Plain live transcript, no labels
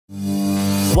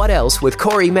What Else with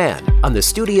Corey Mann on the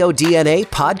Studio DNA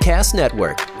Podcast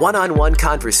Network. One-on-one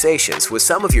conversations with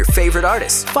some of your favorite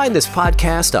artists. Find this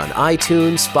podcast on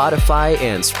iTunes, Spotify,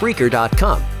 and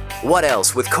Spreaker.com. What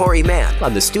Else with Corey Mann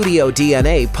on the Studio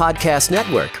DNA Podcast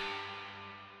Network.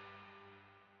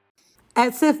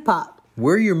 At Sif Pop,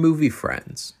 we're your movie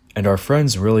friends. And our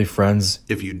friends really friends.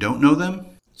 If you don't know them,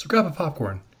 so grab a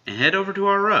popcorn and head over to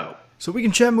our row so we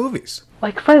can chat movies.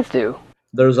 Like friends do.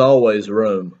 There's always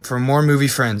room for more movie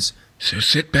friends. So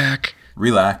sit back,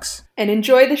 relax, and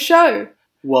enjoy the show.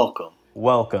 Welcome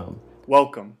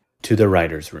to the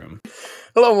Writer's Room.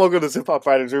 Hello and welcome to Sif Pop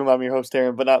Writer's Room. I'm your host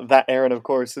Aaron, but not that Aaron, of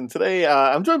course. And today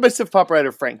I'm joined by Sif Pop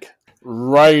writer Frank.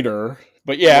 Writer,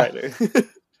 but yeah. Writer.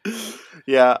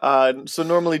 Yeah, so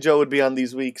normally Joe would be on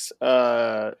these weeks,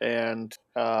 and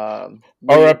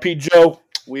R.I.P. Joe.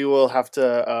 We will have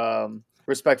to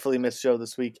respectfully miss Joe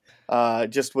this week.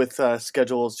 Just with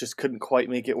schedules, just couldn't quite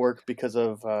make it work because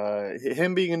of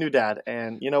him being a new dad.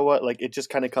 And you know what? Like, it just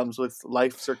kind of comes with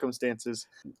life circumstances.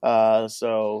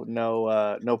 So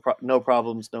no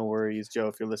problems, no worries, Joe.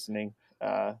 If you're listening,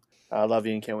 I love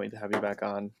you and can't wait to have you back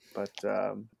on. But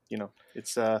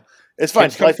it's fine.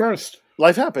 Kids come first.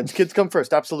 Life happens. Kids come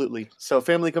first. Absolutely. So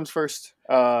family comes first.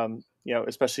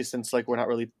 Especially since we're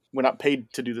not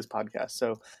paid to do this podcast.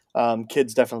 So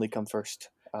kids definitely come first.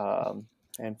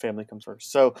 And family comes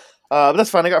first. So but that's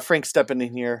fine. I got Frank stepping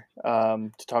in here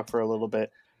to talk for a little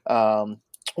bit.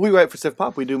 We write for Sif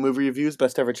Pop. We do movie reviews,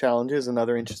 best ever challenges, and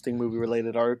other interesting movie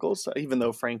related articles. Even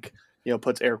though Frank,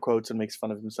 puts air quotes and makes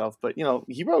fun of himself, but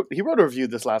he wrote a review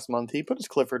this last month. He put his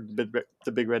Clifford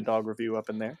the Big Red Dog review up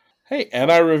in there. Hey,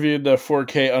 and I reviewed the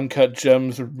 4K Uncut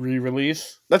Gems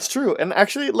re-release. That's true. And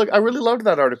actually, look, I really loved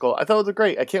that article. I thought it was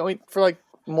great. I can't wait for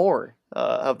more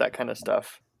of that kind of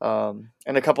stuff. And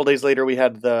a couple days later, we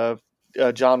had the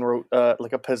John wrote a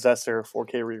Possessor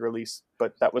 4K re-release,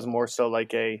 but that was more so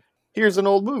here's an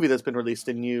old movie that's been released,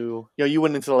 and you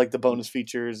went into the bonus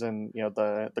features and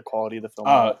the quality of the film.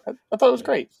 I thought it was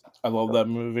great. I love that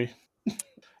movie.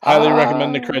 Highly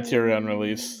recommend the Criterion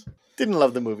release. Didn't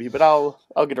love the movie, but I'll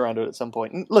get around to it at some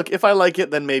point. And look, if I like it,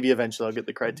 then maybe eventually I'll get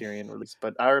the Criterion release.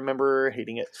 But I remember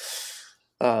hating it.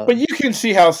 But you can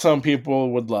see how some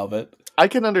people would love it. I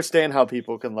can understand how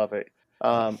people can love it.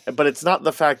 But it's not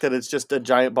the fact that it's just a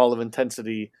giant ball of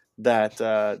intensity that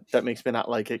makes me not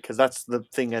like it, because that's the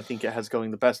thing I think it has going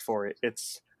the best for it.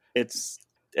 It's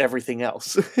everything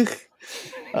else.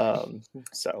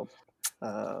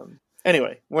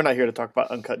 Anyway, we're not here to talk about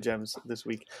Uncut Gems this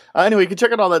week. Anyway, you can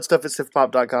check out all that stuff at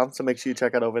sifpop.com, so make sure you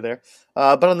check out over there.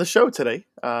 But on the show today,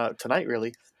 tonight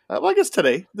really, I guess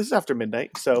today, this is after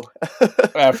midnight, so...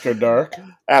 After dark.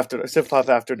 Sif Pop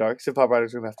After Dark, Sif Pop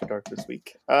Writers Room After Dark this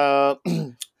week.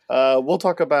 We'll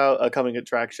talk about a coming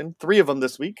attraction. 3 of them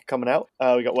this week coming out.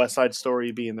 We got West Side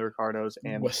Story being the Ricardos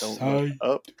and West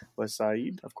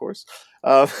Side, of course.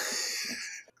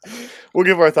 We'll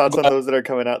give our thoughts on those that are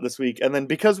coming out this week. And then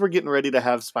because we're getting ready to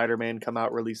have Spider-Man come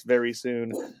out released very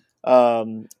soon,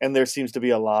 and there seems to be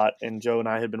a lot, and Joe and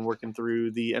I had been working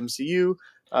through the MCU,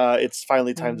 it's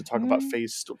finally time to talk about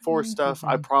Phase 4 stuff.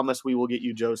 I promise we will get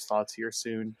you Joe's thoughts here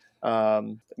soon.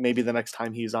 Maybe the next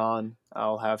time he's on,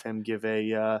 I'll have him give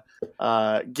a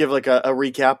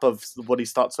recap of what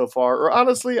he's thought so far. Or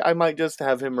honestly, I might just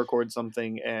have him record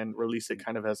something and release it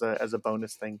kind of as a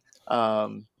bonus thing.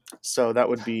 So that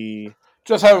would be...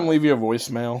 Just have him leave you a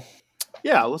voicemail.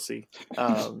 Yeah, we'll see.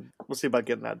 We'll see about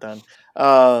getting that done.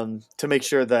 To make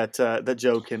sure that that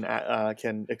Joe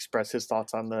can express his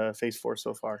thoughts on the Phase 4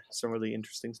 so far. Some really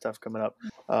interesting stuff coming up,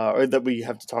 or that we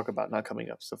have to talk about. Not coming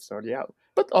up, stuff's already out,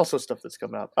 but also stuff that's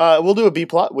coming up. We'll do a B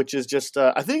plot, which is just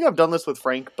I think I've done this with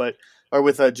Frank, or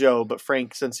with Joe. But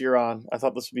Frank, since you're on, I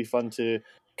thought this would be fun to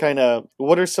kind of.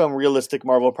 What are some realistic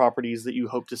Marvel properties that you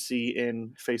hope to see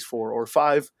in Phase 4 or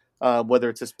 5? Whether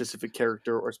it's a specific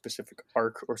character or specific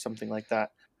arc or something like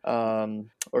that,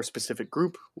 or specific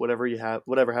group, whatever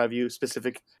have you,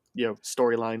 specific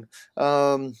storyline,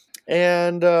 and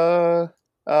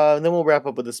then we'll wrap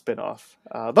up with a spin-off.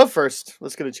 But first,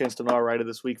 let's get a chance to know our writer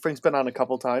this week. Frank's been on a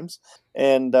couple times,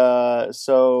 and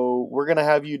so we're gonna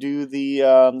have you do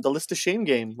the list of shame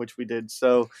game, which we did.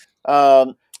 So.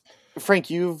 Frank,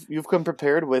 you've come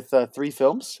prepared with 3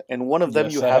 films, and one of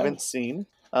them you haven't seen.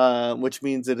 Which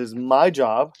means it is my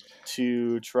job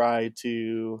to try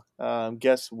to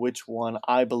guess which one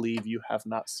I believe you have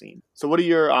not seen. So what are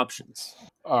your options?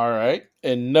 All right.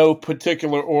 In no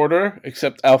particular order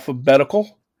except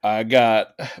alphabetical, I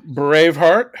got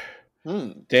Braveheart,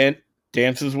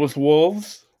 Dances with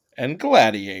Wolves, and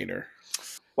Gladiator.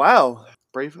 Wow.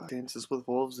 Braveheart, Dances with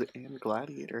Wolves, and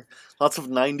Gladiator. Lots of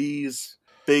 90s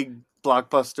big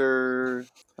blockbuster.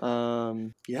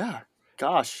 Yeah,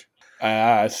 gosh.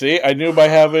 See, I knew by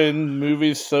having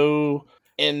movies so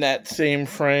in that same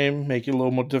frame make it a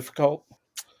little more difficult.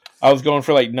 I was going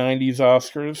for like 90s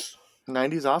Oscars.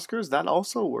 90s Oscars, that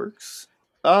also works.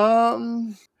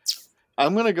 I'm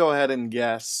gonna go ahead and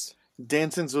guess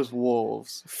Dances with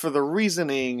Wolves for the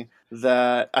reasoning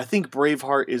that I think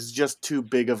Braveheart is just too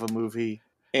big of a movie,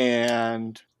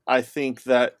 and I think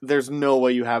that there's no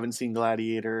way you haven't seen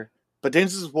Gladiator. But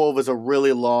Dances with Wolves is a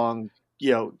really long,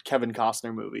 Kevin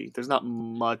Costner movie. There's not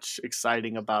much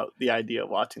exciting about the idea of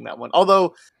watching that one.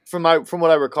 Although, from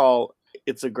what I recall,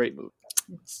 it's a great movie.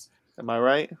 Am I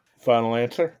right? Final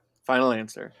answer? Final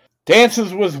answer.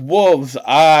 Dances with Wolves,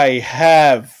 I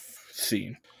have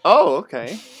seen. Oh,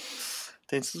 okay.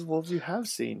 Dances with Wolves you have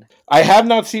seen. I have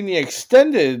not seen the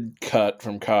extended cut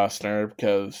from Costner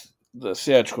because the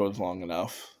theatrical is long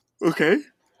enough. Okay.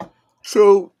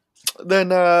 So, then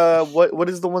what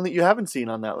is the one that you haven't seen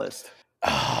on that list?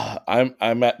 I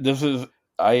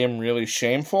am really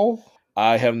shameful.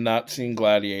 I have not seen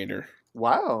Gladiator.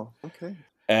 Wow. Okay.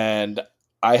 And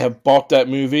I have bought that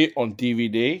movie on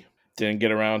DVD. Didn't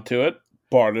get around to it.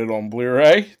 Bought it on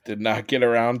Blu-ray. Did not get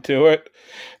around to it.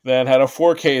 Then had a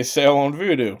 4K sale on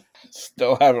Vudu.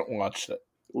 Still haven't watched it.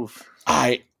 Oof.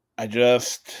 I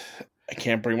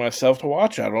can't bring myself to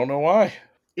watch it. I don't know why.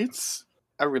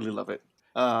 I really love it.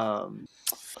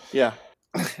 Yeah.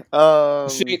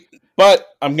 See, but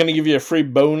I'm going to give you a free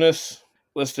bonus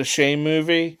list of shame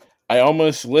movie. I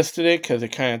almost listed it because it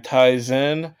kind of ties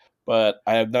in, but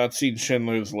I have not seen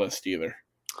Schindler's List either.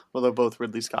 Well, they're both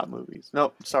Ridley Scott movies.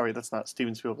 No, sorry, that's not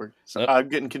Steven Spielberg. So, I'm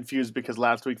getting confused because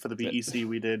last week for the BEC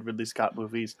we did Ridley Scott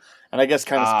movies. And I guess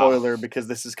kind of spoiler because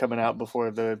this is coming out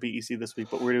before the BEC this week,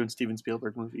 but we're doing Steven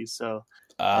Spielberg movies. So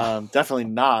definitely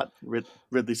not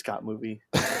Ridley Scott movie.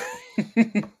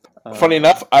 Funny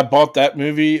enough, I bought that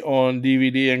movie on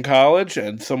DVD in college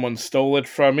and someone stole it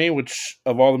from me, which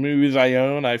of all the movies I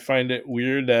own, I find it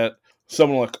weird that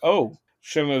someone like, oh,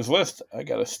 Schindler's List, I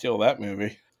got to steal that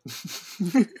movie.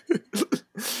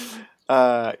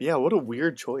 Yeah, what a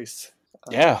weird choice.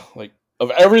 Yeah, like of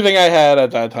everything I had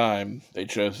at that time, they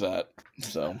chose that.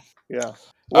 So yeah,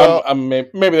 well,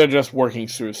 maybe they're just working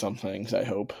through some things. I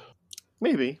hope.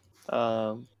 Maybe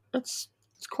it's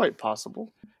quite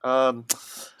possible. I'm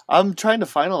trying to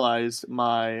finalize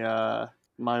my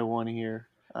my one here.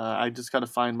 I just got to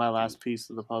find my last piece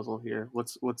of the puzzle here.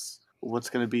 What's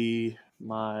going to be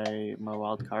my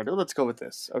wild card? Oh, let's go with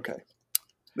this. Okay.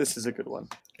 This is a good one.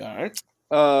 All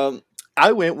right.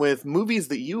 I went with movies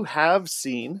that you have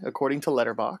seen, according to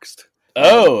Letterboxd.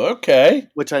 Oh, okay.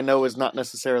 Which I know is not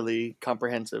necessarily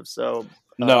comprehensive. So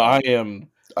no,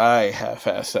 I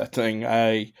half-ass that thing.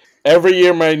 Every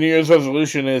year my New Year's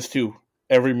resolution is to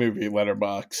every movie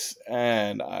Letterboxd,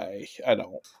 and I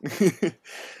don't.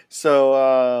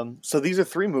 So these are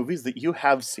 3 movies that you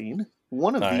have seen.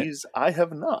 One of these I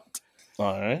have not.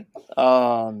 All right.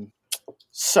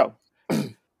 So.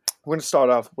 We're going to start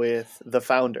off with The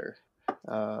Founder,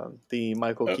 the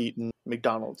Michael Keaton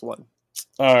McDonald's one.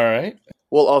 All right.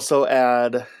 We'll also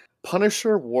add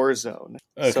Punisher Warzone.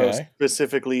 Okay. So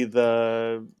specifically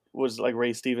was like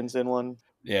Ray Stevenson one.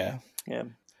 Yeah. Yeah.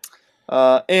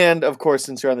 And of course,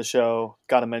 since you're on the show,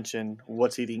 got to mention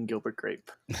What's Eating Gilbert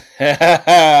Grape. All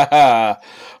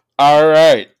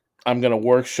right. I'm going to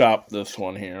workshop this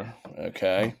one here.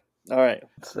 Okay. All right.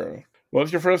 Let's see. What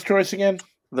was your first choice again?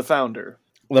 The Founder.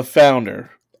 The Founder.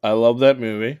 I love that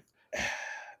movie.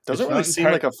 Doesn't really seem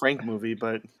like a Frank movie,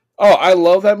 but... Oh, I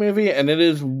love that movie, and it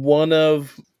is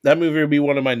that movie would be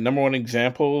one of my number one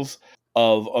examples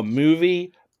of a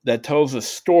movie that tells a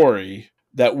story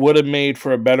that would have made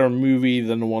for a better movie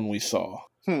than the one we saw.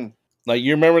 Like,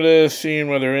 you remember the scene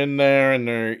where they're in there and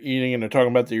they're eating and they're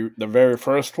talking about the very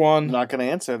first one? I'm not going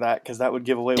to answer that, because that would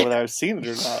give away whether I've seen it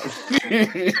or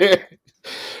not.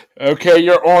 Okay,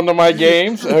 you're on to my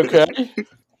games. Okay.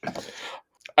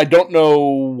 I don't know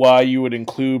why you would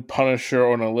include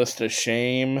Punisher on a list of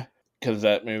shame, because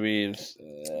that movie is...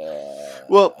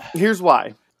 Well, here's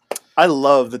why. I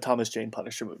love the Thomas Jane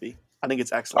Punisher movie. I think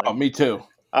it's excellent. Oh, me too.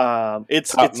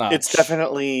 It's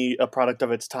definitely a product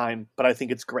of its time, but I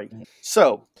think it's great.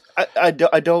 So, I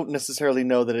don't necessarily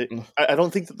know that it... I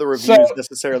don't think that the reviews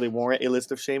necessarily warrant a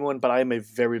list of shame one, but I am a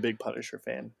very big Punisher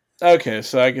fan. Okay,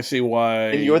 so I can see why...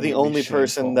 And you're the only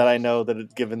person that I know that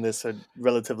had given this a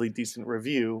relatively decent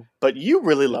review, but you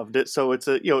really loved it, so it's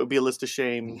it would be a list of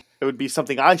shame. It would be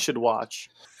something I should watch.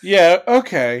 Yeah,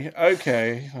 okay.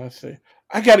 Let's see.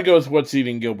 I gotta go with What's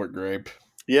Eating Gilbert Grape.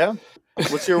 Yeah?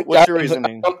 What's your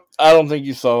reasoning? I don't think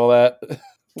you saw that.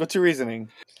 What's your reasoning?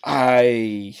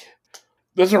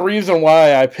 there's a reason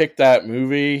why I picked that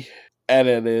movie, and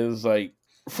it is like,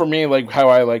 for me, like how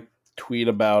I like tweet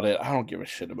about it. I don't give a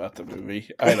shit about the movie.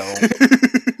 I don't.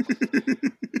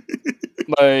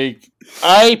 Like,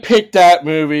 I picked that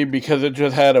movie because it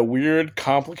just had a weird,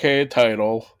 complicated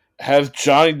title. It has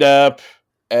Johnny Depp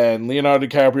and Leonardo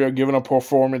DiCaprio giving a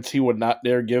performance he would not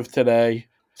dare give today.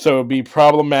 So it would be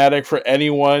problematic for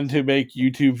anyone to make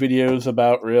YouTube videos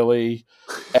about, really.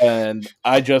 And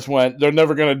I just went, they're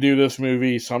never going to do this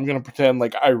movie, so I'm going to pretend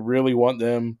like I really want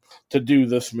them to do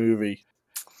this movie.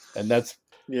 And that's...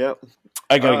 Yep.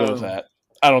 I got to go with that.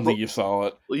 I don't think you saw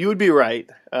it. Well, you would be right.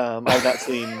 I've not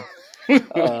seen...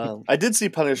 I did see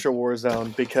Punisher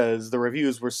Warzone because the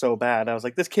reviews were so bad. I was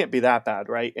like, this can't be that bad,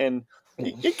 right? And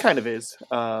it kind of is.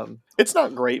 It's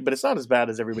not great, but it's not as bad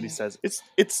as everybody says. It's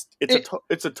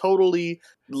a totally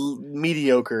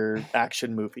mediocre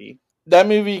action movie. That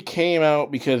movie came out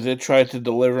because it tried to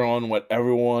deliver on what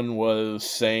everyone was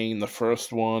saying the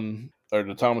first one, or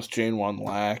the Thomas Jane one,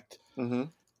 lacked. Mm-hmm.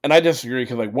 And I disagree,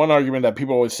 because like one argument that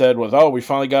people always said was, oh, we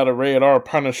finally got a rated R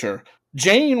Punisher.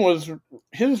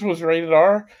 His was rated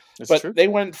R, but true. They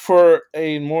went for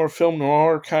a more film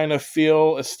noir kind of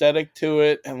feel, aesthetic to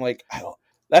it, and like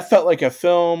that felt like a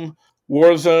film.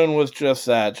 Warzone was just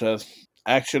that, just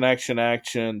action.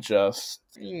 Just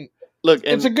look,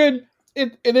 it's a good.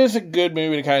 It is a good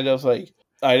movie to kind of just like.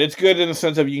 All right, it's good in the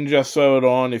sense of you can just throw it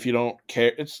on if you don't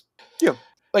care. It's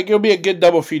like it'll be a good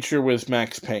double feature with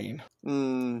Max Payne. I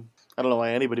don't know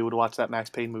why anybody would watch that Max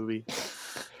Payne movie.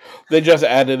 They just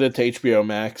added it to HBO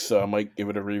Max, so I might give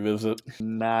it a revisit.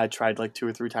 Nah, I tried like 2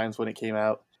 or 3 times when it came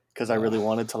out because I really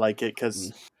wanted to like it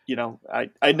because,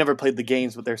 I'd never played the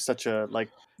games, but there's such a,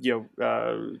 legacy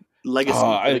for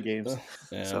the games.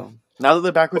 Yeah. So now that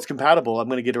they're backwards compatible, I'm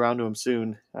going to get around to them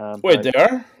soon. Wait, they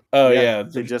are? Oh, yeah.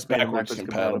 They just made them backwards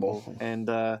compatible. And,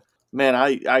 man,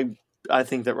 I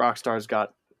think that Rockstar's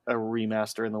got a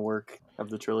remaster in the work of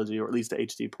the trilogy, or at least a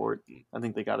HD port. I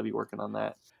think they got to be working on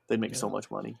that. They'd make so much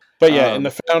money. But yeah, in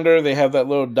The Founder, they have that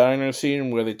little diner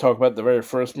scene where they talk about the very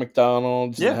first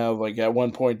McDonald's and how, like, at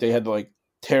one point they had to, like,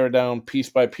 tear it down piece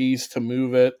by piece to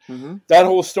move it. Mm-hmm. That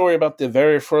whole story about the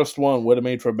very first one would have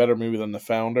made for a better movie than The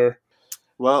Founder.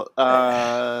 Well,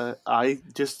 I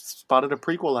just spotted a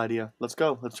prequel idea. Let's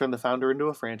go. Let's turn The Founder into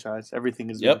a franchise. Everything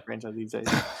is a franchise these days.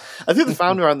 I threw The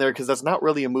Founder on there because that's not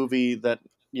really a movie that,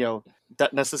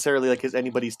 that necessarily like is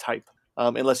anybody's type.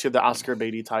 Unless you're the Oscar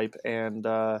Beatty type, and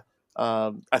I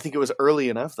think it was early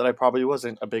enough that I probably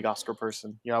wasn't a big Oscar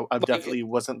person. I definitely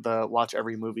wasn't the watch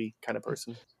every movie kind of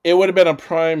person. It would have been a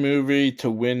prime movie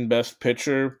to win Best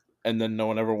Picture, and then no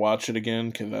one ever watch it again,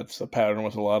 because that's the pattern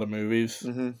with a lot of movies.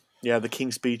 Mm-hmm. Yeah, The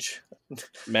King's Speech.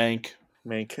 Mank.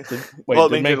 Wait, well,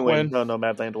 Mank didn't win? No,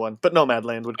 Madland won. But no,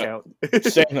 Madland would count.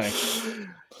 Same thing.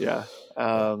 Yeah.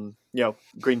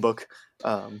 Green Book.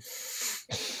 The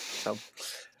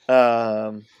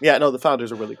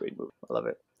Founder's a really great movie. I love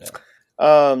it. Yeah.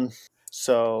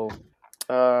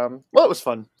 It was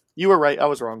fun. You were right. I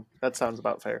was wrong. That sounds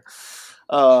about fair.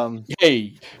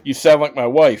 Hey, you sound like my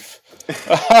wife.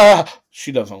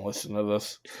 She doesn't listen to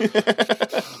this.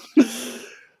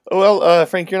 Well,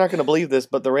 Frank, you're not going to believe this,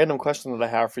 but the random question that I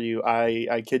have for you,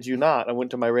 I kid you not, I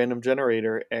went to my random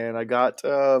generator and I got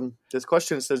this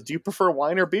question. It says, do you prefer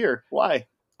wine or beer? Why?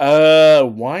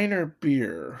 Wine or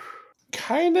beer?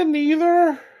 Kind of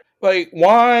neither. Like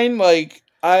wine, like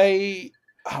I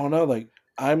don't know. Like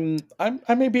I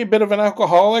may be a bit of an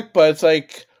alcoholic, but it's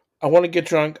like I want to get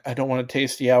drunk. I don't want to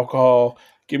taste the alcohol.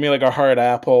 Give me like a hard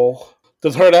apple.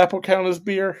 Does hard apple count as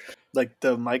beer? Like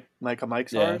the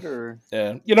Mike's hard, or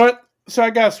yeah. You know what? So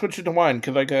I gotta switch it to wine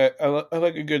because I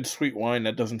like a good sweet wine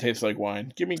that doesn't taste like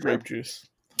wine. Give me grape juice.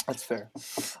 That's fair.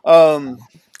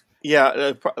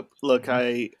 Yeah, look,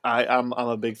 I'm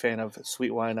a big fan of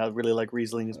sweet wine. I really like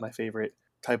Riesling is my favorite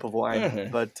type of wine.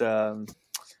 Mm-hmm. But I'm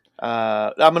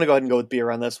going to go ahead and go with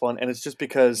beer on this one. And it's just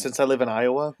because since I live in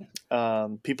Iowa,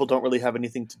 people don't really have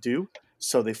anything to do.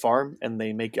 So they farm and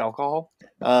they make alcohol.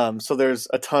 So there's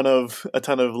a ton of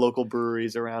local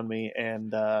breweries around me.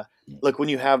 And look, when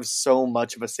you have so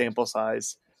much of a sample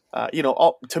size,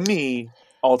 to me,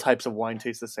 all types of wine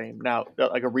taste the same. Now,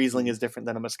 like a Riesling is different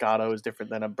than a Moscato, is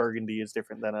different than a Burgundy, is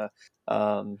different than a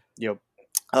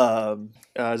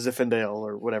Zinfandel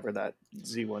or whatever that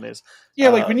Z one is. Yeah,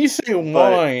 like when you say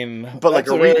wine, but like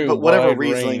whatever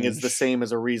Riesling range. Is the same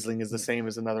as a Riesling is the same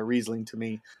as another Riesling to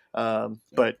me.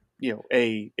 But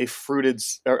a fruited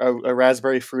or a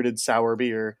raspberry fruited sour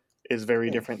beer is very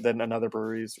different than another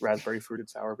brewery's raspberry fruited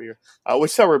sour beer.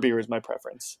 Which sour beer is my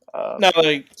preference.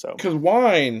 Because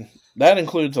wine, that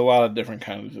includes a lot of different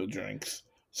kinds of drinks.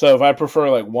 So if I prefer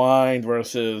like wine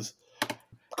versus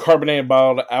carbonated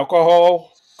bottled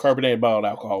alcohol. Carbonated bottled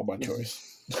alcohol by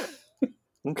choice.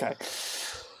 Okay.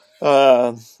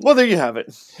 Well, there you have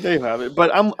it. There you have it.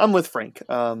 But I'm with Frank.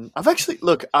 I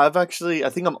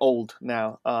think I'm old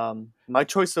now. My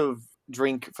choice of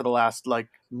drink for the last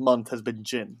month has been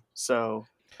gin. So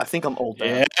I think I'm old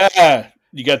now. Yeah,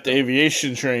 you got the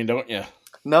aviation train, don't you?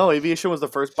 No, aviation was the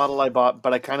first bottle I bought,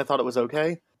 but I kind of thought it was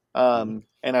okay. And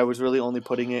I was really only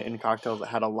putting it in cocktails that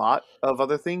had a lot of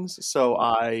other things. So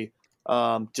I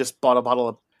just bought a bottle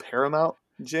of Paramount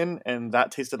gin, and that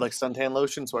tasted like suntan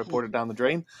lotion, so I poured it down the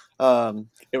drain.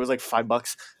 It was like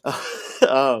 $5.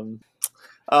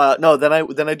 No,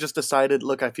 then I just decided,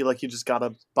 look, I feel like you just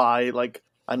gotta buy like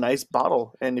a nice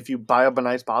bottle, and if you buy up a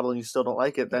nice bottle and you still don't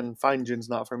like it, then fine, gin's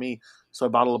not for me. So I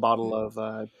bottled a bottle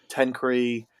of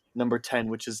Tanqueray number 10,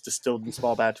 which is distilled in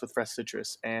small batch with fresh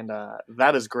citrus, and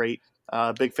that is great.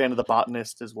 Big fan of the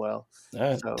Botanist as well.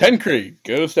 So. Tanqueray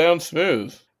goes down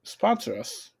smooth. Sponsor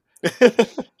us.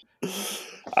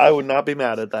 I would not be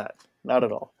mad at that. Not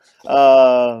at all.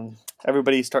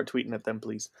 Everybody start tweeting at them,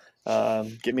 please.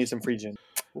 Get me some free gin.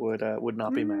 Would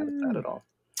not be mad at that at all.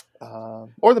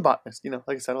 Or the Botanist.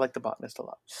 Like I said, I like the Botanist a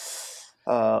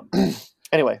lot.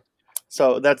 Anyway,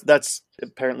 so that's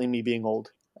apparently me being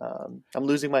old. I'm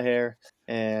losing my hair,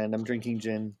 and I'm drinking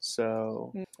gin,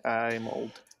 so I'm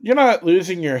old. You're not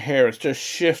losing your hair. It's just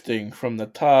shifting from the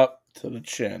top to the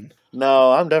chin.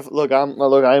 No, I'm definitely.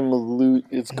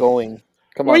 It's going.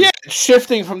 Come on. Well, yeah, it's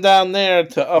shifting from down there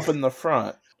to up in the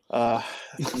front.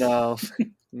 No,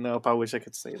 nope. I wish I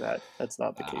could say that. That's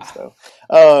not the case, though.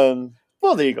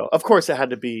 Well, there you go. Of course, it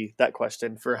had to be that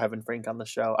question for having Frank on the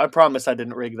show. I promise I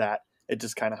didn't rig that. It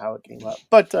just kind of how it came up.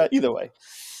 But either way,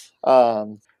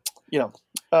 we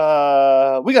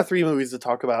got 3 movies to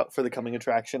talk about for the coming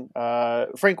attraction.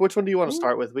 Frank, which one do you want to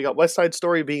start with? We got West Side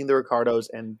Story, Being the Ricardos,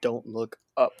 and Don't Look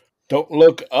Up. Don't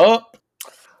Look Up?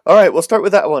 All right, we'll start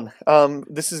with that one.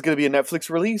 This is going to be a Netflix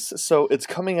release, so it's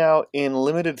coming out in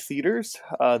limited theaters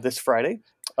this Friday,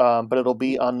 but it'll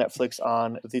be on Netflix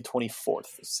on the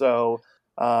 24th, so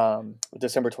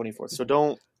December 24th.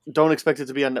 So don't expect it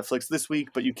to be on Netflix this week,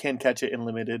 but you can catch it in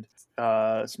limited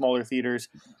smaller theaters.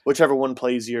 Whichever one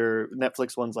plays your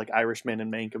Netflix ones like Irishman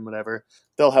and Mank and whatever,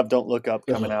 they'll have Don't Look Up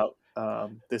coming out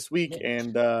this week,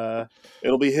 and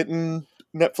it'll be hitting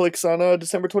Netflix on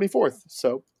December 24th.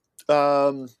 So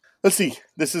let's see.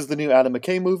 This is the new Adam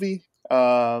McKay movie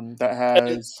that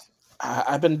has...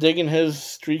 I've been digging his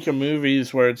streak of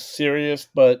movies where it's serious,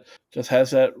 but just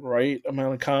has that right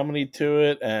amount of comedy to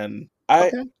it, and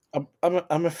I'm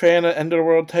a fan of end of the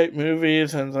world type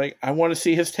movies, and I want to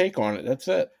see his take on it. That's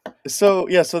it. So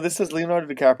this is Leonardo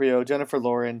DiCaprio, Jennifer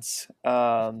Lawrence.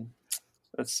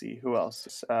 Let's see who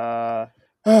else. Melanie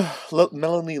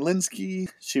Linsky.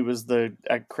 She was the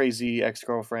crazy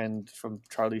ex-girlfriend from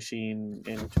Charlie Sheen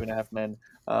in 2.5 Men.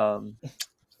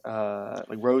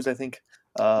 Rose, I think.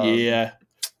 Yeah,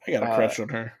 I got a crush on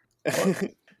her.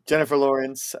 Jennifer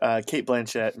Lawrence, Kate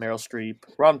Blanchett, Meryl Streep,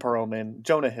 Ron Perlman,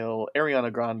 Jonah Hill,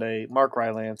 Ariana Grande, Mark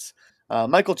Rylance,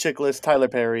 Michael Chiklis, Tyler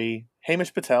Perry,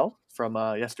 Hamish Patel from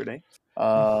yesterday,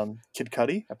 Kid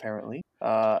Cudi, apparently,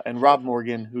 and Rob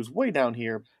Morgan, who's way down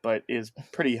here, but is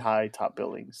pretty high top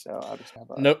billing, so I'll just have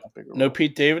a bigger role. No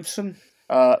Pete Davidson?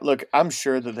 Look, I'm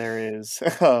sure that there is.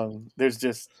 There's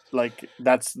just,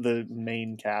 that's the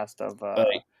main cast of...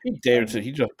 Pete Davidson,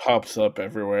 he just pops up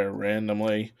everywhere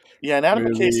randomly. Yeah, and Adam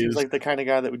McKay seems like the kind of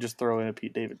guy that would just throw in a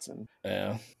Pete Davidson.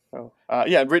 Yeah. So,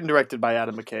 written and directed by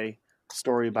Adam McKay.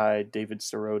 Story by David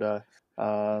Sirota,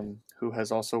 who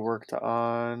has also worked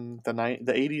on the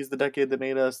 80s, the decade that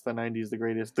made us, the 90s, the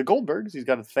greatest. The Goldbergs, he's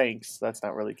got a Thanks. That's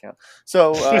not really count.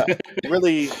 So,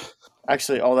 really,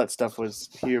 actually, all that stuff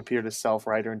he appeared as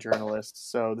self-writer and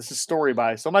journalist. So, this is story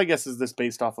by. So, my guess is this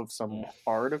based off of some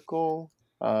article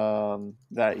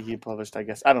that he published, I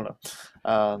guess. I don't know.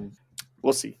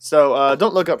 We'll see. So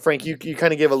Don't Look Up, Frank, you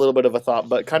kind of gave a little bit of a thought,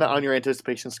 but kind of on your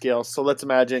anticipation scale. So let's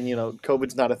imagine,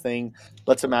 COVID's not a thing.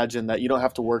 Let's imagine that you don't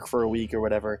have to work for a week or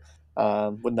whatever.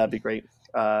 Wouldn't that be great?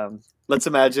 Let's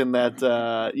imagine that,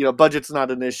 budget's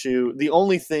not an issue. The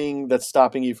only thing that's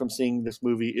stopping you from seeing this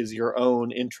movie is your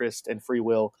own interest and free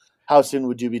will. How soon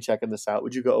would you be checking this out?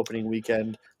 Would you go opening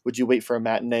weekend? Would you wait for a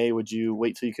matinee? Would you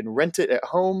wait till you can rent it at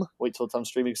home? Wait till it's on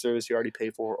streaming service you already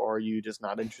pay for? Or are you just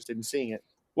not interested in seeing it?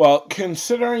 Well,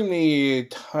 considering the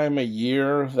time of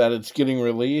year that it's getting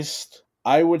released,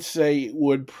 I would say it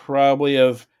would probably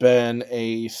have been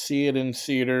a see it in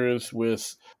theaters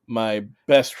with my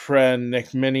best friend,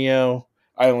 Nick Minio.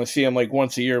 I only see him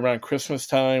once a year around Christmas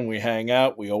time. We hang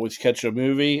out. We always catch a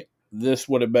movie. This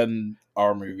would have been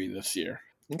our movie this year.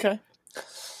 Okay.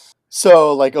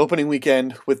 So, opening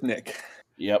weekend with Nick.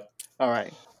 Yep. All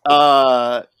right.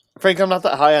 Frank, I'm not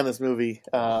that high on this movie.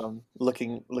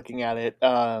 Looking at it,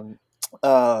 I'm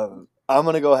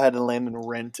gonna go ahead and land in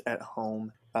Rent at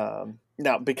Home.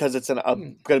 Now because it's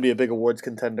going to be a big awards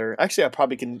contender. Actually, I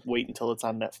probably can wait until it's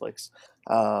on Netflix.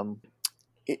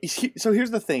 So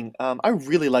here's the thing. I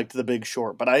really liked The Big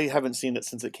Short, but I haven't seen it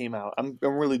since it came out. I'm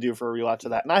really due for a rewatch of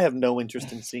that, and I have no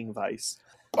interest in seeing Vice.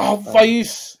 Oh,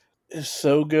 Vice is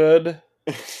so good,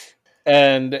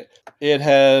 and it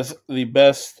has the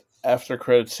best after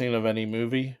credit scene of any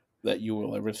movie that you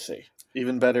will ever see.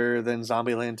 Even better than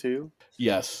Zombieland 2?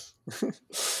 Yes.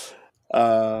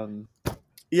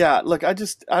 Yeah, look, I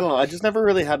don't know. I just never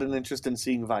really had an interest in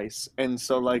seeing Vice, and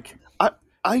so like I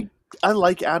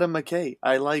like Adam McKay.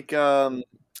 I like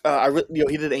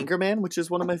he did Anchorman, which is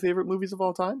one of my favorite movies of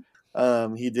all time.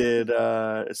 He did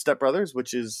Step Brothers,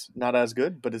 which is not as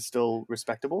good, but is still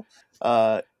respectable.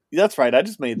 That's right. I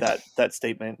just made that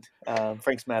statement.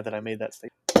 Frank's mad that I made that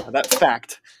statement. That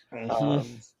fact.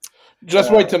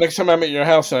 Just wait till next time I'm at your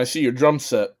house and I see your drum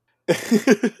set.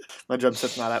 My drum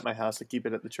set's not at my house. I keep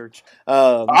it at the church.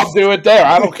 I'll do it there.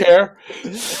 I don't care.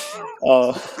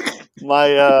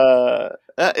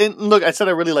 And look, I said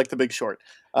I really like The Big Short.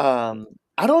 I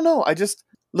don't know.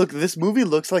 Look, this movie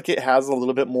looks like it has a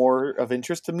little bit more of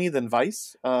interest to me than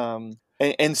Vice.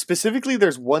 And specifically,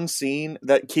 there's one scene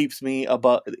that keeps me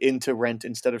into Rent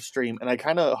instead of Stream. And I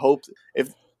kind of hope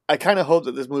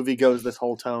that this movie goes this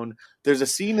whole tone. There's a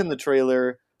scene in the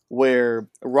trailer where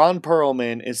Ron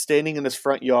Perlman is standing in his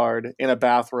front yard in a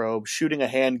bathrobe, shooting a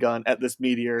handgun at this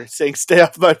meteor, saying, "Stay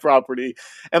off my property."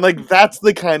 And like, that's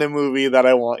the kind of movie that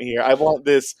I want here. I want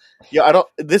this. Yeah,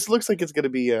 this looks like it's going to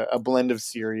be a blend of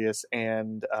serious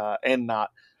and not.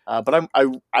 But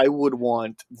I would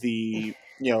want the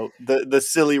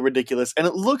silly, ridiculous, and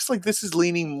it looks like this is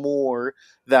leaning more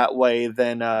that way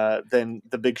than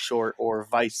The Big Short or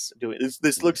Vice doing.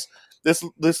 This looks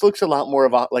a lot more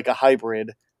of a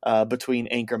hybrid between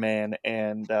Anchorman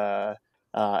and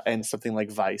something like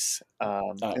Vice.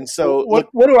 And so, what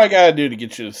do I gotta do to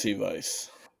get you to see Vice?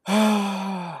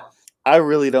 I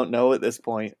really don't know at this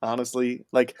point, honestly.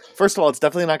 Like, first of all, it's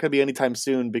definitely not going to be anytime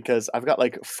soon because I've got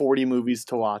like 40 movies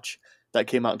to watch that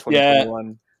came out in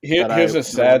 2021. Here's a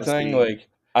sad thing. Like,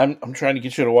 I'm trying to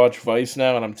get you to watch Vice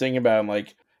now, and I'm thinking about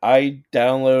I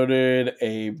downloaded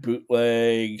a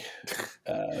bootleg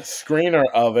screener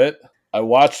of it. I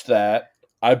watched that.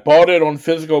 I bought it on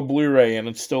physical Blu-ray, and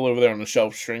it's still over there on the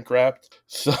shelf, shrink wrapped.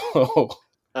 So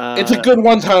it's a good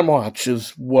one-time watch, is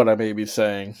what I may be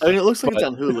saying. I mean, it looks like it's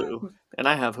on Hulu, and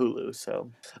I have Hulu. So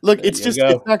look, it's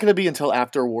not going to be until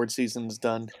after award season's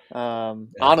done.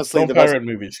 Honestly, don't pirate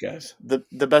movies, guys.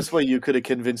 The best way you could have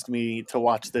convinced me to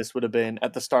watch this would have been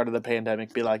at the start of the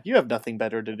pandemic. Be like, you have nothing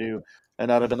better to do,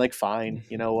 and I'd have been like, fine,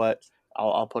 you know what,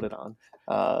 I'll put it on.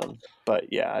 But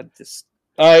yeah,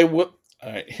 All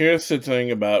right, here's the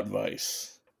thing about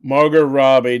Vice. Margot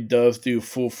Robbie does do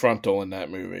full frontal in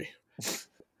that movie.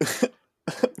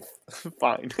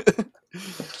 Fine.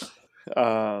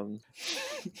 I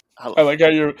like how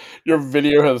your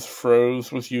video has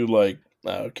froze with you like,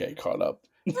 okay, caught up.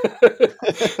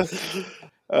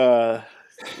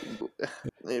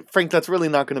 Frank, that's really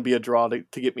not going to be a draw to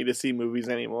get me to see movies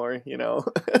anymore, you know?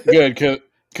 Good,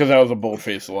 because that was a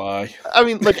bold-faced lie. I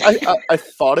mean, like, I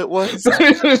thought it was.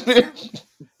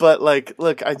 But, like,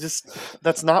 look,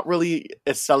 that's not really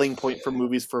a selling point for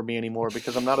movies for me anymore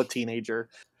because I'm not a teenager.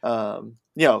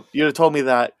 You'd have told me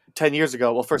that 10 years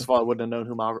ago. Well, first of all, I wouldn't have known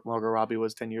who Margot Robbie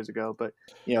was 10 years ago. But,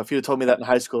 if you had told me that in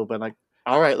high school, I'd been like,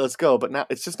 all right, let's go. But now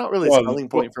it's just not really a selling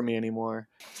point for me anymore.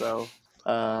 So,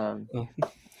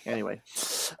 anyway.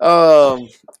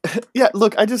 Yeah,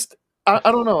 look, I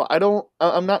don't know.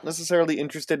 I'm not necessarily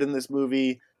interested in this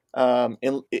movie. But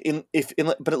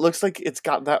it looks like it's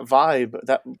got that vibe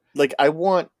that, like, I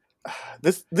want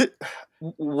this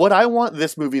what I want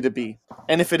this movie to be.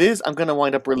 And if it is, I'm going to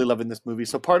wind up really loving this movie.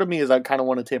 So part of me is I kind of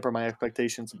want to tamper my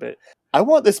expectations a bit. I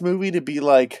want this movie to be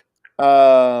like,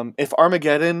 if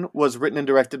Armageddon was written and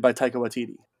directed by Taika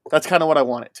Waititi. That's kind of what I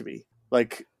want it to be.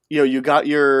 Like, you got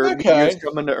your meteors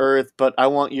coming to Earth, but I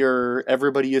want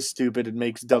everybody is stupid and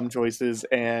makes dumb choices,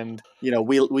 and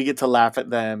we get to laugh at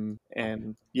them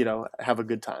and have a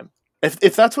good time.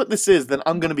 If that's what this is, then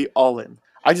I'm gonna be all in.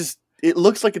 It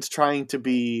looks like it's trying to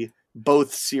be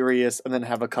both serious and then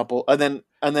have a couple, and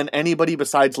then anybody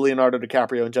besides Leonardo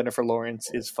DiCaprio and Jennifer Lawrence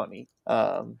is funny.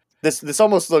 This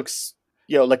almost looks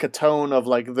like a tone of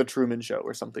like The Truman Show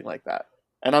or something like that,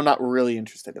 and I'm not really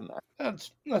interested in that.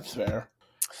 That's fair.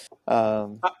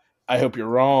 I hope you're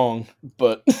wrong,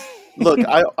 but look,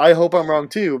 I hope I'm wrong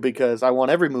too, because I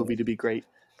want every movie to be great.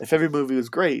 If every movie was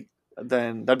great,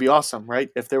 then that'd be awesome, right?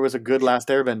 If there was a good Last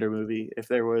Airbender movie, if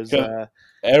there was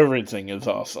everything is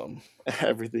awesome.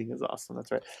 Everything is awesome.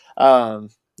 That's right.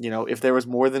 If there was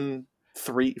more than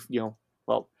 3,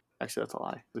 well, actually that's a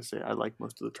lie. Let's say I like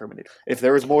most of the Terminator. If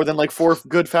there was more than like 4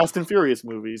 good Fast and Furious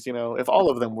movies, if all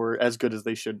of them were as good as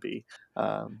they should be.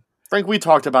 Frank, we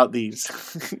talked about these.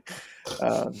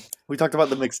 We talked about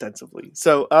them extensively.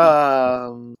 So,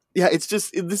 this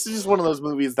is just one of those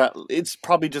movies that it's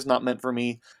probably just not meant for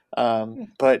me.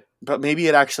 But maybe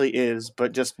it actually is.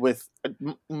 But just with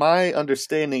my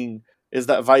understanding is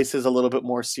that Vice is a little bit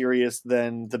more serious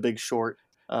than The Big Short.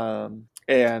 And,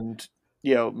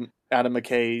 Adam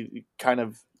McKay kind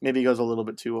of maybe goes a little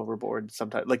bit too overboard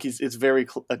sometimes. Like it's very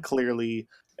clearly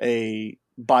a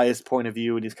biased point of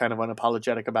view, and he's kind of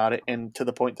unapologetic about it, and to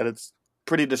the point that it's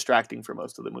pretty distracting for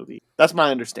most of the movie. That's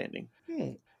my understanding.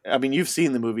 I mean, you've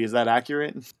seen the movie. Is that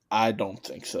accurate? I don't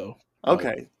think so.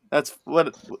 Okay, that's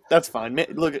fine.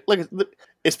 Look,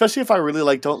 especially if I really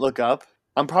like Don't Look Up,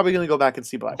 I'm probably going to go back and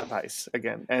see Vice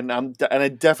again, and I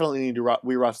definitely need to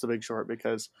rewatch The Big Short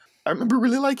because I remember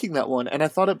really liking that one, and I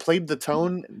thought it played the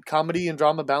tone, comedy and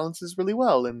drama balances really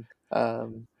well, and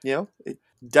it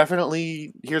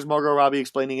definitely. Here's Margot Robbie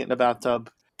explaining it in a bathtub.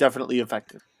 Definitely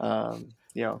effective.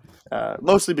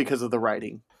 Mostly because of the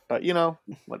writing, but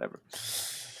whatever.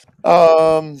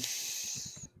 All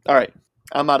right,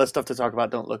 I'm out of stuff to talk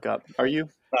about. Don't Look Up. Are you?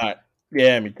 All right.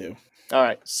 Yeah, me too. All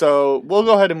right, so we'll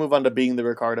go ahead and move on to Being the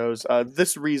Ricardos.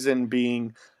 This reason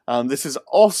being, this is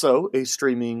also a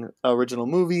streaming original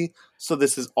movie, so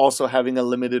this is also having a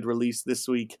limited release this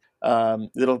week.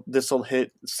 This will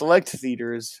hit select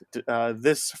theaters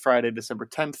this Friday, December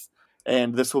 10th,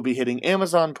 and this will be hitting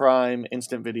Amazon Prime,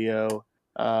 Instant Video,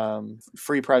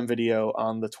 free Prime Video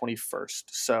on the 21st.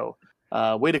 So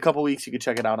wait a couple weeks, you can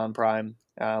check it out on Prime.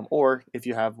 Or if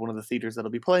you have one of the theaters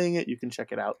that'll be playing it, you can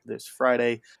check it out this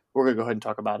Friday. We're going to go ahead and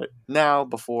talk about it now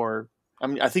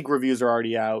I think reviews are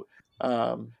already out.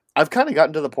 I've kind of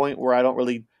gotten to the point where I don't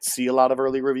really see a lot of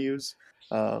early reviews,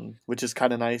 which is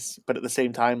kind of nice. But at the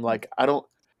same time,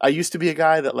 I used to be a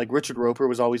guy that Richard Roper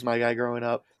was always my guy growing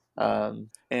up.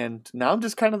 And now I'm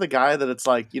just kind of the guy that it's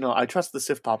I trust the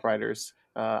Sif Pop writers,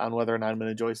 on whether or not I'm going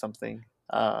to enjoy something.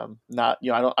 I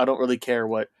don't really care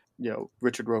what,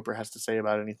 Richard Roper has to say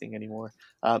about anything anymore.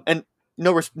 And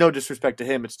no disrespect to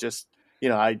him. It's just,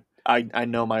 I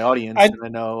know my audience and I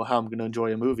know how I'm going to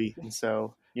enjoy a movie. And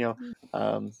so, I'm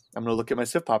going to look at my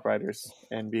Sif Pop writers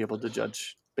and be able to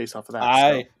judge based off of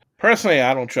that. Personally,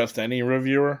 I don't trust any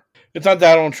reviewer. It's not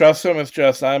that I don't trust them. It's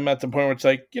just I'm at the point where it's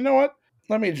like, you know what?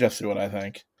 Let me just see what I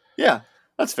think. Yeah,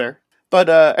 that's fair.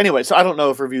 But anyway, so I don't know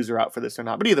if reviews are out for this or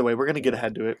not. But either way, we're going to get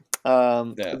ahead to it.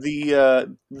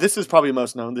 This is probably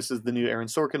most known. This is the new Aaron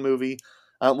Sorkin movie,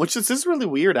 which this is really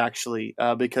weird, actually,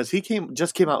 because he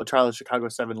just came out with Trial of Chicago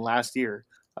 7 last year,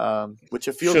 which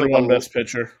it feels Should've like won Best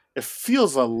Picture. It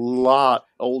feels a lot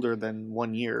older than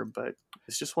 1 year, but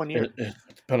it's just 1 year.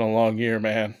 It's been a long year,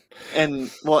 man.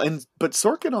 But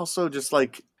Sorkin also just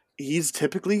he's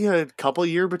typically a couple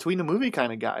year between a movie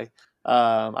kind of guy.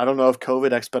 I don't know if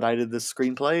COVID expedited this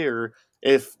screenplay or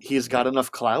if he's got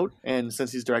enough clout, and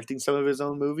since he's directing some of his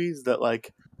own movies that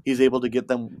he's able to get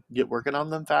working on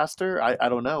them faster. I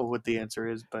don't know what the answer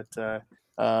is, but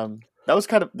that's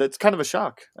kind of a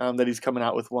shock that he's coming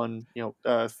out with one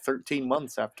 13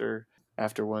 months after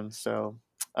one. So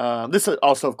this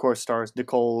also of course stars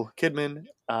Nicole Kidman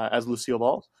as Lucille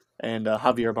Ball and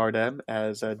Javier Bardem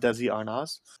as Desi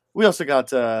Arnaz. We also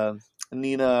got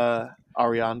Nina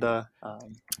Arianda,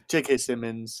 J.K.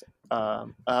 Simmons,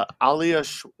 Alia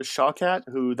Shawkat,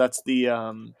 who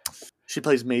she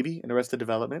plays Maybe in Arrested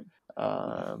Development.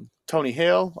 Tony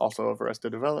Hale, also of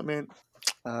Arrested Development.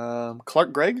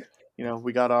 Clark Gregg,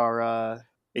 we got our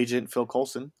agent Phil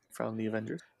Coulson from the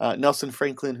Avengers. Nelson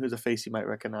Franklin, who's a face you might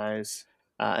recognize,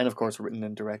 and of course written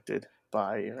and directed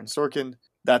by Aaron Sorkin.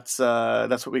 That's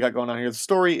what we got going on here. The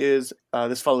story is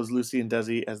this follows Lucy and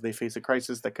Desi as they face a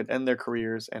crisis that could end their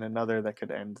careers and another that could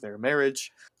end their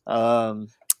marriage.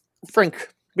 Frank,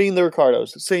 Being the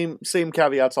Ricardos, same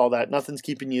caveats, all that. Nothing's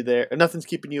keeping you there. Nothing's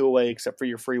keeping you away except for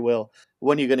your free will.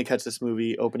 When are you going to catch this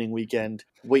movie opening weekend?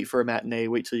 Wait for a matinee.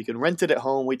 Wait till you can rent it at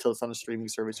home. Wait till it's on a streaming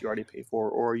service you already pay for.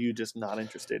 Or are you just not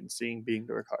interested in seeing Being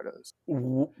the Ricardos?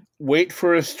 Wait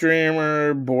for a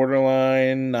streamer.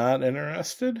 Borderline not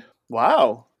interested.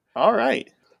 Wow. All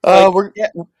right. We're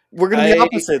going to be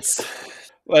opposites.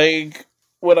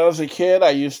 When I was a kid,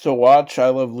 I used to watch I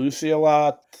Love Lucy a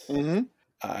lot. Mm-hmm.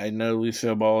 I know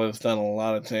Lucille Ball has done a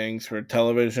lot of things for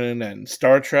television and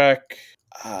Star Trek.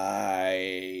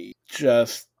 I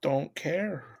just don't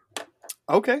care.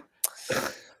 Okay.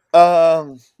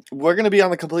 All we're going to be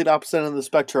on the complete opposite end of the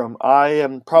spectrum. I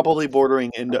am probably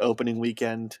bordering into opening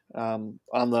weekend, on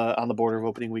the border of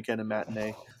opening weekend and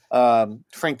matinee.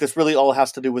 Frank, this really all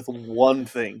has to do with one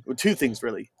thing, two things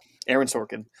really. Aaron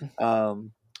Sorkin.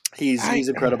 He's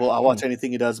incredible. I'll watch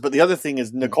anything he does. But the other thing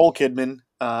is Nicole Kidman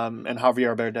and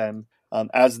Javier Bardem.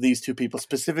 As these two people,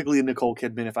 specifically Nicole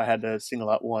Kidman, if I had to single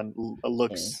out one,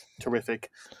 looks terrific.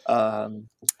 I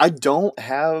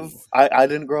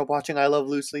didn't grow up watching I Love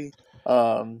Lucy,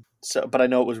 but I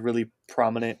know it was really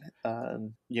prominent,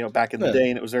 back in the day,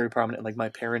 and it was very prominent in like my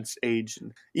parents' age,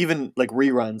 and even like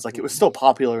reruns. Like it was still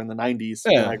popular in the '90s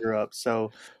when I grew up.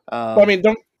 So, don't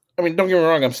get me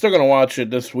wrong. I'm still gonna watch it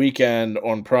this weekend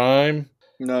on Prime.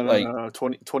 No,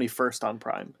 21st on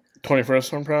Prime.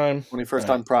 21st on Prime. 21st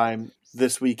on Prime.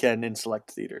 This weekend in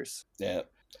select theaters. Yeah.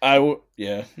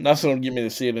 Nothing will get me to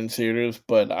see it in theaters,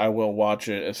 but I will watch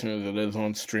it as soon as it is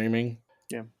on streaming.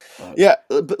 Yeah.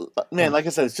 But man, like I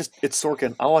said, it's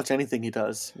Sorkin. I'll watch anything he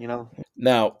does,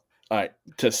 Now, all right,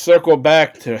 to circle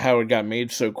back to how it got made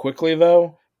so quickly,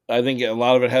 though, I think a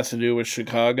lot of it has to do with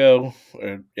Chicago,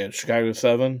 Chicago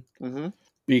 7,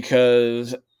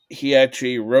 because he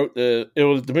actually wrote the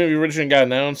movie originally got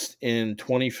announced in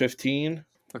 2015.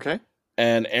 Okay.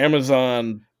 And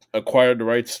Amazon acquired the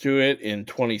rights to it in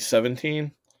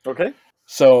 2017. Okay.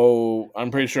 So I'm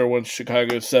pretty sure once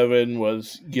Chicago 7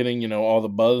 was getting, all the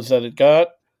buzz that it got,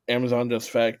 Amazon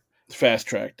just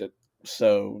fast-tracked it.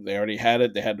 So they already had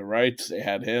it. They had the rights. They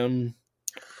had him.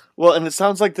 Well, and it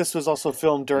sounds like this was also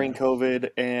filmed during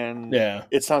COVID, and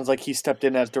it sounds like he stepped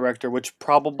in as director, which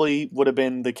probably would have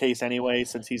been the case anyway,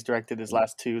 since he's directed his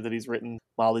last two that he's written,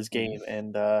 Molly's Game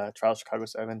and Trial of Chicago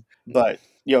 7. But,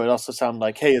 it also sounded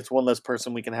like, hey, it's one less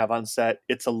person we can have on set.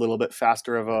 It's a little bit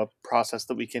faster of a process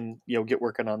that we can, get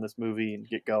working on this movie and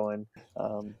get going.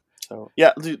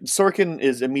 Sorkin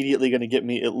is immediately going to get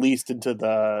me at least into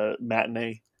the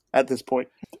matinee at this point.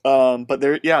 But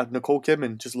Nicole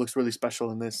Kidman just looks really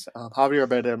special in this. Javier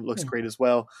Bardem looks great as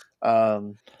well.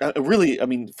 Really, I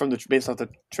mean, based off the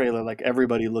trailer, like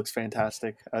everybody looks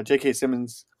fantastic. J.K.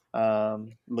 Simmons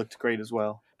looked great as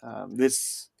well.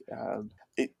 There's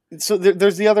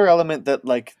the other element that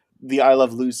like the I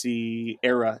Love Lucy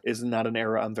era is not an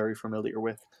era I'm very familiar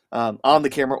with, on the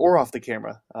camera or off the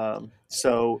camera.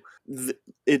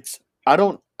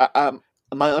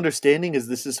 My understanding is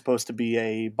this is supposed to be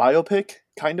a biopic,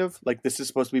 kind of. Like, this is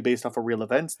supposed to be based off of real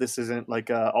events. This isn't, like,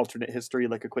 a alternate history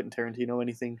like a Quentin Tarantino or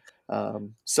anything.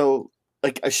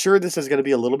 Sure, this is going to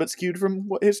be a little bit skewed from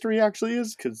what history actually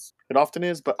is, because it often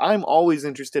is. But I'm always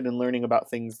interested in learning about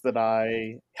things that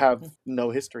I have no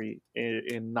history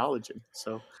in knowledge in.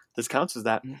 So this counts as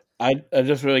that. I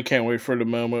just really can't wait for the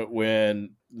moment when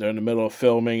they're in the middle of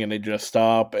filming and they just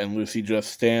stop and Lucy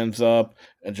just stands up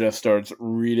and just starts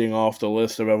reading off the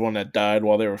list of everyone that died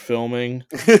while they were filming.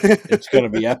 It's going to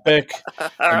be epic.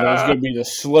 And there's going to be the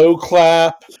slow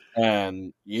clap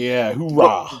and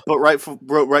hoorah. But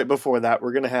right before that,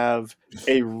 we're going to have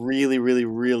a really, really,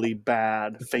 really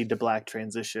bad fade to black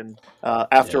transition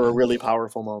after a really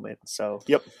powerful moment. So,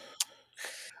 yep.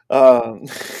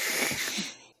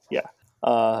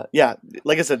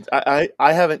 Like I said, I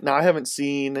haven't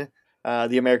seen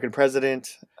The American President.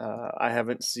 I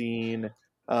haven't seen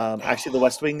actually The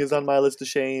West Wing is on my list of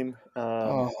shame.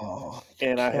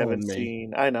 And I haven't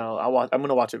seen. I know I'm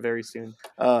gonna watch it very soon.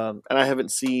 And I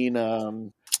haven't seen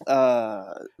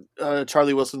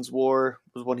Charlie Wilson's War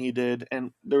was one he did,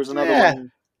 and there was another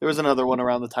one. There was another one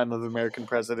around the time of American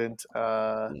President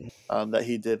that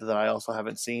he did that I also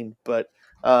haven't seen, but.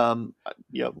 I've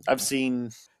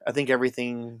seen I think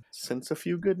everything since A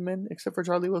Few Good Men except for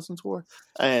Charlie Wilson's War,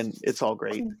 and it's all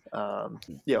great.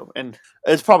 And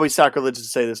it's probably sacrilege to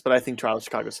say this, but I think Trial of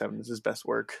Chicago 7 is his best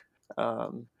work. I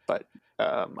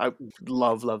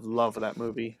love that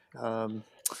movie.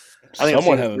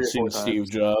 Someone hasn't seen Steve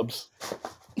Jobs.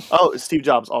 Oh, Steve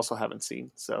Jobs also haven't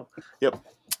seen. So, yep.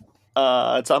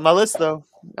 It's on my list though.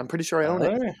 I'm pretty sure I own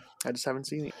it. I just haven't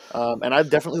seen it. And I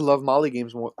definitely love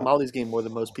Molly's Game more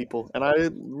than most people. And I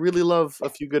really love A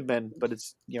Few Good Men, but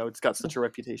it's got such a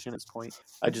reputation at this point.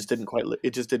 It just didn't quite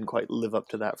live up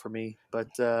to that for me. But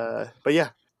yeah.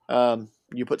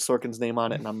 You put Sorkin's name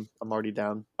on it, and I'm already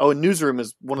down. Oh, and Newsroom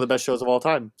is one of the best shows of all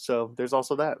time. So there's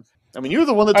also that. I mean, you're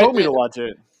the one that told me to watch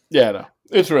it. Yeah, no,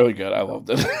 it's really good. I loved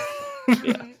it.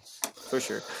 Yeah, for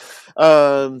sure.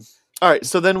 All right,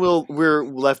 so then we're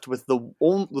left with the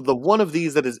one of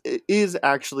these that is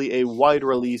actually a wide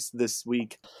release this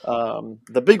week.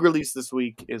 The big release this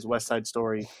week is West Side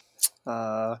Story.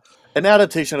 An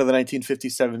adaptation of the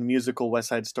 1957 musical West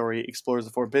Side Story explores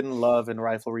the forbidden love and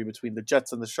rivalry between the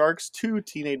Jets and the Sharks, two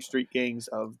teenage street gangs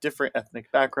of different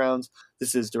ethnic backgrounds.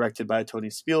 This is directed by Tony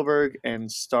Spielberg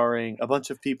and starring a bunch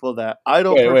of people that I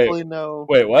don't personally know.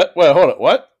 Wait, what? Wait, hold it.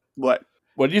 What? What?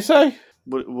 What did you say?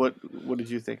 What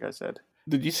did you think I said?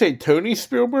 Did you say Tony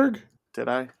Spielberg? Did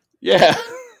I? Yeah.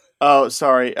 Oh,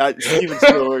 sorry, Steven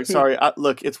Spielberg. Sorry,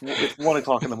 look, it's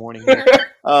 1:00 in the morning here.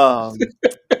 And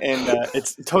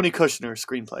it's Tony Kushner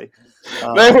screenplay.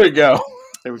 There we go.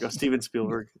 There we go. Steven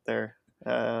Spielberg there.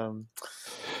 We can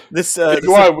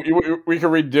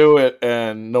redo it,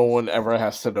 and no one ever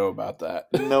has to know about that.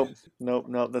 Nope.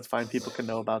 That's fine. People can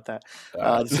know about that.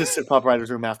 This is Sip Pop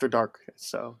Writers Room After Dark,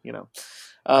 so you know.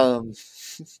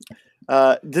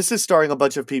 This is starring a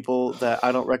bunch of people that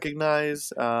I don't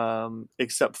recognize,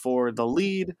 except for the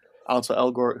lead, Ansel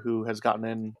Elgort, who has gotten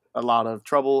in a lot of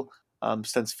trouble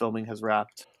since filming has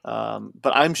wrapped.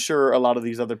 But I'm sure a lot of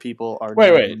these other people are.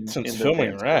 Wait, since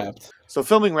filming wrapped. So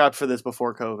filming wrapped for this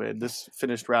before COVID. This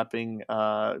finished wrapping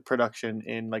production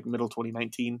in like middle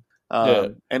 2019,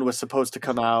 and was supposed to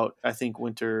come out, I think,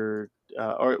 winter.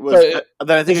 Or it was.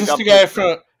 Then I think is this the guy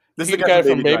from. This is the guy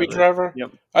from Baby Driver?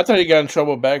 Yep. I thought he got in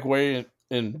trouble back way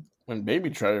in when Baby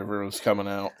Driver was coming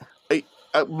out.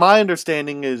 My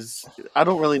understanding is, I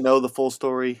don't really know the full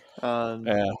story,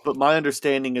 but my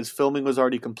understanding is filming was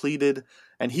already completed,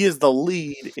 and he is the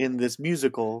lead in this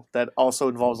musical that also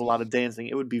involves a lot of dancing.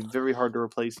 It would be very hard to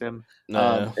replace him.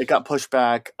 It got pushed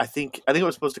back. I think it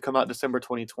was supposed to come out December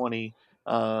 2020,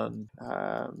 and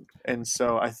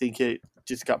so I think it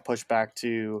just got pushed back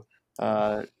to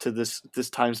this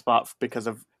time spot because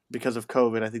of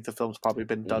COVID. I think the film's probably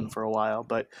been done for a while,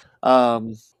 but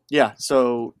yeah.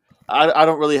 So I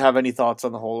don't really have any thoughts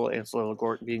on the whole Ansel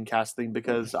Elgort being cast thing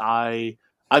because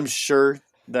I'm sure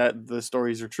that the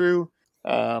stories are true,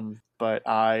 but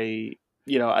and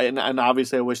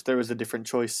obviously I wish there was a different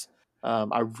choice.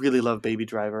 I really love Baby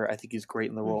Driver. I think he's great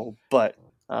in the role, but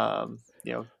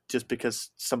just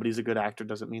because somebody's a good actor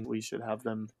doesn't mean we should have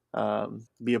them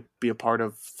be a part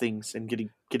of things and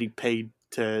getting paid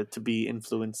to be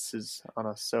influences on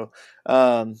us. So,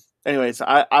 anyways,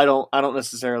 I don't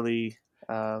necessarily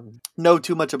know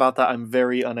too much about that. I'm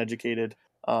very uneducated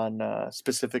on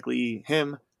specifically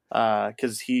him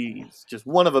because he's just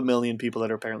one of a million people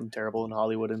that are apparently terrible in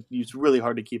Hollywood, and it's really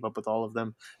hard to keep up with all of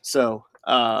them. So,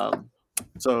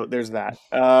 so there's that.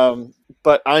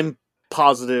 But I'm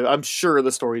positive. I'm sure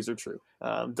the stories are true.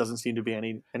 Doesn't seem to be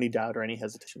any doubt or any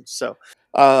hesitation. So,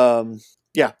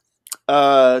 yeah.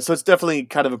 So it's definitely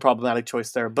kind of a problematic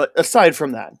choice there. But aside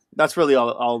from that, that's really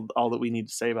all that we need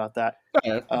to say about that.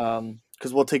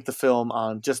 Because we'll take the film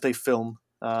on just a film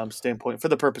standpoint for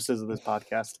the purposes of this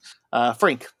podcast.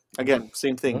 Frank, again,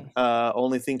 same thing.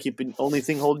 Only thing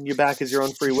holding you back is your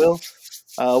own free will.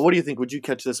 What do you think? Would you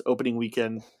catch this opening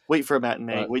weekend? Wait for a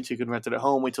matinee. Wait till you can rent it at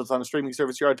home. Wait till it's on a streaming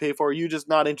service you already pay for. Are you just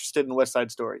not interested in West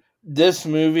Side Story? This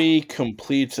movie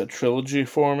completes a trilogy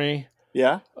for me.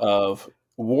 Yeah. Of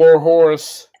War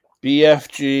Horse,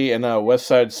 BFG, and West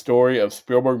Side Story of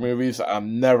Spielberg movies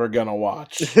I'm never gonna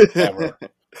watch ever.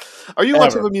 Are you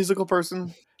much of a musical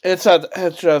person? It's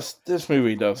just this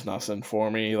movie does nothing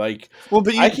for me. Like, well,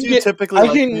 but you typically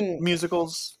like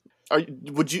musicals.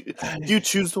 Do you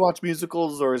choose to watch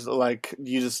musicals, or is it like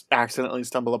you just accidentally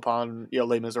stumble upon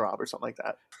Les Miserables or something like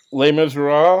that? Les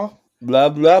Miserables, blah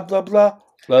blah blah blah,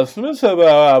 blah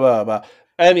blah blah blah.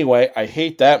 Anyway, I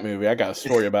hate that movie. I got a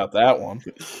story about that one.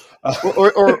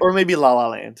 or maybe La La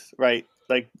Land, right?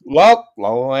 Like La La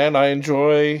Land, I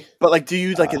enjoy. But like, do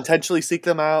you like intentionally seek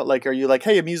them out? Like, are you like,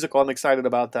 hey, a musical, I'm excited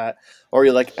about that, or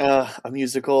you're like, a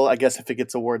musical, I guess if it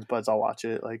gets awards buzz, I'll watch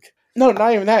it. Like, no,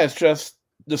 not even that. It's just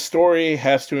the story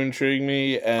has to intrigue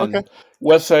me, and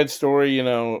West Side Story,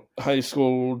 high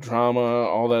school drama,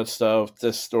 all that stuff.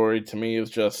 This story to me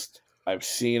is just, I've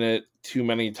seen it too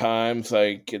many times.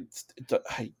 Like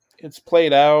it's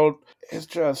played out. It's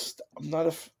just, I'm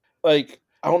not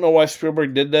I don't know why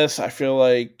Spielberg did this. I feel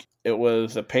like it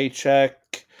was a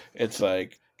paycheck. It's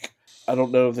like, I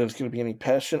don't know if there's going to be any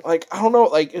passion. Like, I don't know.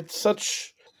 Like, it's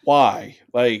such, why?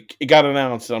 Like, it got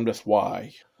announced, and I'm just,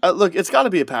 why? Look, it's got to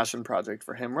be a passion project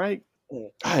for him, right?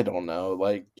 I don't know.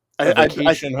 Like, a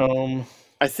vacation home.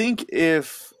 I think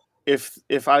if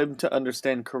I'm to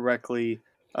understand correctly,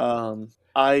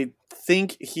 I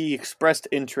think he expressed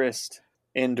interest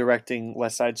in directing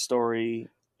West Side Story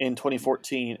in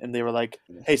 2014, and they were like,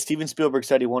 "Hey, Steven Spielberg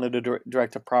said he wanted to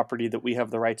direct a property that we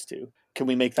have the rights to. Can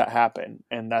we make that happen?"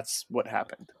 And that's what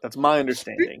happened. That's my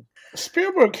understanding.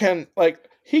 Spielberg can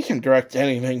he can direct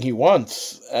anything he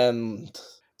wants, and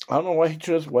I don't know why he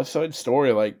chose West Side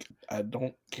Story. I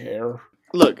don't care.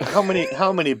 Look, how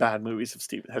many bad movies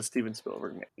has Steven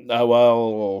Spielberg made?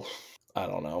 Well, I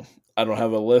don't know. I don't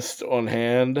have a list on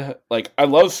hand. I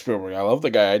love Spielberg. I love the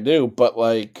guy. I do, but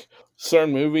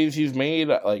certain movies he's made,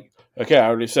 okay, I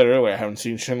already said earlier, I haven't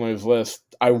seen Schindler's List.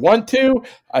 I want to.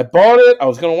 I bought it. I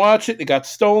was gonna watch it. It got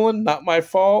stolen. Not my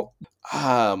fault.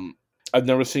 I've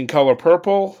never seen Color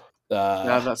Purple. No,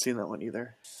 I've not seen that one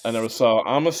either. I never saw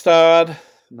Amistad.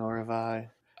 Nor have I.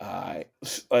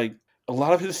 A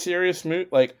lot of his serious movies,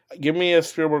 give me a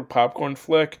Spielberg popcorn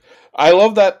flick. I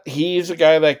love that he's a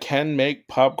guy that can make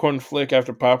popcorn flick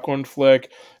after popcorn flick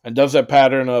and does that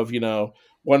pattern of,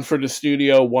 one for the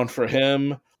studio, one for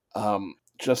him.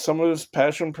 Just some of his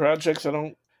passion projects, they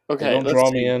don't draw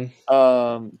me in.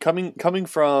 Coming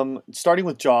from, starting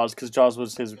with Jaws, because Jaws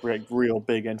was his real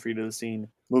big entry to the scene.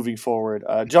 Moving forward,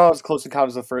 Jaws, Close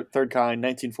Encounters of the Third Kind,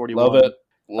 1941. Love it.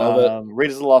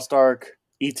 Raiders of the Lost Ark,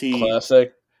 E.T.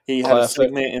 Classic. He had a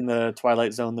segment in the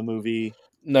Twilight Zone, the movie.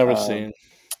 Never seen.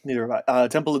 Neither have I.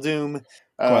 Temple of Doom.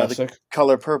 Classic. The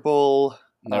Color Purple.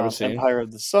 Never seen. Empire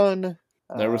of the Sun.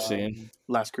 Never seen.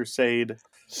 Last Crusade.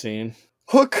 Seen.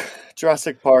 Hook.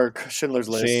 Jurassic Park. Schindler's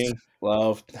List. Seen.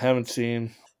 Love. Haven't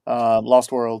seen.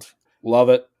 Lost World. Love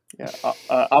it. Yeah.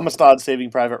 Amistad,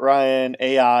 Saving Private Ryan.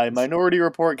 AI. Minority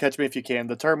Report. Catch Me If You Can.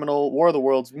 The Terminal. War of the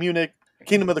Worlds. Munich.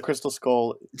 Kingdom of the Crystal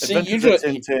Skull, Adventures of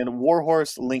Tintin,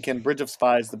 Warhorse, Lincoln, Bridge of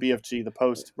Spies, The BFG, The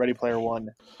Post, Ready Player One,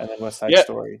 and then West Side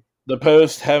Story. The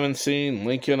Post, haven't seen.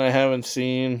 Lincoln, I haven't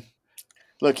seen.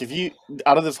 Look, if you,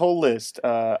 out of this whole list,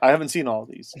 I haven't seen all of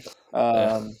these.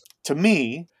 To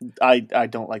me, I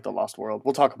don't like The Lost World.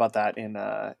 We'll talk about that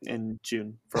in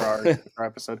June for our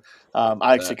episode.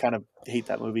 I actually kind of hate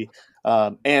that movie.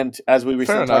 And as we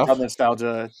recently talked on the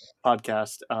Nostalgia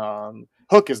podcast,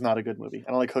 Hook is not a good movie. I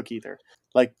don't like Hook either.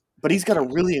 But he's got a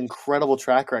really incredible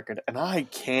track record, and I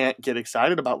can't get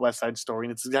excited about West Side Story.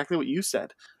 And it's exactly what you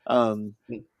said. I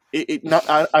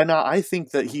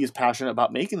think that he is passionate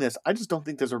about making this. I just don't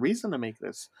think there's a reason to make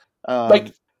this.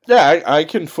 I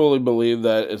can fully believe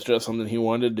that it's just something he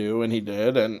wanted to do, and he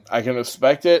did, and I can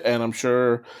respect it. And I'm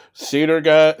sure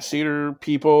theater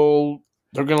people,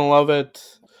 they're gonna love it.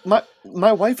 My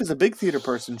wife is a big theater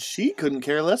person. She couldn't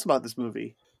care less about this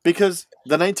movie. Because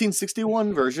the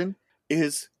 1961 version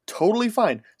is totally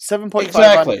fine. 7.5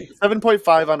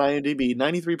 on IMDb,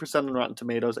 93% on Rotten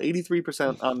Tomatoes,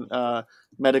 83% on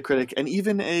Metacritic, and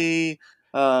even a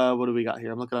what do we got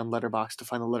here? I'm looking on Letterboxd to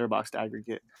find the Letterboxd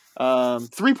aggregate.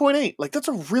 3.8. That's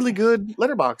a really good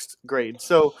Letterboxd grade.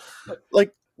 So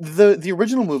the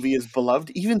original movie is beloved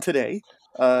even today.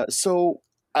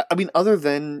 I mean, other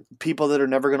than people that are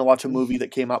never going to watch a movie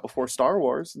that came out before Star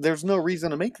Wars, there's no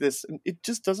reason to make this. It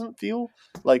just doesn't feel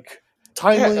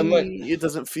timely. It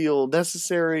doesn't feel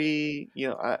necessary.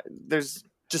 There's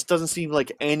just doesn't seem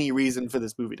like any reason for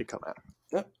this movie to come out.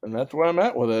 Yeah, and that's where I'm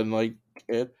at with it. And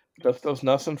it just does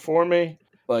nothing for me.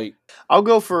 I'll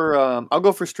go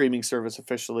for streaming service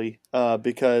officially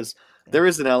because there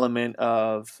is an element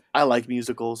of I like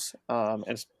musicals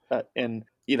and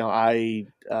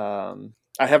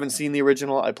I haven't seen the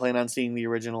original. I plan on seeing the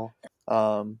original,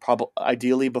 probably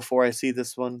ideally before I see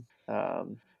this one.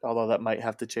 Although that might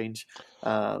have to change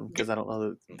because I don't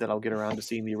know that I'll get around to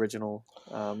seeing the original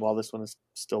while this one is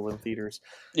still in theaters.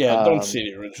 Yeah, don't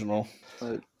see the original.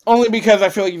 Only because I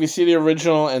feel like if you see the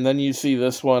original and then you see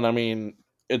this one, I mean,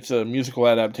 it's a musical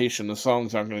adaptation. The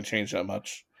songs aren't going to change that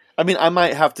much. I mean, I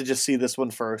might have to just see this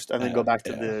one first and then go back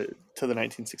to the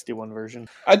 1961 version.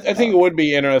 I think it would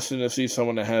be interesting to see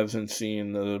someone that hasn't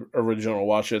seen the original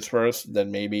watch this first.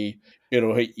 Then maybe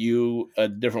it'll hit you a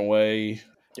different way.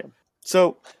 Yeah.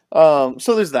 So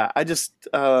there's that. I just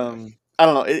I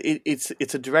don't know.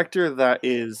 It's a director that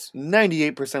is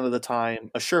 98% of the time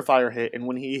a surefire hit, and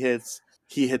when he hits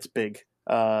big.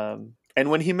 And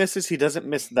when he misses, he doesn't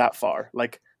miss that far.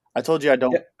 I told you I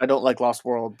don't like Lost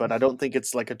World, but I don't think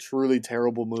it's a truly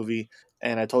terrible movie.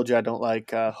 And I told you I don't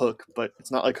like Hook, but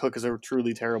it's not like Hook is a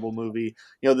truly terrible movie.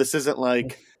 This isn't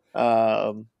when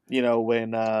I don't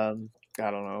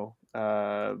know,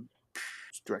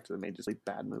 director that made just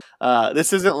bad movie.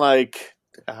 This isn't like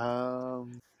I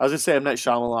was gonna say M. Night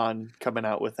Shyamalan coming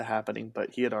out with The Happening, but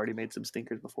he had already made some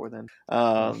stinkers before then.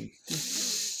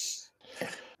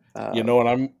 You know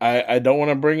what? I don't want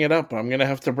to bring it up, but I'm gonna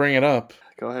have to bring it up.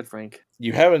 Go ahead, Frank.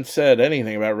 You haven't said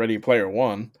anything about Ready Player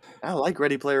One. I like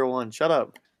Ready Player One. Shut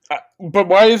up. But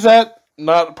why is that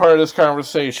not part of this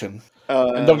conversation.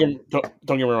 And don't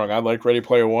get me wrong. I like Ready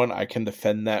Player One. I can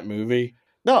defend that movie.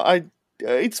 No,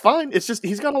 it's fine. It's just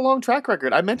he's got a long track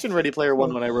record. I mentioned Ready Player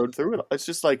One when I rode through it. It's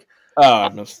just like, I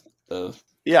missed.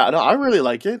 Yeah, no, I really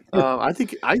like it. I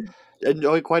think I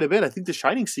enjoy it quite a bit. I think the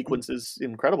Shining sequence is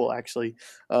incredible, actually.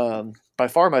 By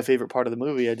far my favorite part of the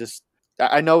movie.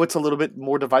 I know it's a little bit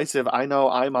more divisive. I know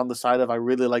I'm on the side of I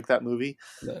really like that movie.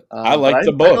 I like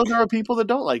the book. I know there are people that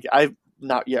don't like it. I've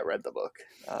not yet read the book,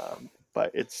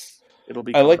 but it'll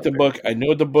be. I like the book. I knew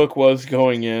what the book was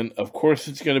going in. Of course,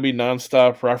 it's going to be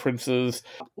nonstop references.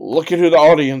 Look at who the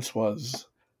audience was.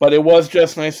 But it was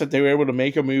just nice that they were able to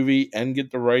make a movie and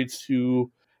get the rights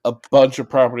to a bunch of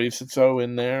properties that's so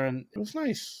in there, and it was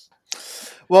nice.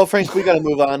 Well, Frank, we got to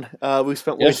move on. We've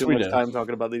spent way too much time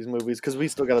talking about these movies because we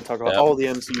still got to talk about all the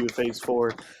MCU Phase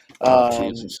 4.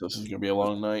 Jesus, this is going to be a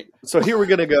long night. So here we're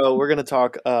going to go. We're going to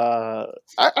talk. I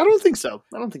don't think so.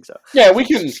 Yeah, we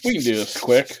can do this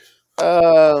quick.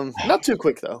 Not too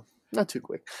quick, though. Not too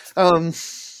quick.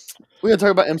 We're going to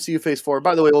talk about MCU Phase 4.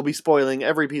 By the way, we'll be spoiling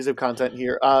every piece of content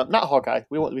here. Not Hawkeye.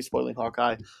 We won't be spoiling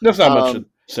Hawkeye. There's not much to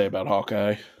say about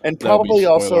Hawkeye. And probably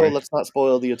also, let's not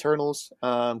spoil the Eternals,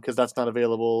 because that's not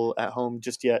available at home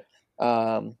just yet.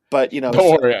 But, you know.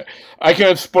 Don't worry. I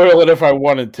can't spoil it if I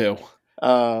wanted to.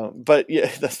 But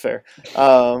yeah, that's fair.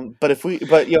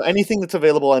 But you know, anything that's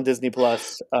available on Disney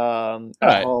Plus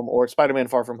at home, or Spider-Man: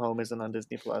 Far From Home isn't on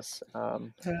Disney Plus.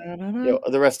 You know,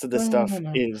 the rest of this stuff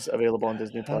is available on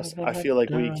Disney Plus. I feel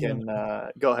like we can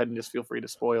go ahead and just feel free to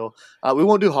spoil. We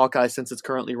won't do Hawkeye since it's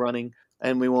currently running,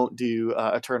 and we won't do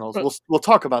Eternals. We'll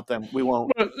talk about them. We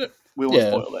won't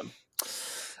spoil them.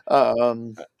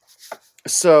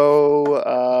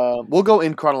 So we'll go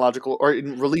in chronological or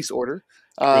in release order.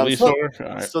 So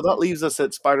that leaves us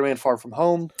at Spider-Man: Far From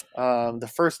Home,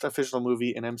 the first official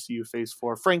movie in MCU Phase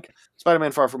 4. Frank,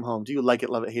 Spider-Man: Far From Home. Do you like it,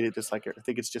 love it, hate it, dislike it? I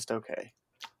think it's just okay.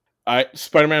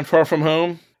 Spider-Man: Far From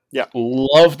Home. Yeah,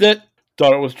 loved it.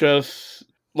 Thought it was just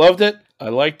loved it. I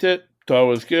liked it. Thought it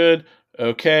was good.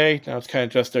 Okay, now it's kind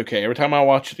of just okay. Every time I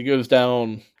watch it, it goes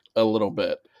down a little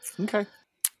bit. Okay.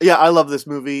 Yeah, I love this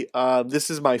movie. This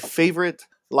is my favorite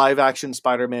live-action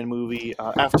Spider-Man movie.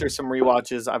 After some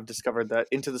rewatches, I've discovered that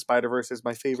Into the Spider-Verse is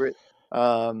my favorite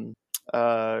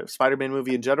Spider-Man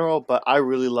movie in general, but I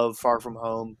really love Far From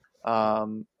Home.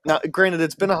 Now, granted,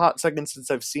 it's been a hot second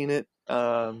since I've seen it,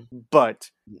 but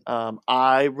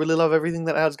I really love everything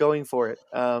that it has going for it.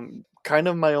 Kind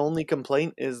of my only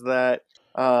complaint is that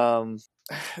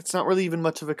it's not really even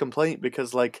much of a complaint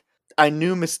because, like, I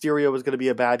knew Mysterio was going to be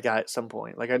a bad guy at some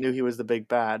point. Like, I knew he was the big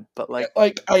bad, but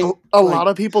a lot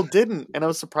of people didn't. And I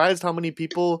was surprised how many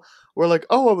people were like,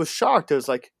 oh, I was shocked. I was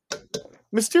like,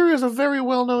 Mysterio is a very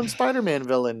well-known Spider-Man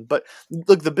villain. But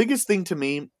look, the biggest thing to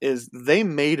me is they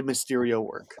made Mysterio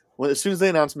work. As soon as they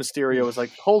announced Mysterio, it was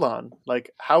like, hold on,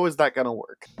 like, how is that going to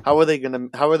work? How are they going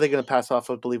to pass off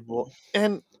as believable?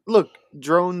 And look,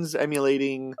 drones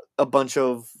emulating a bunch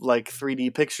of like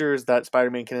 3D pictures that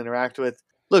Spider-Man can interact with.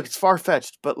 Look, it's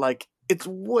far-fetched, but like it's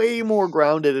way more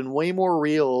grounded and way more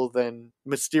real than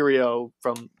Mysterio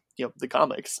from, you know, the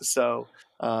comics. So,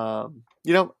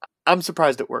 you know, I'm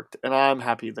surprised it worked, and I'm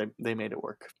happy that they made it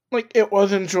work. Like, it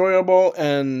was enjoyable,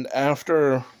 and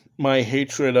after my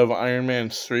hatred of Iron Man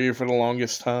 3 for the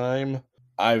longest time,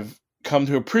 I've come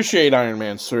to appreciate Iron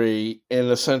Man 3 in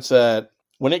the sense that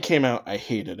when it came out, I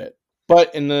hated it.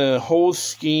 But in the whole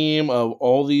scheme of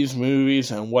all these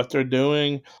movies and what they're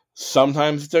doing,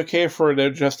 sometimes it's okay for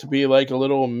it just to be like a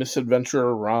little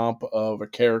misadventure romp of a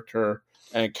character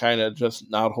and kind of just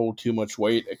not hold too much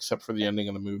weight, except for the ending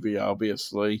of the movie,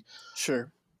 obviously.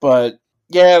 Sure. But,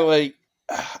 yeah, like,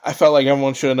 I felt like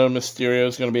everyone should have known Mysterio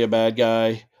was going to be a bad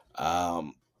guy.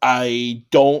 I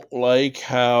don't like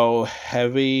how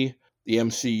heavy the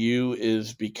MCU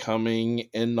is becoming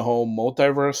in the whole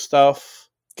multiverse stuff.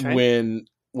 Okay.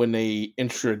 When they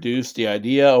introduced the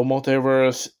idea of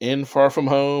multiverse in Far From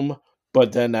Home,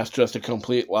 but then that's just a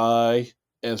complete lie.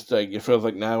 It's like, it feels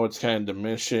like now it's kind of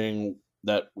diminishing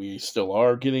that we still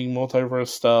are getting multiverse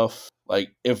stuff.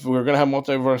 Like, if we're going to have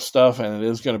multiverse stuff and it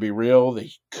is going to be real,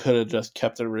 they could have just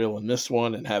kept it real in this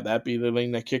one and have that be the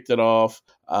thing that kicked it off.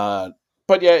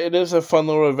 But yeah, it is a fun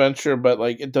little adventure, but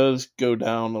like it does go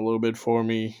down a little bit for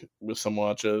me with some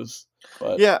watches.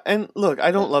 But yeah, and look,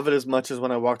 I don't love it as much as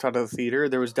when I walked out of the theater.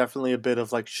 There was definitely a bit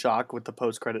of like shock with the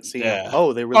post-credit scene. Yeah.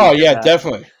 Oh, they really. Oh yeah, that.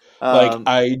 Definitely.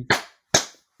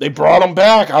 They brought them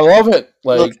back. I love it.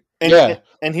 Like, look,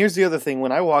 and here's the other thing: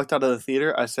 when I walked out of the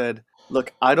theater, I said,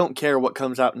 look, I don't care what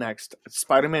comes out next.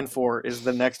 Spider-Man 4 is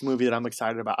the next movie that I'm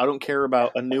excited about. I don't care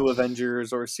about a new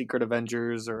Avengers or a Secret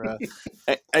Avengers or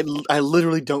I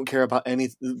literally don't care about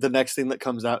the next thing that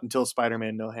comes out until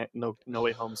Spider-Man No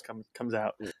Way Home comes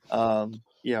out. Now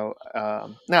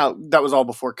that was all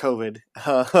before COVID.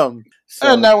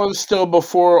 And that was still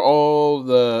before all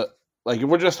the, like, if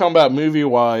we're just talking about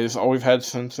movie-wise, all we've had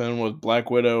since then was Black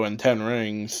Widow and 10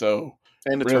 Rings, so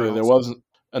and really Eternals. there wasn't,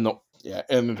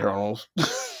 and Eternals.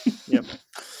 Yep.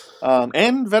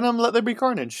 And Venom Let There Be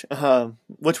Carnage,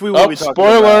 which we will be talking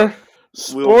spoiler! about.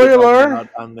 Spoiler!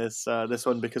 On this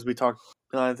one because we talked,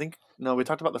 we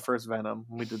talked about the first Venom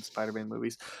when we did Spider-Man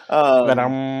movies.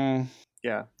 Venom.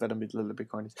 Yeah, Venom Let There Be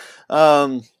Carnage.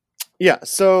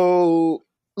 So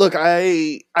look,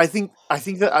 I think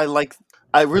that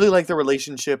I really like the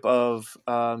relationship of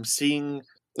seeing,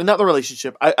 not the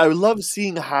relationship. I love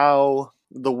seeing how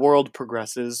the world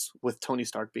progresses with Tony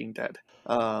Stark being dead.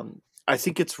 I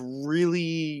think it's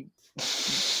really,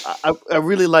 I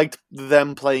really liked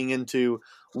them playing into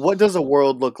what does a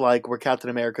world look like where Captain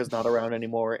America's not around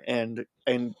anymore, and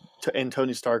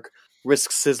Tony Stark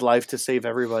risks his life to save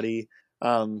everybody.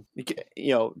 At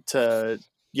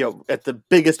the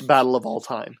biggest battle of all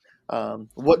time.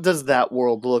 What does that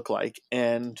world look like?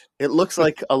 And it looks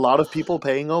like a lot of people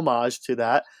paying homage to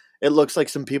that. It looks like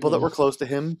some people that were close to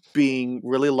him being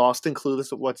really lost and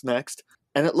clueless at what's next.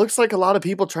 And it looks like a lot of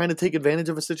people trying to take advantage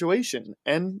of a situation.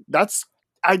 And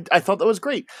I thought that was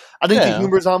great. I think the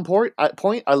humor is on point.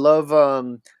 I love,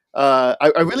 I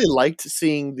really liked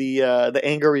seeing the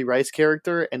Angry Rice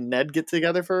character and Ned get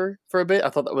together for a bit. I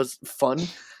thought that was fun.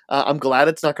 I'm glad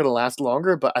it's not going to last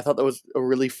longer, but I thought that was a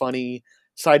really funny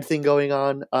side thing going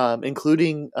on,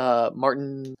 including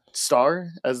Martin Starr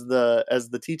as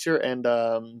the teacher and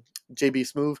JB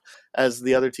Smoove as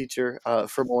the other teacher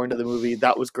for more into the movie.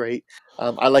 That was great.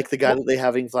 I like the guy that they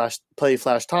having play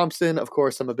Flash Thompson. Of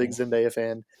course, I'm a big Zendaya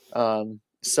fan.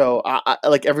 So I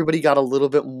like everybody got a little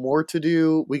bit more to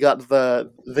do. We got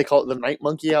they call it the Night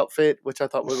Monkey outfit, which I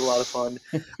thought was a lot of fun.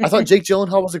 I thought Jake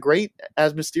Gyllenhaal was great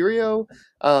as Mysterio.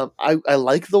 I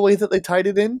like the way that they tied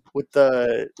it in with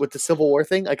the Civil War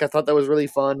thing. Like I thought that was really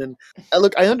fun. And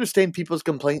look, I understand people's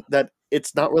complaint that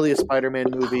it's not really a Spider-Man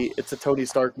movie; it's a Tony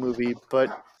Stark movie.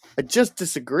 But I just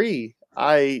disagree.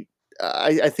 I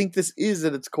think this is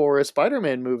at its core a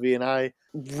Spider-Man movie, and I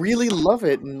really love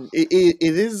it. And it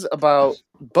is about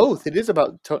both. It is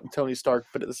about Tony Stark,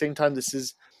 but at the same time, this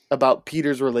is about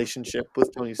Peter's relationship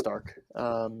with Tony Stark,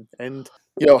 and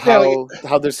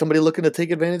how there's somebody looking to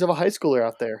take advantage of a high schooler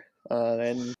out there,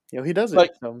 and he does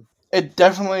it. It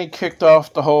definitely kicked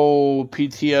off the whole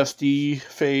PTSD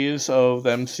phase of the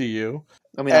MCU.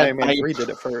 I mean, Iron Man 3 did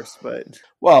it first, but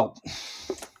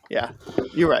yeah,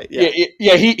 you're right.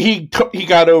 Yeah. He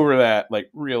got over that like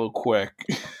real quick.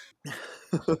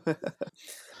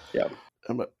 Yeah.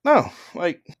 But no,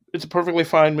 like it's a perfectly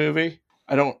fine movie.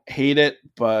 I don't hate it,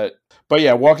 but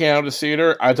yeah, walking out of the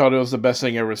theater, I thought it was the best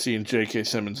thing ever seeing J.K.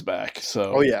 Simmons back.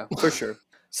 So oh yeah, for sure.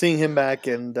 Seeing him back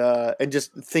and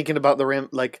just thinking about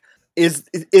is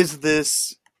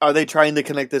this? Are they trying to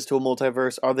connect this to a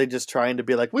multiverse? Are they just trying to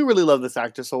be like, we really love this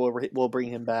actor, so we'll bring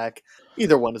him back?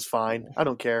 Either one is fine. I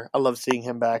don't care. I love seeing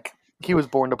him back. He was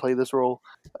born to play this role.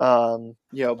 But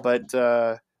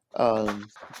yeah,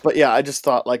 I just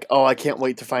thought like, oh, I can't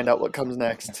wait to find out what comes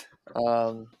next.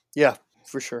 Yeah,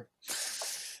 for sure.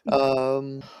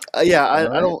 I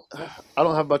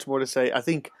don't have much more to say. I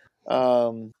think,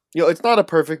 it's not a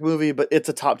perfect movie, but it's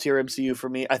a top tier MCU for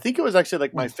me. I think it was actually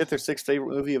like my 5th or 6th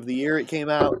favorite movie of the year it came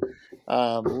out.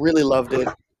 Really loved it.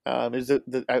 It was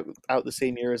out the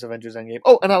same year as Avengers Endgame.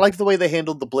 Oh, and I liked the way they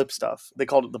handled the blip stuff. They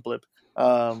called it the blip.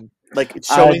 Like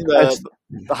it's showing the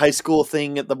high school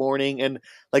thing at the morning, and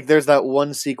like there's that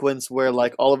one sequence where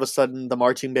like all of a sudden the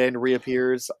marching band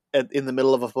reappears in the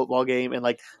middle of a football game, and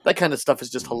like that kind of stuff is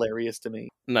just hilarious to me.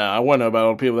 No, I wonder about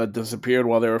all the people that disappeared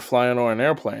while they were flying on an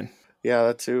airplane. Yeah,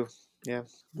 that too. Yeah,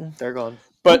 they're gone.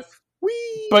 But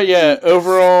yeah,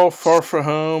 overall, Far From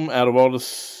Home, out of all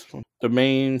the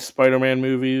main Spider-Man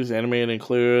movies, animated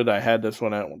included, I had this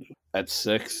one at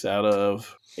 6 out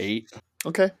of 8.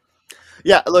 Okay.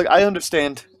 Yeah, look, I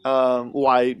understand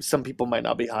why some people might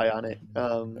not be high on it,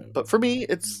 but for me,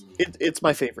 it's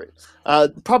my favorite.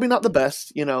 Probably not the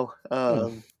best,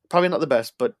 probably not the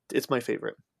best, but it's my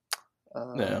favorite.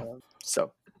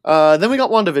 So then we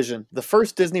got WandaVision, the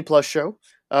first Disney Plus show.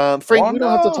 Frank, we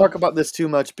don't have to talk about this too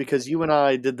much because you and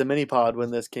I did the mini pod when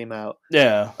this came out.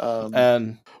 Yeah,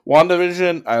 and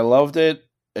WandaVision, I loved it.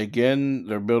 Again,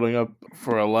 they're building up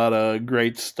for a lot of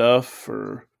great stuff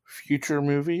for future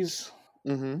movies.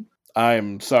 Mm-hmm.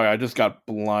 I'm sorry, I just got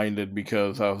blinded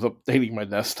because I was updating my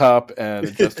desktop and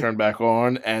it just turned back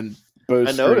on, and both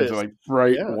I screens noticed. are like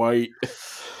bright Yeah. white.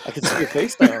 I can see your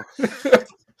face now.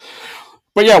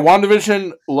 But yeah,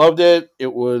 WandaVision, loved it.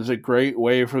 It was a great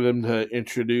way for them to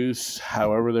introduce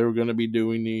however they were going to be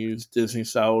doing these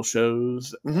Disney-style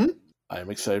shows. Mm-hmm. I'm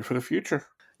excited for the future.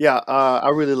 Yeah,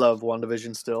 I really love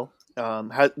WandaVision still.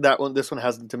 This one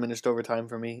hasn't diminished over time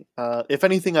for me. If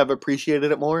anything, I've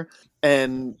appreciated it more,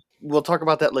 and we'll talk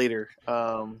about that later.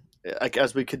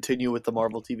 As we continue with the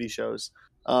Marvel TV shows,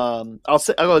 I'll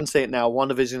go ahead and say it now.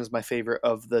 WandaVision is my favorite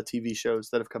of the TV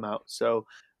shows that have come out. So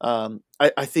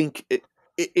I think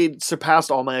it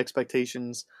surpassed all my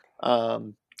expectations,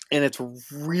 and it's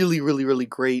really, really, really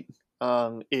great.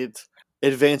 It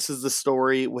advances the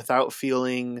story without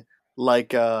feeling like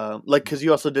because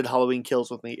you also did Halloween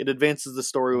Kills with me. It advances the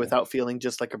story without feeling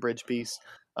just like a bridge piece.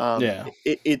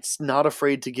 It's not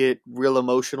afraid to get real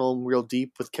emotional, real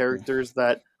deep with characters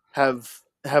that have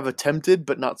attempted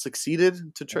but not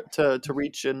succeeded to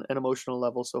reach an emotional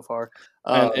level so far.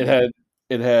 And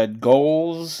it had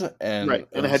goals and right,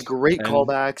 and it had great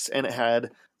callbacks, and it had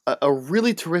a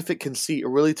really terrific conceit, a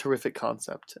really terrific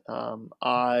concept.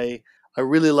 I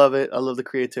really love it. I love the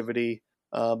creativity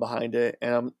behind it,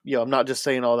 and I'm not just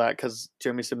saying all that because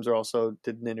Jeremy Simser also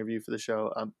did an interview for the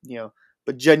show.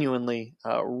 But genuinely,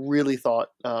 really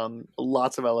thought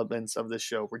lots of elements of this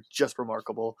show were just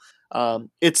remarkable.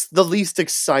 It's the least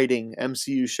exciting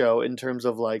MCU show in terms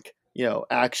of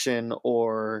action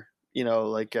or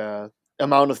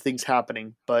amount of things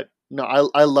happening. But no,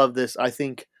 I love this. I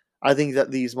think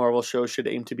that these Marvel shows should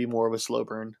aim to be more of a slow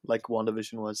burn, like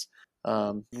WandaVision was.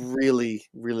 Really,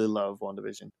 really love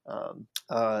WandaVision.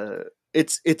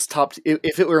 It's top.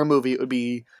 If it were a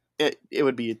movie, it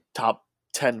would be top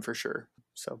 10 for sure.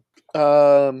 So,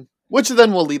 which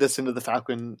then will lead us into the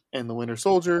Falcon and the Winter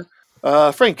Soldier.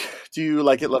 Frank, do you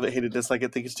like it, love it, hate it, dislike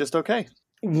it, think it's just okay?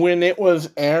 When it was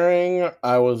airing,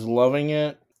 I was loving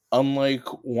it. Unlike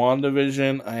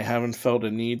WandaVision, I haven't felt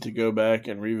a need to go back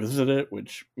and revisit it,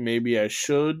 which maybe I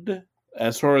should.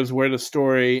 As far as where the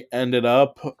story ended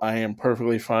up, I am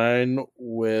perfectly fine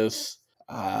with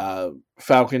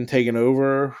Falcon taking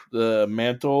over the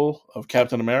mantle of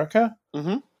Captain America.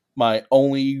 Mm-hmm. My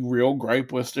only real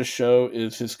gripe with the show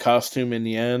is his costume in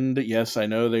the end. Yes, I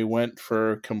know they went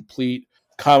for complete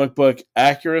comic book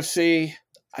accuracy.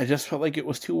 I just felt like it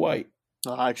was too white.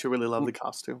 I actually really love the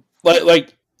costume. I'm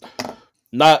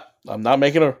not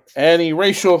making any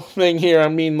racial thing here. I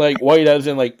mean, white as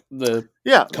in the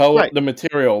color, right. The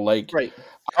material. Right. I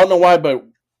don't know why, but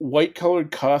white colored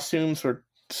costumes for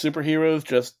superheroes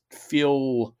just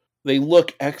they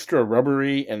look extra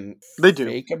rubbery and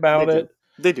fake about it.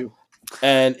 They do.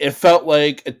 And it felt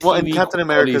like a TV and Captain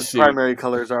America's suit. Primary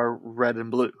colors are red and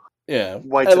blue. Yeah.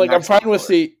 White. I'm fine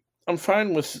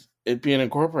with it being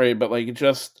incorporated, but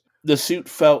the suit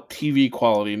felt TV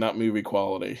quality, not movie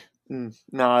quality.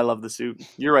 No, I love the suit.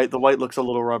 You're right. The white looks a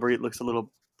little rubbery. It looks a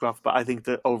little rough, but I think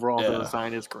the overall the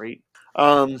design is great.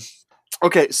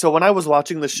 Okay, so when I was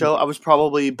watching the show, I was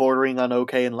probably bordering on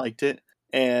okay and liked it,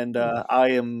 and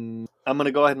I'm going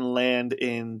to go ahead and land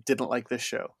in didn't like this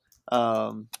show.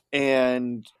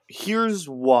 And here's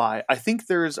why. I think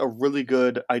there's a really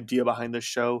good idea behind this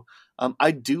show.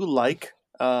 I do like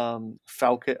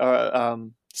Falcon,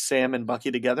 Sam and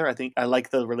Bucky together. I think I like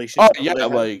the relationship. Oh yeah,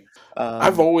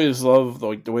 I've always loved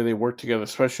the way they work together,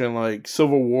 especially in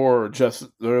Civil War, just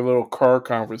their little car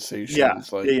conversations.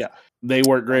 Yeah. They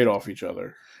work great off each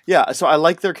other. Yeah, so I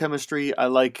like their chemistry. I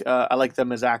like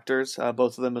them as actors,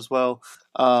 both of them as well.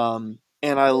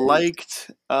 And I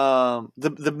liked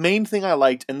the main thing I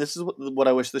liked, and this is what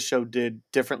I wish the show did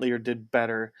differently or did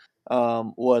better.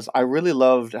 Was I really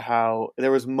loved how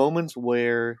there was moments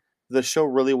where the show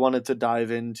really wanted to dive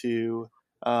into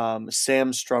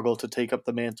Sam's struggle to take up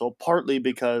the mantle, partly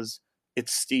because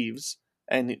it's Steve's,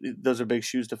 and those are big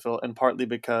shoes to fill, and partly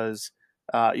because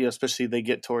especially they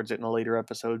get towards it in the later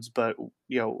episodes. But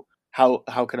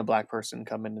how can a black person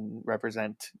come in and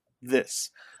represent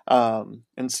this?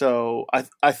 And so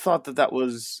I thought that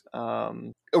was a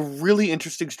really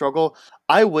interesting struggle.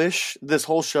 I wish this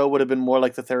whole show would have been more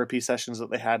like the therapy sessions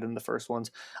that they had in the first ones.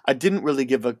 I didn't really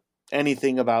give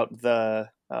anything about the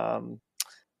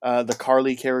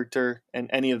Carly character and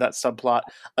any of that subplot.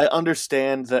 I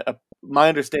understand that my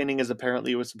understanding is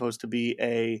apparently it was supposed to be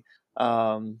a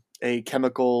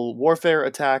chemical warfare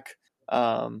attack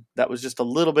that was just a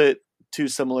little bit too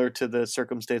similar to the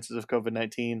circumstances of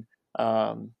COVID-19.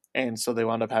 And so they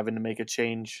wound up having to make a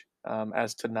change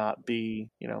as to not be,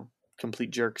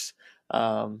 complete jerks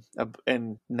and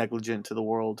negligent to the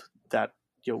world that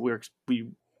we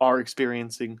are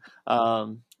experiencing.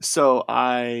 So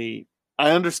I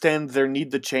understand their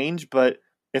need to change, but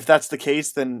if that's the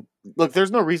case, then look,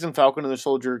 there's no reason Falcon and the Winter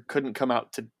Soldier couldn't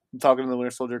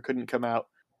come out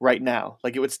right now.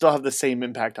 Like, it would still have the same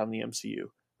impact on the MCU.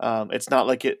 It's not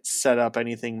like it set up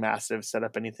anything massive, set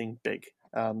up anything big.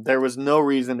 There was no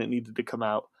reason it needed to come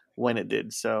out when it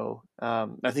did. So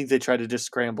I think they tried to just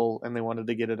scramble and they wanted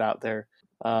to get it out there.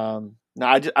 Now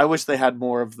I wish they had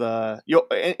more of the,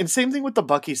 and same thing with the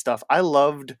Bucky stuff. I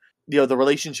loved, the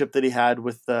relationship that he had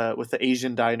with the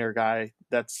Asian diner guy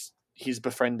he's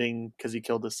befriending because he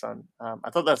killed his son. I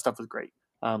thought that stuff was great.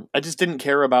 I just didn't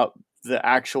care about the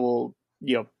actual,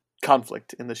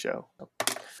 conflict in the show.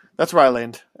 That's where I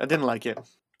land. I didn't like it.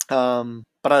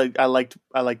 But I liked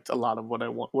a lot of what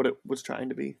it was trying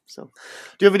to be. So,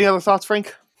 do you have any other thoughts,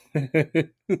 Frank?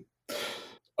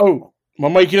 Oh, my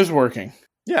mic is working.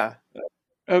 Yeah.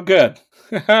 Oh, good.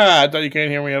 I thought you can't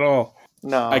hear me at all.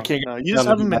 No, I can't. No, you just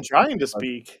haven't been trying to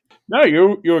speak. No,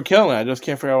 you were killing it. I just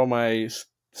can't figure out why my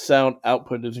sound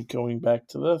output isn't going back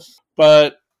to this.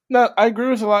 But no, I agree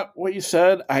with a lot what you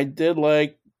said. I did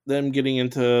like them getting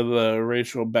into the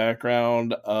racial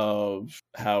background of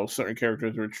how certain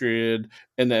characters were treated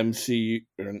in the MCU,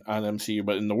 or not MCU,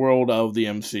 but in the world of the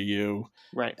MCU.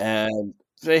 Right. And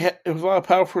it was a lot of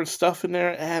powerful stuff in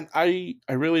there, and I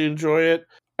really enjoy it.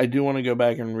 I do want to go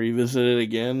back and revisit it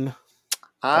again.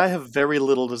 I have very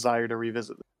little desire to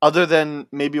revisit it, other than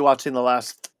maybe watching the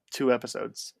last 2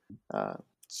 episodes.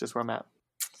 It's just where I'm at.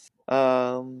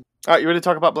 All right, you ready to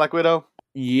talk about Black Widow?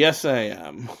 Yes, I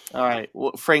am. All right.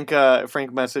 Well, Frank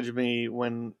messaged me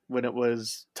when it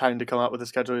was time to come out with the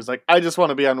schedule. He's like, I just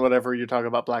want to be on whatever you're talking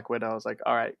about Black Widow. I was like,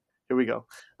 all right, here we go.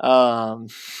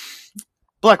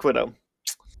 Black Widow,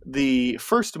 the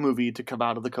first movie to come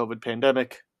out of the COVID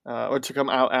pandemic, or to come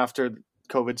out after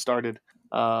COVID started,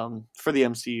 for the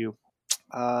MCU.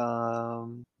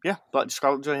 But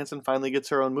Scarlett Johansson finally gets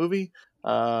her own movie.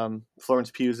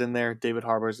 Florence Pugh's in there, David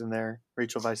Harbour's in there,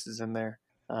 Rachel Weisz is in there.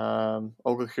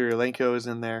 Olga Kurylenko is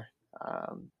in there.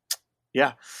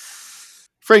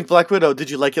 Frank, Black Widow, did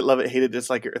you like it, love it, hate it,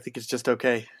 dislike it, or think it's just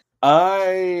okay?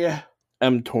 I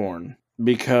am torn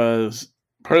because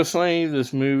personally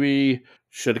this movie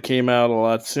should have came out a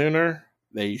lot sooner.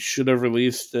 They should have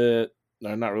released it,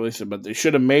 or not released it, but they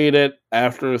should have made it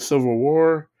after Civil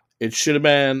War. It should have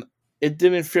been, it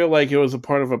didn't feel like it was a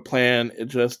part of a plan. It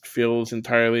just feels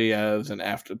entirely as an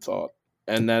afterthought.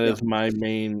 And that is my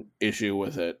main issue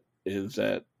with it, is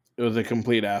that it was a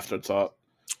complete afterthought.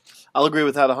 I'll agree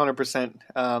with that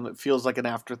 100%. It feels like an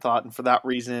afterthought, and for that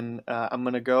reason, I'm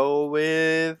going to go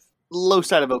with low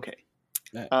side of okay.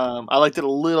 I liked it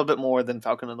a little bit more than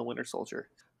Falcon and the Winter Soldier.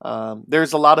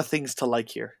 There's a lot of things to like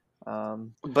here,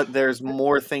 but there's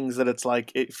more things that it's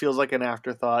like, it feels like an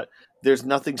afterthought. There's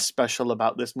nothing special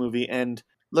about this movie, and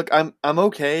look, I'm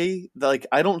okay. Like,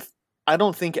 I don't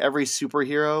think every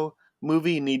superhero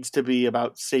movie needs to be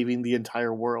about saving the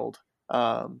entire world.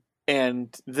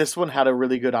 And this one had a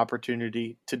really good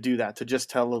opportunity to do that, to just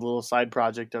tell a little side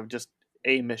project of just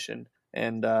a mission.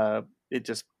 And it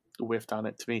just whiffed on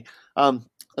it to me.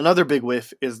 Another big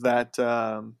whiff is that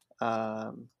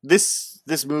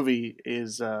this movie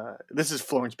is this is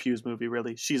Florence Pugh's movie,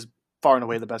 really. She's far and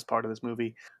away the best part of this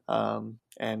movie. And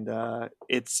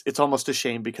it's almost a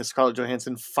shame because Scarlett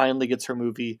Johansson finally gets her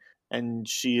movie, and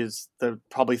she is the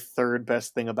probably third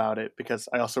best thing about it, because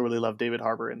I also really love David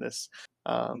Harbour in this.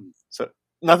 So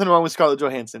nothing wrong with Scarlett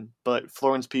Johansson, but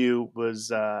Florence Pugh was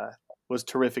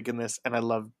terrific in this, and I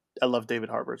love David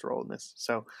Harbour's role in this.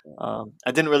 So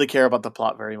I didn't really care about the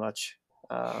plot very much.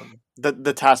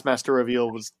 The Taskmaster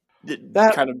reveal was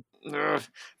kind of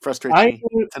frustrates me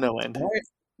to no end.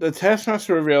 The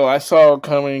Taskmaster reveal I saw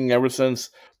coming ever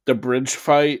since the bridge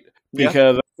fight,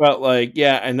 because I felt like,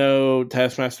 I know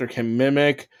Taskmaster can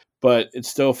mimic, but it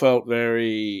still felt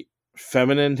very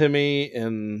feminine to me,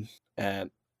 and I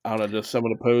don't know, just some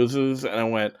of the poses, and I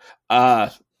went,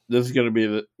 this is going to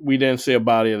be we didn't see a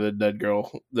body of the dead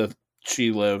girl, that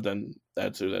she lived, and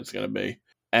that's who that's going to be.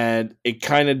 And it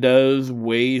kind of does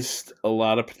waste a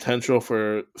lot of potential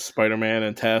for Spider-Man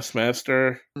and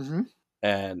Taskmaster. Mm-hmm.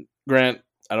 And Grant,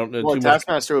 I don't know. Well,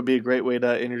 Taskmaster would be a great way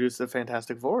to introduce the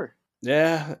Fantastic Four.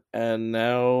 Yeah, and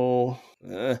now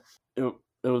it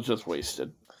was just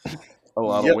wasted. A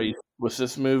lot of waste with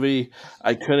this movie.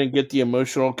 I couldn't get the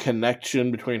emotional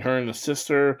connection between her and the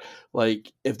sister.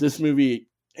 Like, if this movie,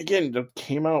 again,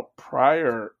 came out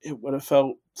prior, it would have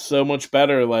felt so much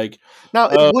better. Like, now,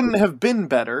 it wouldn't have been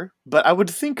better, but I would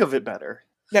think of it better.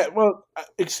 Yeah, well,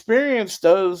 experience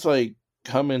does, like,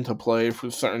 come into play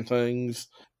for certain things.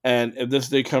 And if this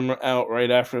did come out right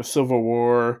after Civil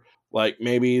War, Like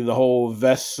maybe the whole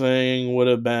vest thing would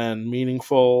have been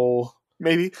meaningful.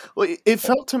 Maybe. Well, it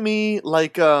felt to me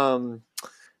like you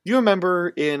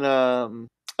remember in The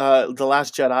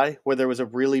Last Jedi where there was a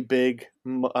really big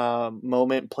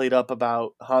moment played up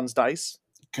about Hans Dice.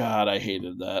 God, I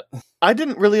hated that. I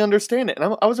didn't really understand it,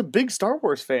 and I was a big Star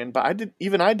Wars fan, but I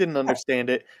didn't understand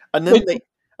it. And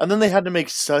then they had to make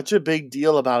such a big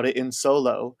deal about it in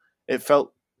Solo. It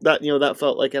felt that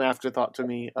felt like an afterthought to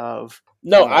me. I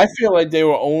feel like they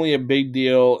were only a big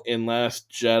deal in Last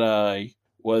Jedi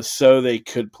was so they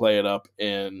could play it up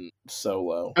in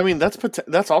Solo. I mean, that's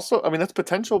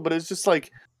potential, but it's just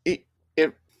like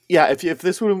if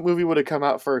this movie would have come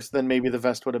out first, then maybe the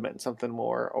vest would have meant something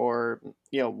more, or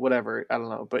whatever. I don't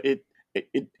know, but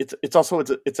it's also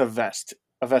a vest.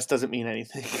 A vest doesn't mean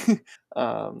anything.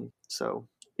 So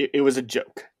it was a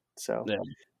joke. So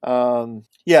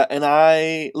yeah. And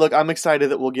I'm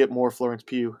excited that we'll get more Florence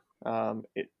Pugh.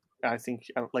 I think,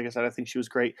 like I said, I think she was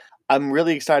great. I'm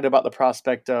really excited about the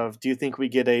prospect of, do you think we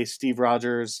get a Steve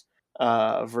Rogers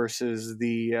versus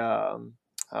the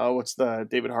what's the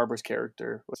David Harbour's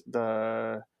character? What's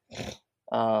the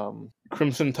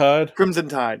Crimson Tide? Crimson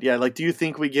Tide, yeah. Like, do you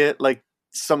think we get like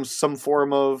some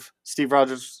form of Steve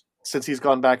Rogers since he's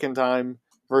gone back in time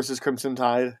versus Crimson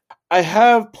Tide? I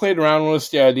have played around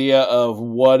with the idea of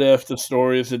what if the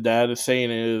stories the dad is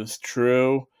saying is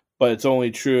true, but it's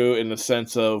only true in the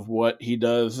sense of what he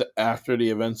does after the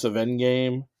events of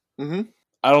Endgame. Mm-hmm.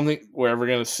 I don't think we're ever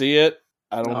going to see it.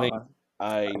 I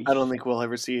don't think we'll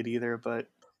ever see it either, but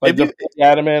like the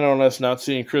adamant on us not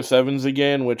seeing Chris Evans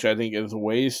again, which I think is a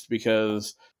waste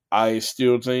because I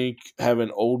still think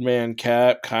having old man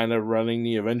Cap kind of running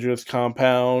the Avengers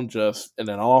compound just in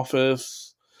an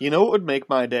office. You know what would make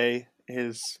my day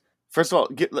is, first of all,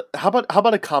 how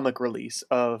about a comic release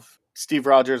of Steve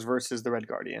Rogers versus the Red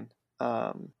Guardian?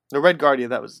 The Red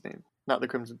Guardian, that was his name, not the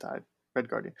Crimson Tide. Red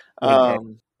Guardian.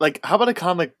 Like, how about a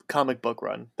comic book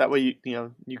run? That way,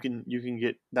 you can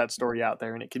get that story out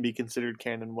there and it can be considered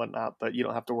canon and whatnot, but you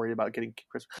don't have to worry about getting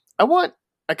Chris. I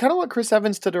kind of want Chris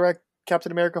Evans to direct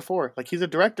Captain America 4. Like, he's a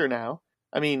director now.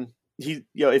 I mean,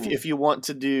 if you want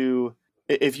to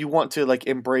like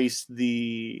embrace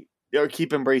or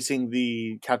keep embracing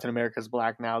the Captain America's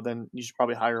black now, then you should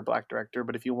probably hire a black director.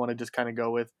 But if you want to just kind of go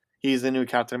with he's the new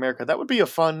Captain America, that would be a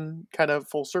fun kind of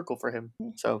full circle for him.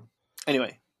 So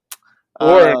anyway.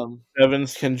 Or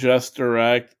Evans can just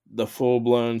direct the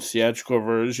full-blown theatrical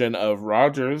version of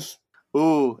Rogers.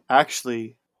 Ooh,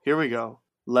 actually, here we go.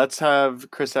 Let's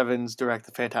have Chris Evans direct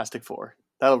the Fantastic Four.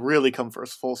 That'll really come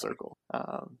first, full circle.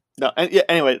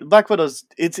 Anyway, Black Widow's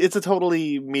it's a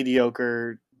totally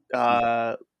mediocre,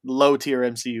 low tier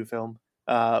MCU film,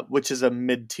 which is a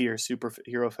mid tier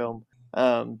superhero film,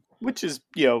 which is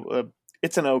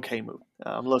it's an okay movie,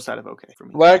 low side of okay for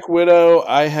me. Black Widow,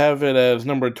 I have it as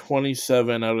number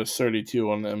 27 out of 32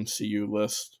 on the MCU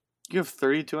list. You have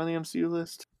 32 on the MCU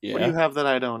list? Yeah. What do you have that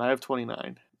I don't? I have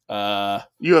 29.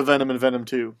 You have Venom and Venom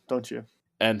 2, don't you?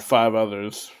 And 5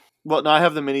 others. Well, no, I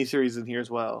have the miniseries in here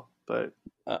as well, but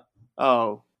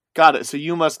got it. So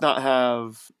you must not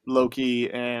have Loki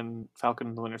and Falcon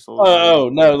and the Winter Soldier. Oh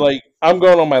no, like I'm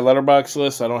going on my Letterboxd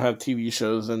list. I don't have TV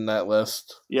shows in that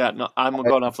list. Yeah, no, I'm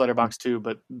going off Letterboxd too,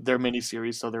 but they're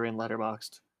miniseries, so they're in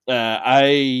Letterboxd.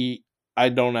 I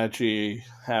don't actually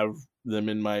have them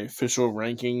in my official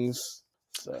rankings.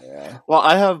 So yeah. Well,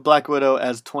 I have Black Widow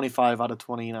as 25 out of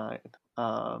 29.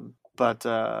 But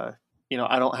I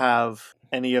don't have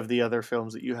any of the other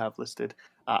films that you have listed.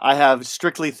 I have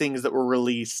strictly things that were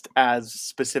released as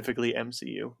specifically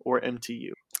MCU or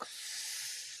MTU.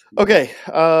 Okay,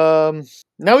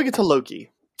 now we get to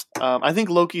Loki. I think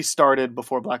Loki started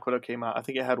before Black Widow came out. I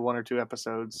think it had 1 or 2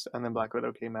 episodes, and then Black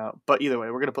Widow came out. But either way,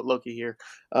 we're going to put Loki here.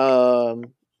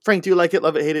 Frank, do you like it,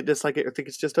 love it, hate it, dislike it, or think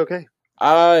it's just okay?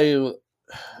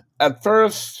 At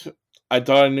first, I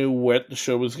thought I knew what the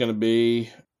show was going to be,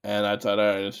 and I thought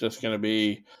it's just going to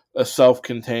be a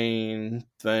self-contained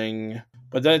thing.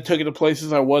 But then it took it to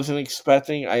places I wasn't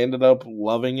expecting. I ended up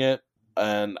loving it,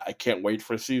 and I can't wait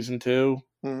for season 2.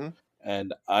 Mm-hmm.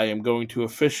 And I am going to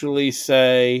officially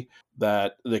say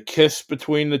that the kiss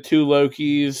between the 2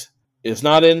 Lokis is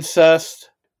not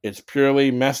incest. It's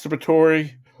purely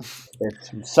masturbatory. It's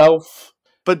himself.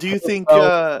 But do you think?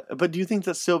 But do you think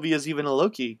that Sylvia's even a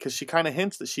Loki? Because she kind of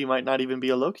hints that she might not even be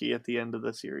a Loki at the end of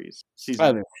the series.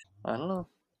 Season. I don't know.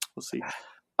 We'll see.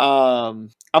 I'm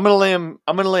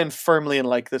gonna land firmly in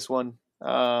like this one.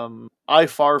 I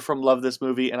far from love this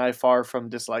movie, and I far from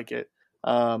dislike it.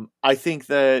 I think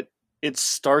that it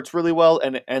starts really well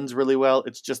and it ends really well.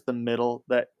 It's just the middle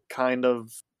that kind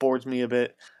of bores me a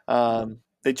bit.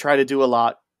 They try to do a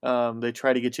lot They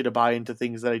try to get you to buy into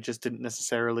things that I just didn't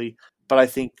necessarily. But I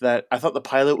thought the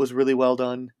pilot was really well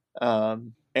done.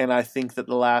 And I think that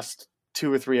the last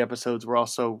 2 or 3 episodes were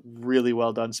also really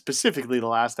well done. Specifically, the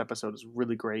last episode is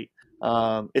really great.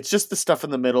 It's just the stuff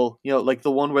in the middle, like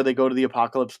the one where they go to the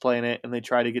Apocalypse Planet and they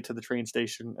try to get to the train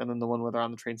station, and then the one where they're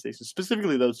on the train station.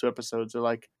 Specifically, those 2 episodes are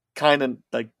like kind of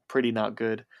like pretty not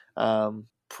good,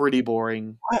 pretty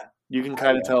boring. You can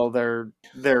kind of tell they're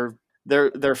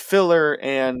filler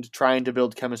and trying to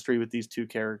build chemistry with these 2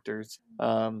 characters.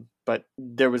 But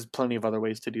there was plenty of other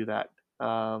ways to do that.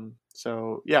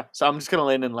 So I'm just gonna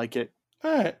land and like it.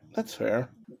 All right, that's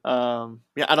fair. I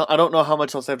don't know how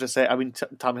much else I have to say. I mean,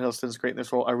 Tom Hiddleston's great in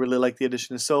this role. I really like the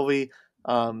addition of Sylvie.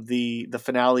 The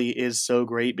finale is so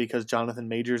great because Jonathan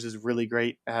Majors is really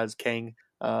great as Kang.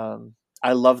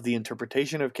 I love the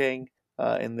interpretation of Kang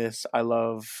in this. I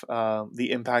love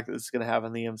the impact that it's going to have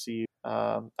on the MCU.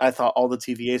 I thought all the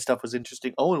TVA stuff was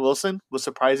interesting. Owen Wilson was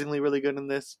surprisingly really good in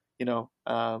this.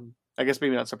 I guess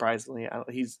maybe not surprisingly.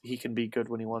 He can be good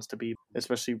when he wants to be,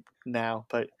 especially now.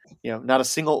 But not a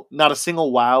single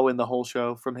wow in the whole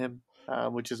show from him,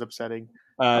 which is upsetting.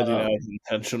 I think that was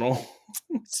intentional.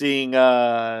 Seeing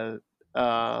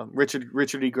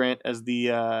Richard E. Grant as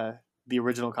the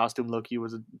original costume Loki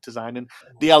was designed, and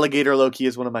the alligator Loki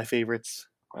is one of my favorites.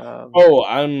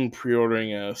 I'm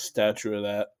pre-ordering a statue of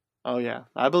that. Oh yeah,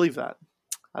 I believe that.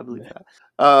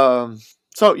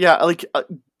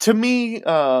 To me,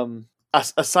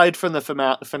 aside from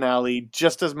the finale,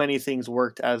 just as many things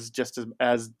worked as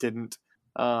didn't.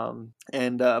 But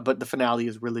the finale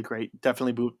is really great.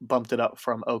 Definitely bumped it up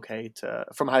from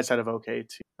high side of okay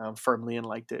to firmly and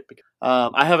liked it.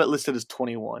 I have it listed as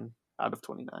 21 out of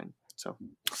 29. So,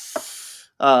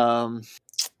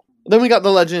 then we got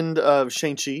the Legend of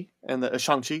Shang-Chi and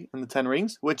the Ten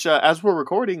Rings, which as we're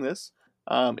recording this,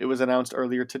 it was announced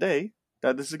earlier today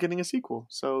that this is getting a sequel.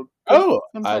 So I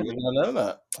did not know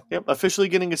that. Yep, officially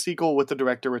getting a sequel with the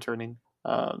director returning.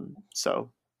 Now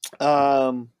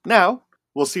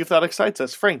we'll see if that excites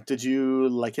us. Frank, did you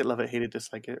like it, love it, hate it,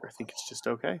 dislike it, or think it's just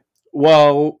okay?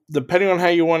 Well, depending on how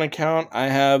you want to count, I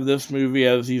have this movie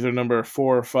as either number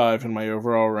 4 or 5 in my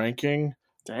overall ranking.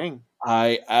 Dang.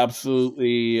 I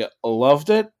absolutely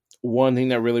loved it. One thing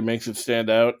that really makes it stand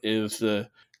out is the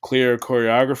clear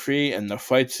choreography and the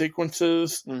fight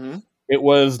sequences. Mm-hmm. It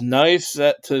was nice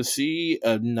to see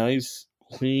a nice,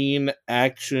 clean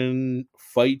action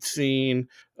fight scene,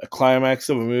 a climax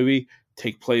of a movie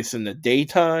take place in the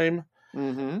daytime.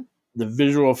 Mm-hmm. The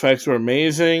visual effects were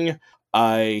amazing.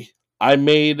 I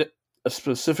made a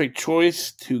specific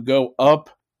choice to go up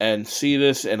and see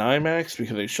this in IMAX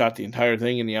because they shot the entire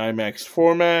thing in the IMAX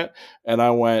format. And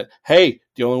I went, hey,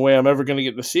 the only way I'm ever going to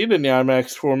get to see it in the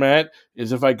IMAX format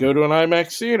is if I go to an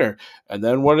IMAX theater. And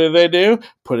then what did they do?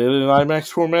 Put it in an IMAX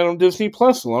format on Disney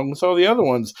Plus along with all the other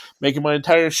ones, making my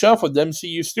entire shelf of the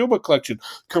MCU Steelbook collection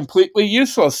completely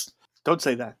useless. Don't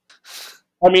say that.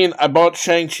 I mean, I bought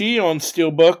Shang-Chi on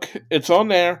Steelbook. It's on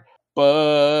there.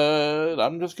 But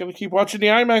I'm just going to keep watching the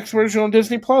IMAX version on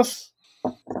Disney Plus.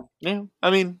 Yeah,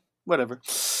 I mean, whatever.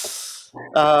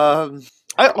 I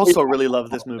also really love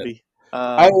this movie.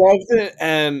 I loved it,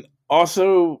 and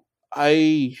also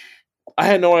I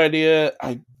had no idea.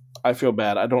 I feel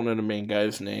bad. I don't know the main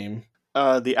guy's name.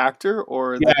 The actor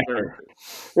or the actor?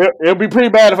 It'd be pretty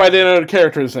bad if I didn't know the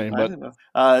character's name. But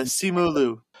Simu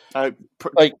Liu.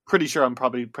 Pretty sure I'm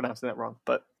probably pronouncing that wrong,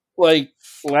 but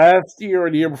last year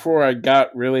or the year before, I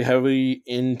got really heavy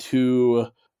into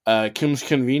Kim's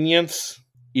Convenience.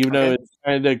 Even though it's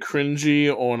kind of cringy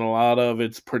on a lot of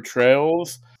its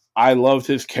portrayals, I loved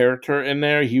his character in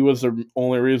there. He was the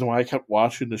only reason why I kept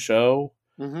watching the show.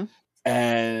 Mm-hmm.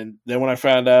 And then when I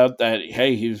found out that,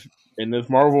 hey, he's in this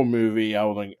Marvel movie, I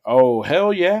was like, oh,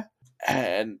 hell yeah.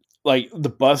 And,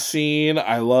 the bus scene,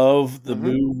 I love the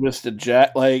move with the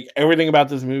jet. Everything about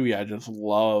this movie, I just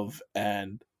love.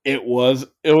 And it was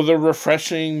a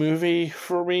refreshing movie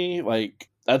for me.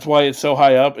 That's why it's so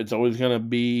high up. It's always going to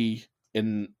be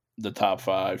in the top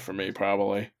 5 for me,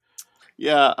 probably.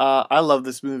 Yeah, I love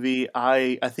this movie.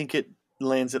 I think it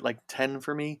lands at 10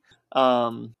 for me.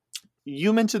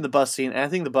 You mentioned the bus scene, and I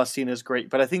think the bus scene is great,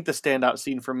 but I think the standout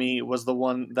scene for me was the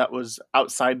one that was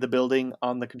outside the building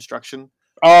on the construction.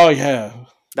 Oh, yeah.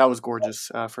 That was gorgeous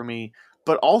for me.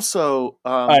 But also...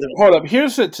 hold up.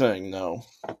 Here's the thing, though.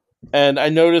 And I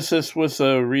noticed this with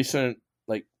a recent,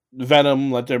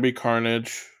 Venom, Let There Be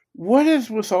Carnage. What is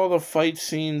with all the fight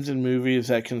scenes in movies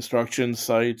at construction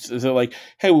sites? Is it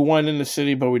hey, we want in the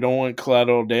city, but we don't want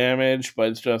collateral damage? But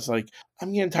it's just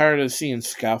I'm getting tired of seeing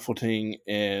scaffolding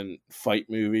in fight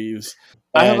movies.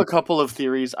 I have a couple of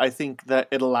theories. I think that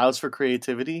it allows for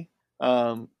creativity.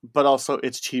 But also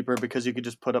it's cheaper because you could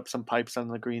just put up some pipes on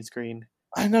the green screen.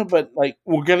 I know, but like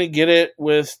we're gonna get it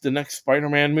with the next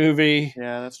Spider-Man movie.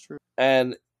 Yeah, that's true.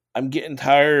 And I'm getting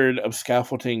tired of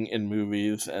scaffolding in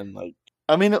movies, and like,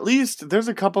 I mean, at least there's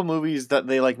a couple movies that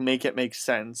they like make it make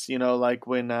sense. You know, like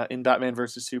when in Batman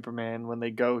versus Superman, when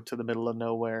they go to the middle of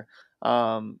nowhere.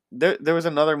 There was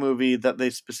another movie that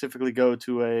they specifically go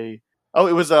to it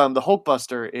was the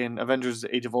Hulkbuster in Avengers: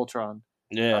 Age of Ultron.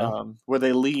 yeah, Where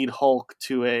they lead Hulk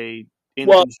to a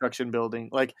construction building.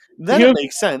 Like then it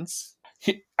makes sense.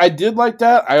 I did like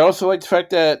that. I also like the fact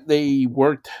that they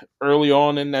worked early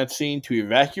on in that scene to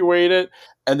evacuate it,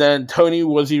 and then Tony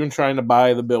was even trying to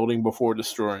buy the building before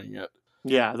destroying it.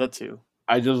 Yeah, that too.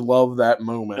 I just love that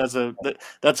moment.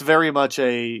 That's very much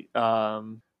a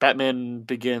Batman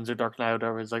Begins or Dark Knight or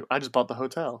whatever. It's like, I just bought the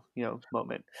hotel,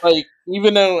 moment. Like,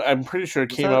 even though I'm pretty sure it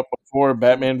came up before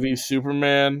Batman v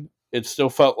Superman, it still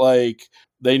felt like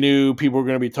they knew people were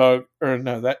going to be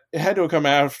that it had to come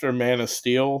after Man of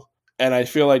Steel. And I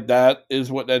feel like that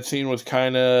is what that scene was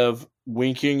kind of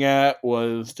winking at,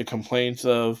 was the complaints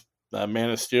of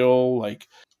Man of Steel, like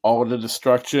all the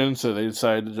destruction. So they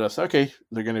decided to just, okay,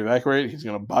 they're going to evacuate. He's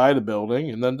going to buy the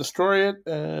building and then destroy it,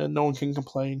 and no one can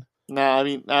complain. No, I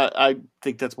mean, I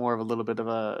think that's more of a little bit of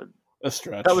a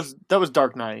stretch. That was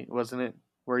Dark Knight, wasn't it?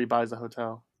 Where he buys the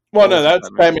hotel. Well, no, that's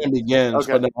Batman Begins.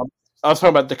 Okay. But no, I was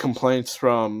talking about the complaints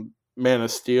from Man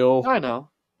of Steel. I know.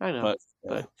 But,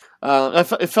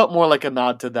 it felt more like a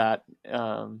nod to that,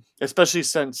 especially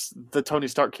since the Tony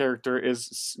Stark character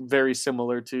is very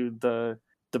similar to the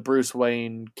Bruce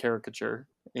Wayne caricature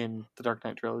in the Dark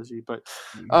Knight trilogy. But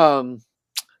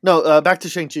back to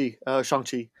Shang-Chi.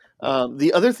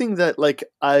 The other thing that like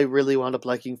I really wound up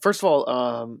liking, first of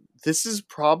all, this is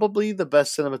probably the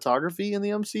best cinematography in the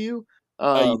MCU,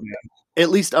 at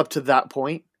least up to that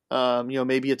point.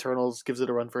 Maybe Eternals gives it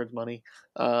a run for its money.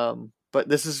 But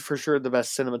this is for sure the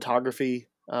best cinematography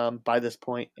by this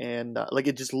point, and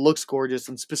it just looks gorgeous.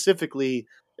 And specifically,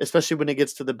 especially when it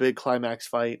gets to the big climax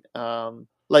fight,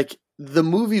 the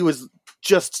movie was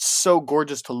just so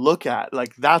gorgeous to look at.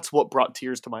 Like that's what brought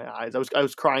tears to my eyes. I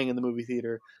was crying in the movie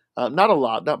theater, not a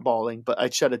lot, not bawling, but I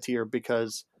shed a tear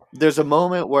because there's a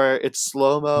moment where it's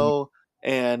slow-mo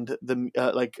and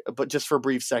but just for a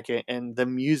brief second, and the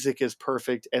music is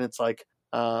perfect, and it's like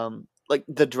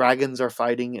the dragons are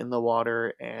fighting in the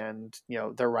water, and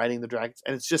they're riding the dragons,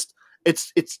 and it's just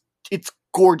it's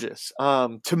gorgeous.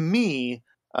 To me,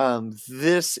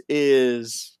 this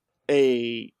is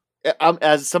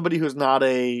as somebody who's not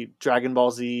a Dragon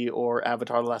Ball Z or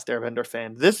Avatar: The Last Airbender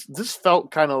fan, this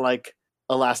felt kind of like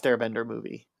a Last Airbender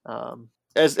movie.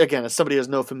 As somebody who has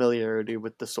no familiarity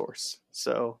with the source,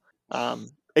 so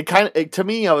to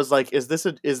me, I was like, is this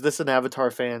an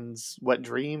Avatar fan's wet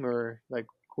dream, or like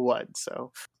what?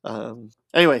 So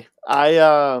anyway,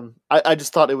 I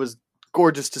just thought it was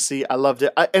gorgeous to see. I loved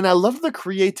it, and I love the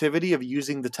creativity of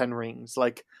using the 10 rings,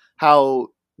 like how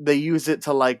they use it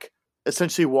to like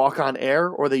essentially walk on air,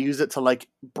 or they use it to like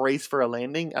brace for a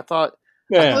landing. I thought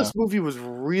this movie was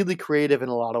really creative in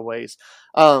a lot of ways.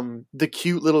 The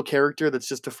cute little character that's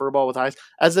just a furball with eyes.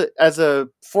 As a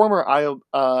former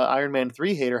Iron Man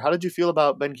 3 hater, how did you feel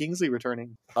about Ben Kingsley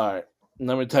returning? All right,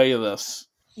 let me tell you this.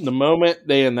 The moment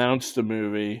they announced the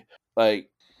movie, like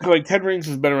 10 Rings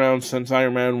has been around since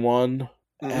Iron Man 1,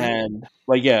 and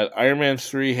Iron Man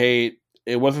 3 hate,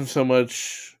 it wasn't so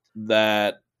much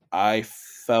that I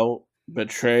felt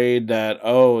betrayed that,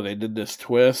 they did this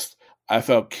twist. I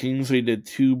felt Kingsley did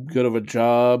too good of a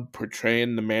job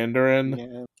portraying the Mandarin.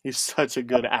 Yeah, he's such a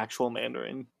good actual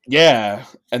Mandarin. Yeah,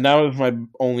 and that was my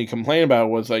only complaint about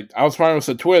it, was like, I was fine with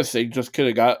the twist. They just could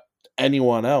have got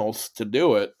anyone else to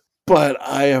do it. But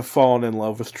I have fallen in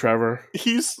love with Trevor.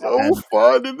 He's so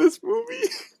fun in this movie.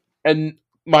 And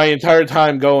my entire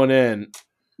time going in,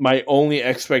 my only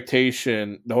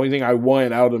expectation, the only thing I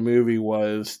wanted out of the movie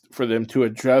was for them to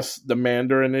address the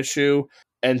Mandarin issue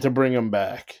and to bring him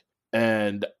back.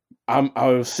 And I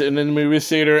was sitting in the movie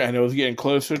theater, and it was getting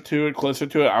closer to it.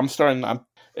 I'm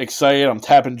excited. I'm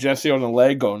tapping Jesse on the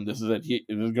leg, going, "This is it. This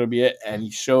is going to be it." And he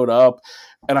showed up,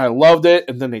 and I loved it.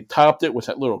 And then they topped it with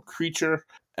that little creature.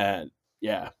 And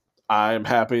yeah, I'm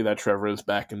happy that Trevor is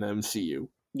back in the MCU.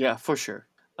 Yeah, for sure.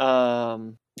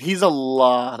 He's a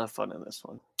lot of fun in this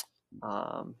one.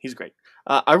 He's great.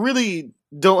 I really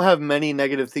don't have many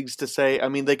negative things to say. I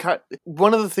mean,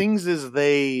 one of the things is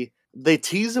they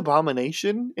tease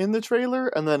Abomination in the trailer,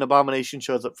 and then Abomination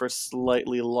shows up for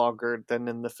slightly longer than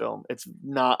in the film. It's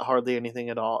not hardly anything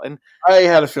at all. And I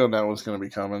had a feeling that was going to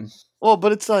be coming. Well,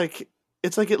 but it's like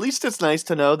at least it's nice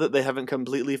to know that they haven't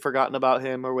completely forgotten about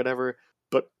him or whatever.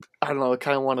 But I don't know, I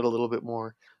kind of wanted a little bit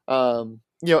more.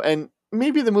 And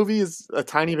maybe the movie is a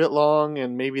tiny bit long,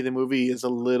 and maybe the movie is a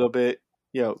little bit,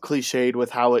 cliched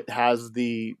with how it has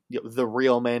the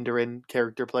real Mandarin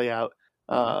character play out.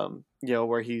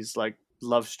 Where he's like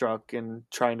love struck and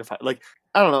trying to find, like,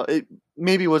 I don't know, it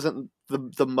maybe wasn't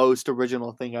the most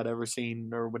original thing I'd ever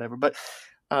seen or whatever, but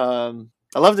I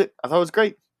loved it. I thought it was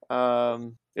great.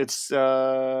 It's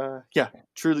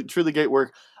truly great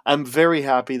work. I'm very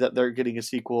happy that they're getting a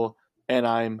sequel, and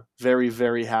I'm very,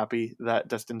 very happy that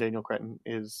Destin Daniel Cretton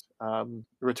is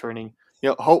returning.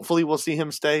 Hopefully we'll see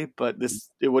him stay, but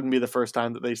it wouldn't be the first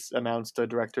time that they announced a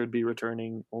director would be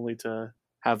returning only to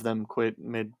have them quit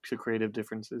mid to creative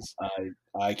differences.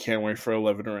 I can't wait for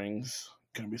 11 Rings.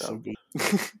 Gonna be so good.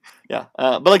 Yeah,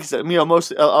 but like I said,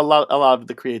 a lot of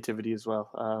the creativity as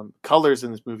well. Colors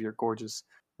in this movie are gorgeous.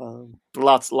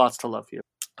 Lots to love here.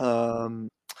 All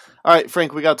right,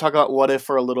 Frank, we got to talk about What If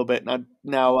for a little bit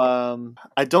now.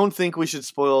 I don't think we should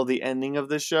spoil the ending of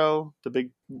this show. The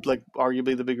big,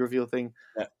 arguably the big reveal thing.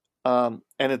 Yeah. I'm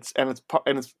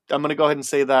gonna go ahead and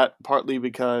say that partly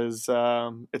because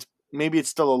it's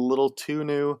still a little too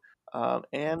new,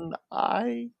 and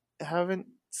I haven't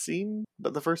seen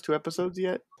the first 2 episodes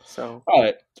yet. So, all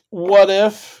right, What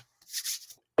If?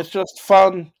 It's just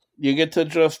fun. You get to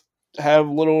just have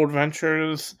little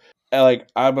adventures.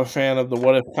 I'm a fan of the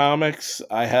What If comics.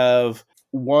 I have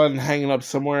one hanging up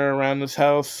somewhere around this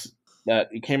house that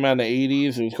it came out in the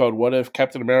 80s. It was called What If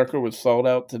Captain America was sold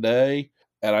out today?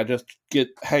 And I just get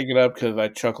hanging up because I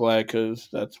chuckle at it because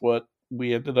that's what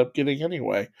we ended up getting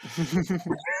anyway.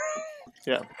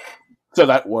 Yeah. So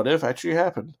that What If actually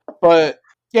happened. But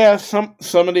yeah, some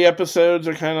of the episodes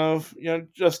are kind of,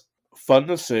 just fun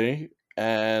to see.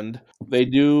 And they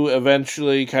do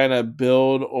eventually kind of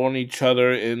build on each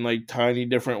other in tiny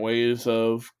different ways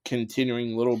of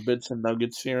continuing little bits and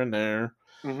nuggets here and there.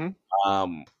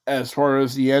 Mm-hmm. As far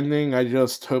as the ending, I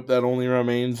just hope that only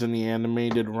remains in the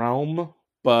animated realm.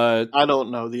 But I don't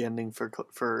know the ending for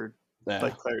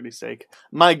clarity's sake.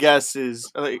 My guess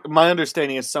is, my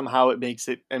understanding is somehow it makes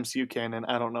it MCU canon.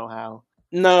 I don't know how.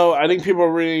 No, I think people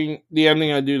are reading the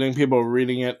ending. I do think people are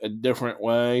reading it a different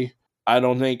way. I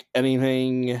don't think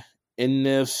anything in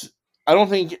this... let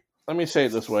me say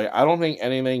it this way. I don't think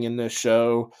anything in this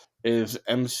show is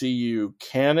MCU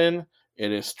canon.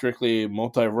 It is strictly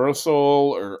multiversal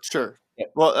or... Sure.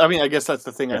 Well, I guess that's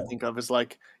the thing I think of is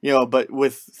but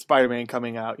with Spider-Man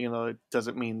coming out, it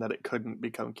doesn't mean that it couldn't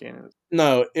become canon.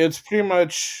 No, it's pretty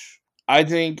much... I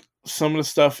think some of the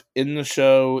stuff in the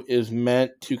show is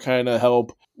meant to kind of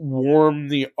help warm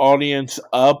the audience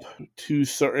up to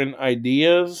certain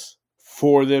ideas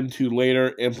for them to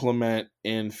later implement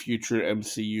in future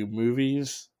MCU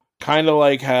movies. Kind of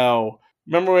like how...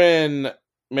 remember when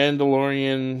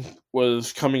Mandalorian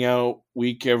was coming out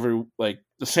the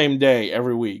same day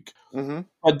every week? Mm-hmm.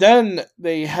 But then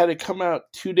they had it come out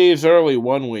 2 days early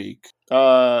one week.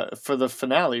 For the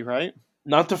finale, right?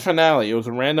 Not the finale. It was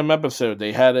a random episode.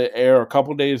 They had it air a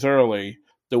couple days early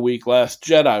the week Last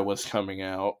Jedi was coming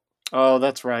out. Oh,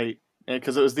 that's right.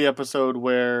 Because it was the episode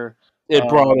where... it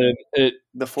brought in...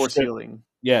 the Force healing.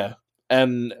 Yeah.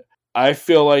 And I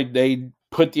feel like they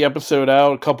put the episode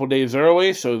out a couple days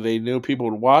early so they knew people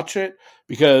would watch it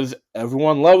because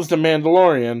everyone loves The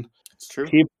Mandalorian. It's true.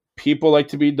 People like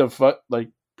to be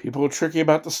people are tricky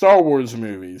about the Star Wars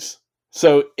movies.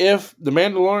 So if The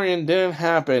Mandalorian didn't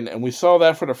happen and we saw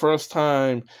that for the first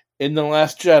time in The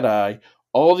Last Jedi,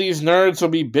 all these nerds will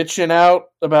be bitching out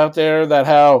about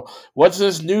what's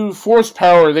this new force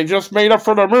power they just made up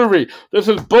for the movie? This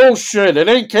is bullshit. It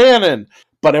ain't canon.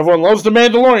 But everyone loves The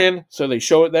Mandalorian, so they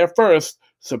show it there first,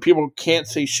 so people can't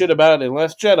say shit about it in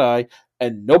Last Jedi,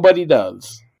 and nobody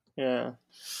does. Yeah.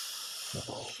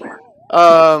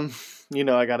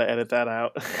 I gotta edit that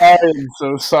out. I'm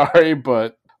so sorry,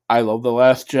 but I love The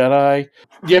Last Jedi.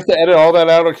 Do you have to edit all that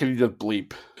out, or can you just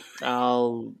bleep?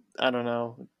 I don't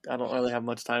know. I don't really have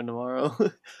much time tomorrow.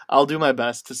 I'll do my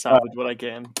best to salvage what I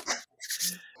can.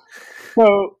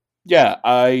 So, yeah,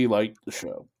 I like the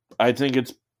show. I think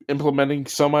it's implementing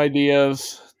some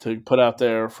ideas to put out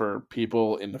there for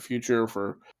people in the future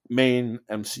for main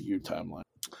MCU timeline.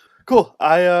 Cool.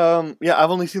 I've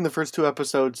only seen the first 2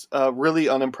 episodes. Really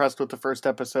unimpressed with the first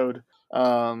episode.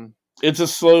 It's a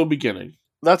slow beginning.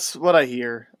 That's what I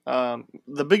hear.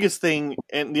 The biggest thing,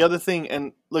 and the other thing,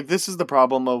 and look, this is the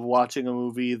problem of watching a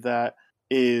movie that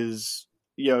is,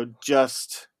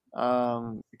 just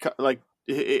I'm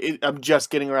just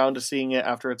getting around to seeing it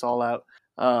after it's all out.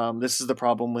 This is the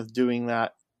problem with doing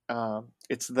that.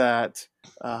 It's that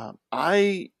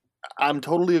I'm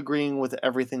totally agreeing with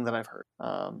everything that I've heard.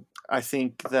 I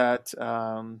think that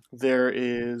there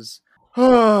is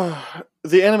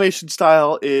The animation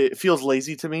style, it feels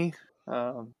lazy to me.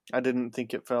 I didn't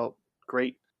think it felt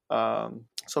great. So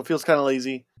it feels kind of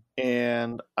lazy,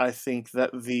 and I think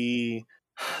that the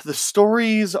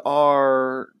stories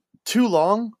are too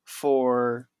long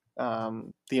for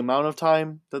the amount of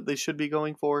time that they should be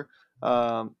going for.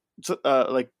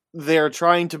 Like they're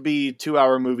trying to be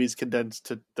 2-hour movies condensed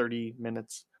to 30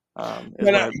 minutes. Is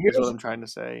what I'm trying to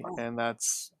say, and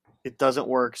it doesn't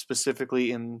work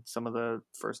specifically in some of the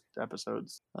first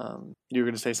episodes. You were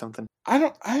going to say something.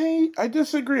 I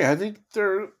disagree. I think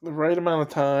they're the right amount of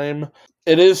time.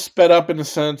 It is sped up in the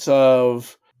sense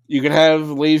of you can have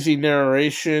lazy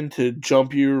narration to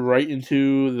jump you right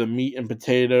into the meat and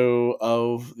potato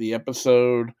of the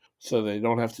episode, so they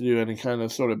don't have to do any kind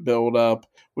of sort of build up,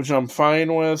 which I'm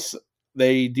fine with.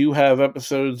 They do have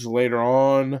episodes later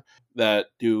on that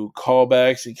do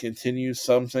callbacks and continue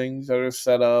some things that are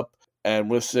set up.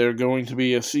 And with there going to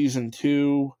be a season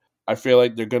 2, I feel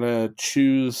like they're going to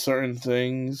choose certain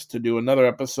things to do another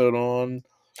episode on.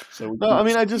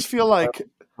 I just feel like...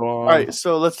 All right,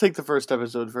 so let's take the first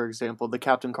episode, for example, the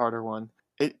Captain Carter one.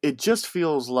 It just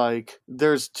feels like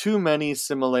there's too many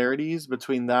similarities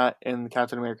between that and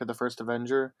Captain America, the First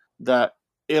Avenger, that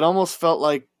it almost felt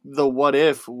like the what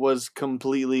if was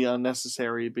completely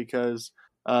unnecessary because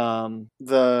as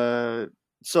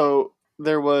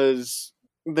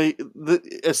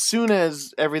soon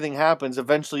as everything happens,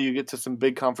 eventually you get to some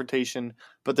big confrontation,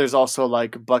 but there's also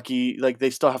like Bucky, like they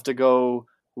still have to go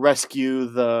rescue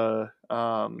the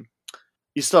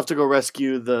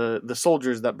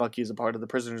soldiers that Bucky is a part of, the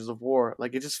prisoners of war.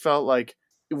 Like it just felt like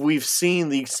we've seen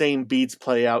the same beats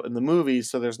play out in the movies,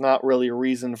 so there's not really a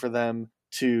reason for them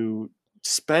to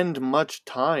spend much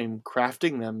time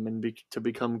crafting them and to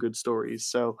become good stories.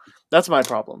 So that's my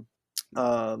problem.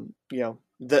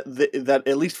 That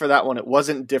at least for that one, it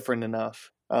wasn't different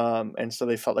enough. And so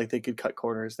they felt like they could cut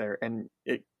corners there, and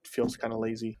it feels kind of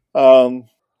lazy.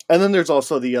 And then there's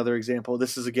also the other example.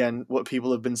 This is, again, what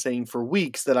people have been saying for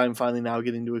weeks that I'm finally now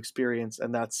getting to experience,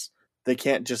 and that's they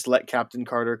can't just let Captain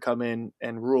Carter come in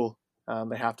and rule.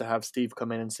 They have to have Steve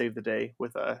come in and save the day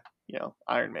with a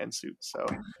Iron Man suit. So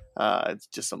it's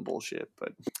just some bullshit.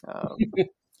 But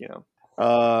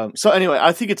so anyway,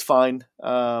 I think it's fine.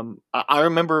 I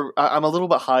remember I'm a little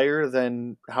bit higher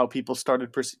than how people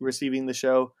started receiving the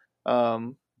show.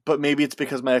 But maybe it's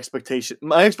because my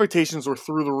expectations were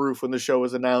through the roof when the show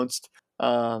was announced.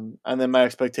 And then my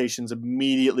expectations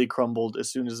immediately crumbled as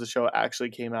soon as the show actually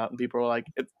came out and people were like,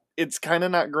 it's kind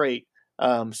of not great.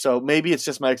 So maybe it's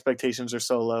just my expectations are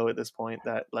so low at this point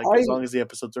that as long as the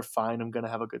episodes are fine, I'm going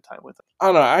to have a good time with them. I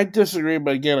don't know. I disagree,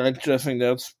 but again, I just think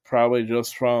that's probably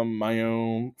just from my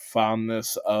own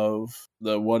fondness of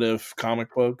the What If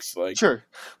comic books. Sure.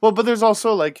 Well, but there's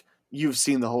also you've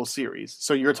seen the whole series,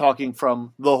 so you're talking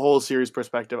from the whole series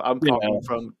perspective. I'm talking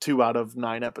from 2 out of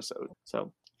 9 episodes.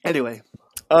 So anyway,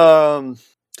 so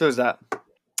there's that.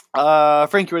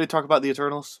 Frank, you ready to talk about the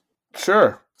Eternals?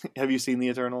 Sure. Have you seen the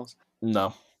Eternals?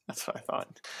 No. That's what I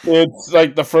thought. It's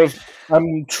the first.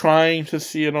 I'm trying to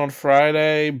see it on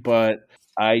Friday, but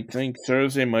I think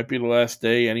Thursday might be the last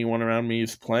day anyone around me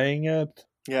is playing it.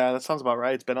 Yeah, that sounds about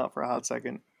right. It's been out for a hot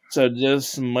second. So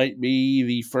this might be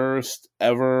the first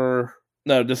ever...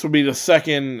 No, this will be the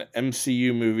second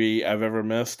MCU movie I've ever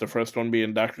missed. The first one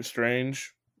being Doctor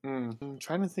Strange. I'm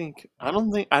trying to think.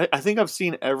 I think I've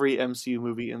seen every MCU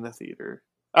movie in the theater.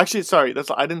 Actually, sorry,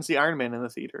 I didn't see Iron Man in the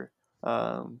theater.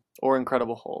 Or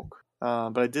Incredible Hulk.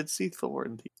 But I did see Thor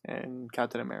and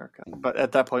Captain America. But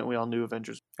at that point, we all knew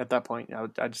Avengers. At that point, I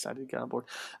decided to get on board.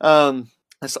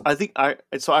 So I think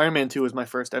Iron Man 2 was my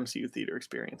first MCU theater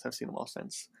experience. I've seen them all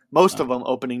since. Most of them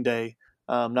opening day,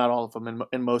 not all of them,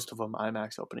 and most of them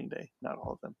IMAX opening day, not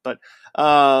all of them. But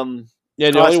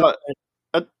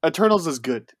Eternals is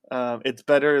good. It's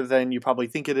better than you probably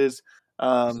think it is,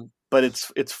 but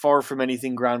it's far from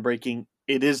anything groundbreaking.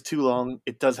 It is too long.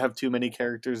 It does have too many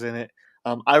characters in it.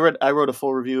 I wrote a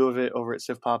full review of it over at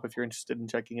Sif Pop if you're interested in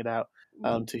checking it out,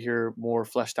 to hear more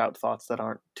fleshed out thoughts that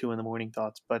aren't 2 a.m.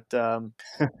 thoughts. But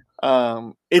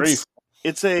it's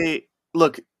a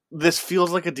look. This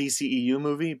feels like a DCEU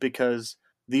movie because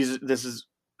this is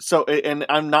so. And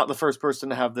I'm not the first person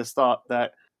to have this thought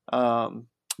that the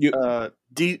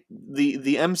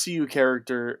MCU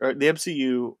character, or the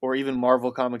MCU, or even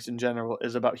Marvel Comics in general,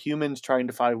 is about humans trying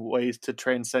to find ways to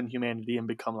transcend humanity and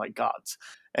become like gods.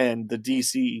 And the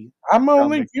DC, I'm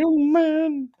only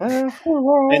human. And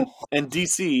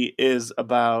DC is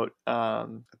about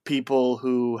people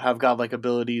who have godlike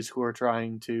abilities who are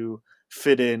trying to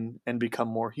fit in and become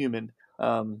more human.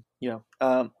 That's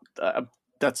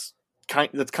kind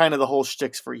of the whole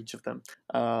shticks for each of them.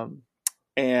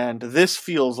 and this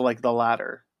feels like the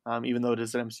latter, even though it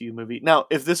is an MCU movie. Now,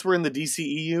 if this were in the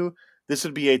DCEU, this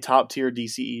would be a top tier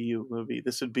DCEU movie.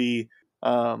 This would be,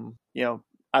 I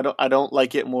don't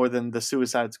like it more than the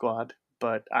Suicide Squad,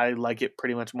 but I like it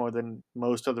pretty much more than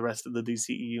most of the rest of the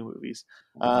DCEU movies.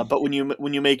 But when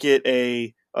you make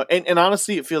it and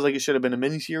honestly, it feels like it should have been a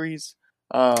miniseries,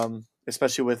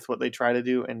 especially with what they try to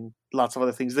do and lots of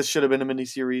other things. This should have been a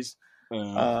miniseries.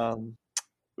 I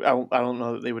don't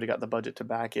know that they would have got the budget to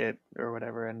back it or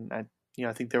whatever. And I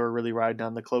think they were really riding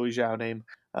on the Chloe Zhao name,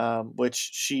 which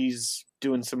she's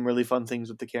doing some really fun things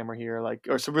with the camera here,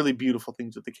 or some really beautiful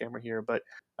things with the camera here. But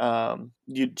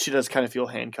she does kind of feel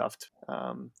handcuffed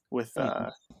with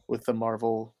the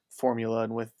Marvel formula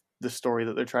and with the story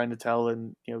that they're trying to tell,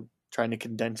 and trying to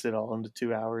condense it all into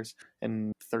 2 hours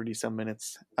and 30 some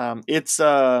minutes. It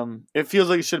feels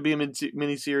like it should be a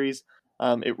miniseries.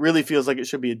 It really feels like it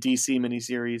should be a DC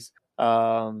miniseries.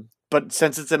 But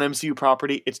since it's an MCU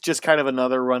property, it's just kind of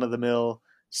another run-of-the-mill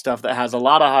stuff that has a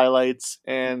lot of highlights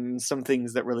and some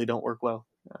things that really don't work well.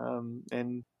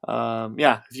 If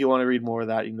you want to read more of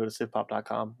that, you can go to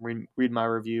sifpop.com, read my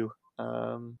review.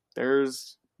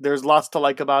 There's lots to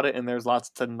like about it, and there's lots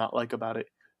to not like about it.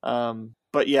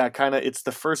 But yeah, kind of, it's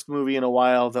the first movie in a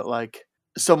while that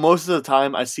so most of the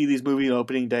time I see these movies on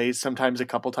opening days, sometimes a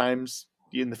couple times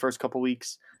in the first couple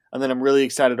weeks. And then I'm really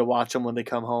excited to watch them when they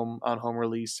come home on home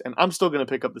release. And I'm still going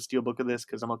to pick up the Steelbook of this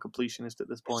because I'm a completionist at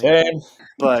this point. Same.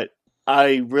 But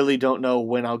I really don't know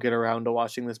when I'll get around to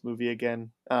watching this movie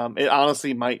again. It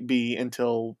honestly might be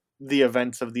until the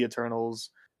events of the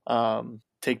Eternals matter.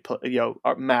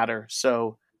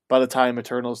 So by the time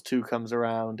Eternals 2 comes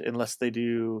around, unless they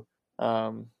do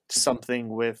something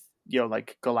with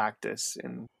like Galactus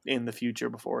in the future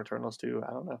before Eternals 2,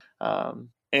 I don't know.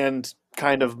 And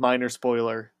kind of minor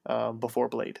spoiler before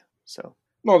Blade. So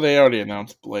well, they already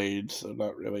announced Blade, so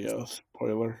not really a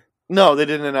spoiler. No, they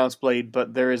didn't announce Blade,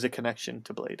 but there is a connection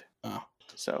to Blade. Oh.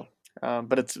 So,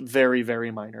 but it's very,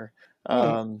 very minor.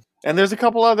 And there's a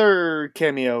couple other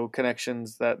cameo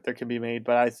connections that there can be made,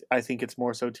 but I think it's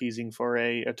more so teasing for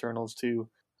a Eternals 2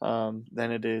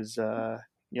 than it is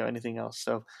anything else.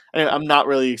 So anyway, I'm not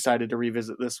really excited to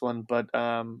revisit this one, but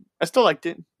I still liked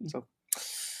it. So.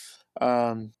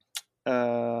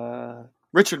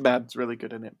 Richard Madden's really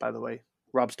good in it, by the way.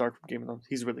 Rob Stark from Game of Thrones,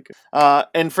 he's really good.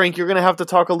 And Frank, you're gonna have to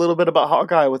talk a little bit about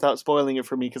Hawkeye without spoiling it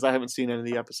for me because I haven't seen any of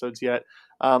the episodes yet.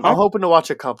 I'm hoping to watch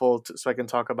a couple so I can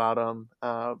talk about them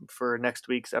for next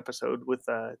week's episode with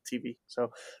TV.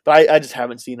 So, but I just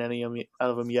haven't seen any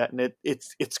of them yet, and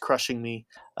it's crushing me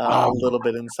a little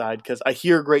bit inside because I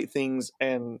hear great things.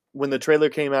 And when the trailer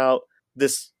came out,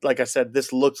 this, like I said,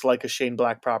 this looks like a Shane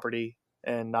Black property.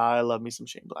 And I love me some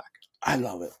Shane Black. I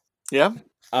love it. Yeah?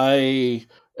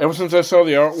 Ever since I saw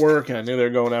the artwork and I knew they were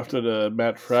going after the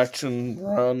Matt Fraction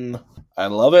run, I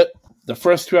love it. The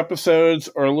first 2 episodes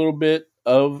are a little bit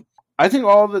of, I think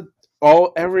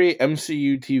every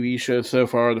MCU TV show so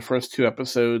far, the first 2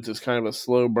 episodes is kind of a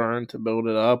slow burn to build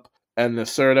it up. And the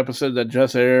 3rd episode that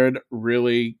just aired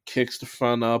really kicks the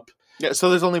fun up. Yeah, so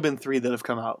there's only been 3 that have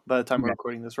come out by the time we're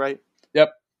recording this, right?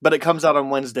 Yep. But it comes out on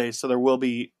Wednesday, so there will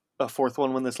be a 4th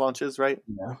one when this launches, right?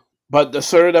 Yeah. But the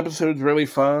 3rd episode is really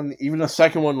fun. Even the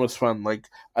 2nd one was fun.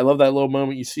 I love that little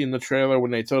moment you see in the trailer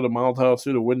when they throw the Molotov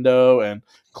through the window and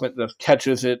Clint just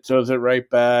catches it, throws it right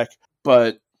back.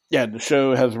 But yeah, the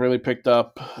show has really picked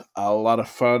up a lot of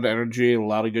fun energy, a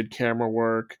lot of good camera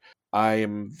work. I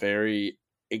am very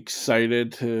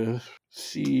excited to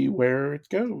see where it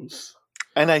goes.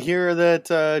 And I hear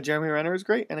that Jeremy Renner is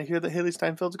great, and I hear that Haley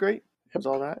Steinfeld's great. Yep.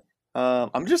 All that.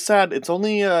 I'm just sad. It's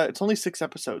only 6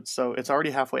 episodes, so it's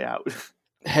already halfway out.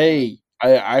 Hey,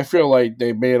 I feel like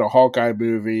they made a Hawkeye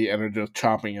movie and are just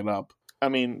chopping it up. I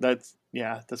mean, that's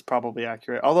probably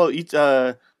accurate. Although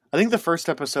I think the first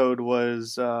episode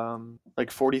was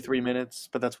 43 minutes,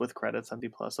 but that's with credits on D+.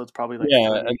 So it's probably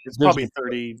probably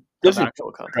 30 of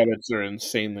actual content. Credits are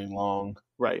insanely long.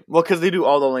 Right. Well, because they do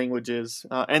all the languages,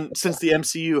 and since the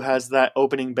MCU has that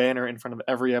opening banner in front of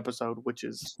every episode, which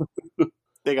is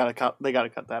they gotta cut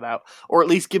that out, or at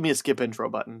least give me a skip intro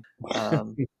button.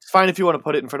 It's fine if you want to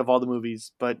put it in front of all the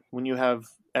movies, but when you have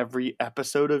every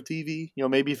episode of TV,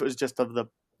 maybe if it was just of the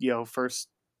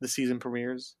the season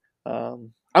premieres.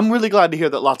 I'm really glad to hear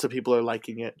that lots of people are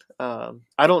liking it.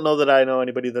 I don't know that I know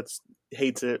anybody that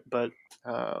hates it, but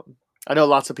I know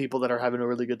lots of people that are having a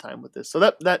really good time with this. So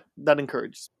that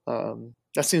encourages.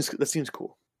 That seems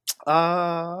cool.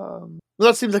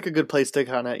 That seems like a good place to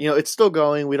kind of, it's still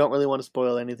going. We don't really want to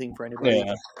spoil anything for anybody,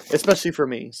 especially for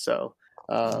me. So,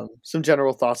 some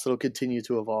general thoughts that'll continue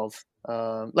to evolve.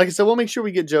 Like I said, we'll make sure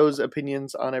we get Joe's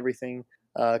opinions on everything.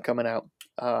 coming out.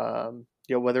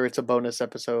 Whether it's a bonus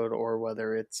episode or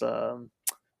whether it's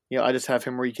I just have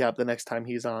him recap the next time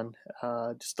he's on,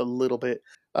 just a little bit.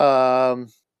 But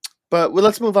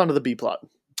let's move on to the B plot.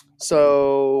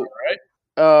 So,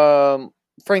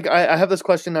 Frank, I have this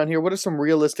question down here. What are some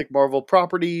realistic Marvel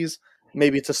properties?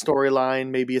 Maybe it's a storyline,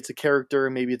 maybe it's a character,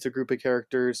 maybe it's a group of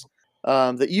characters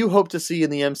that you hope to see in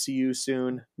the MCU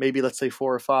soon. Maybe let's say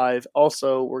 4 or 5.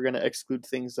 Also, we're going to exclude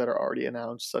things that are already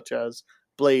announced, such as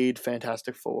Blade,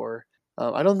 Fantastic Four.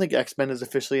 I don't think X-Men is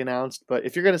officially announced, but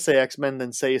if you're going to say X-Men,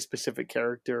 then say a specific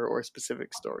character or a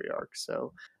specific story arc.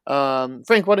 So,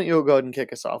 Frank, why don't you go ahead and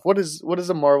kick us off? What is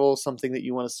a Marvel something that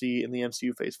you want to see in the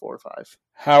MCU Phase 4 or 5?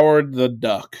 Howard the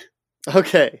Duck.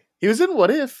 Okay. He was in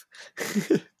What If?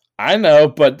 I know,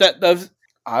 but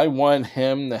I want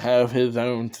him to have his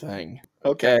own thing.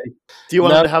 Okay. Do you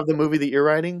want him to have the movie that you're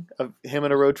writing of him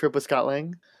on a road trip with Scott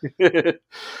Lang?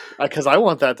 Because I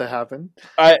want that to happen.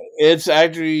 It's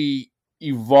actually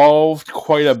evolved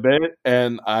quite a bit,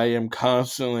 and I am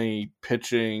constantly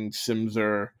pitching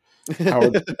Simser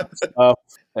Howard stuff,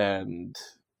 and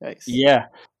nice. Yeah,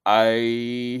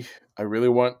 I really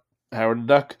want Howard the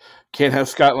Duck. Can't have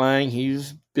Scott Lang;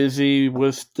 he's busy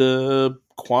with the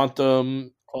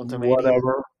quantum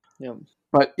whatever. Yeah.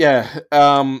 But yeah,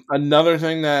 another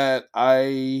thing that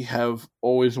I have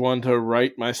always wanted to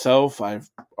write myself, I've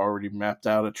already mapped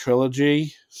out a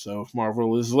trilogy. So if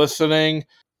Marvel is listening,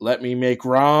 let me make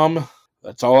Rom.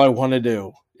 That's all I want to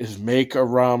do, is make a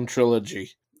Rom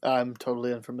trilogy. I'm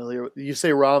totally unfamiliar. You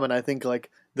say Rom, and I think like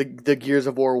the Gears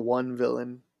of War 1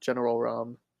 villain, General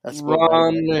Rom. That's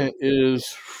Rom is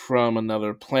from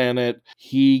another planet.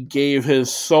 He gave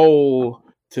his soul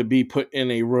to be put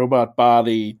in a robot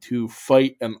body to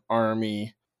fight an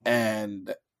army,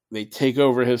 and they take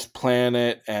over his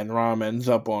planet, and Rom ends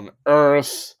up on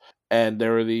Earth, and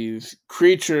there are these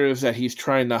creatures that he's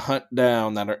trying to hunt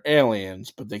down that are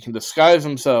aliens, but they can disguise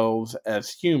themselves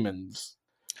as humans.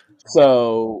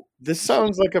 So this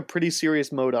sounds like a pretty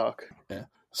serious MODOK. Yeah.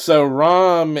 So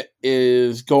Rom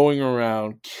is going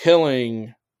around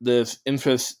killing this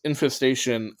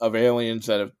infestation of aliens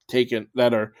that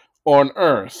are on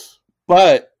Earth.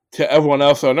 But to everyone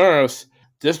else on Earth,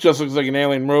 this just looks like an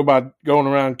alien robot going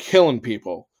around killing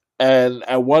people. And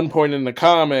at one point in the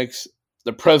comics,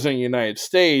 the President of the United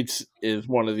States is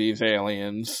one of these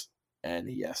aliens, and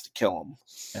he has to kill him.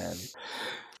 And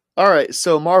all right,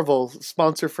 so Marvel,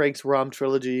 sponsor Frank's Rom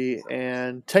trilogy,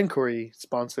 and Tenkuri,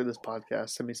 sponsor this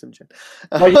podcast. Send me some gin.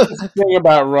 The thing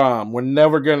about Rom, we're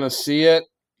never going to see it,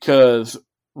 because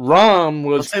Rom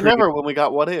was... Say never when we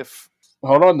got What If.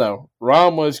 Hold on, though.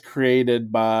 Rom was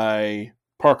created by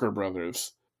Parker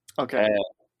Brothers. Okay. And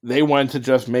they wanted to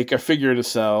just make a figure to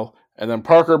sell, and then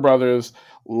Parker Brothers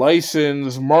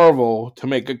licensed Marvel to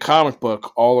make a comic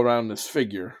book all around this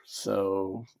figure.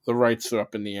 So the rights are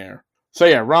up in the air. So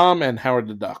yeah, Rom and Howard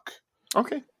the Duck.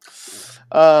 Okay.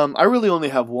 I really only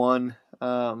have one.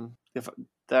 If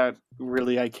that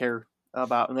really I care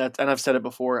about, and I've said it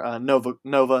before.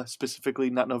 Nova specifically,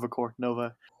 not Nova Corps.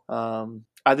 Nova.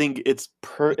 I think it's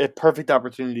a perfect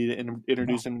opportunity to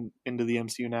introduce him into the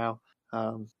MCU now,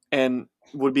 and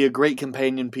would be a great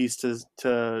companion piece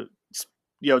to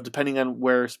depending on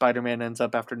where Spider-Man ends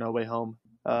up after No Way Home.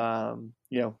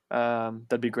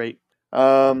 That'd be great.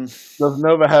 Does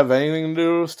Nova have anything to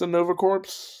do with the Nova Corps?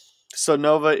 So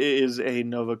Nova is a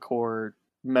Nova Corps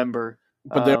member,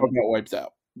 but they don't get wiped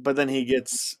out. But then he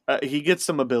gets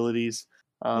some abilities.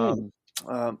 For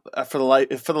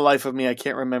the life of me, I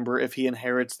can't remember if he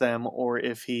inherits them or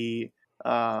if he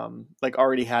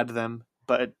already had them.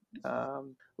 But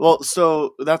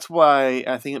so that's why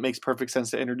I think it makes perfect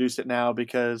sense to introduce it now,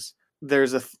 because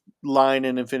there's a line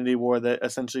in Infinity War that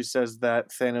essentially says that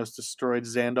Thanos destroyed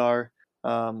Xandar,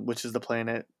 which is the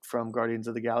planet from Guardians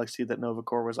of the Galaxy that Nova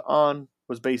Corps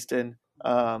was based in.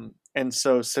 And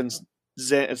so since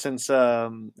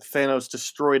Thanos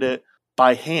destroyed it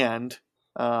by hand,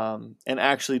 and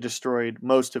actually destroyed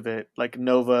most of it, like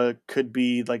Nova could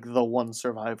be like the one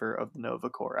survivor of the Nova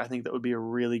Corps. I think that would be a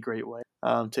really great way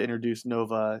to introduce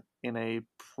Nova in a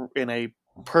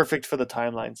perfect for the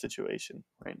timeline situation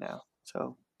right now.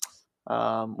 So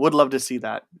would love to see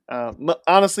that.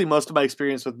 Honestly, most of my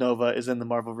experience with Nova is in the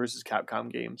Marvel vs.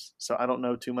 Capcom games, so I don't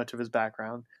know too much of his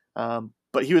background.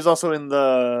 But he was also in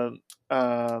the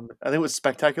I think it was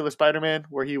Spectacular Spider-Man,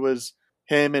 where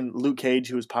him and Luke Cage,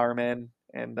 who was Power Man,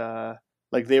 and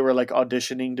they were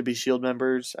auditioning to be SHIELD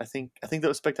members. I think that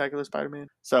was Spectacular Spider-Man.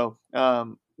 So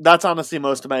that's honestly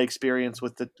most of my experience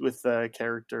with the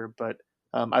character, but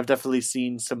I've definitely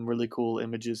seen some really cool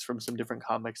images from some different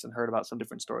comics and heard about some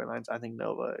different storylines. I think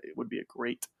Nova would be a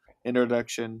great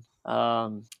introduction.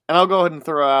 And I'll go ahead and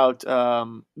throw out,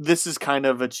 this is kind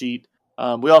of a cheat.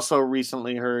 We also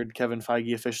recently heard Kevin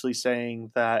Feige officially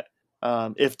saying that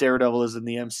if Daredevil is in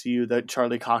the MCU, that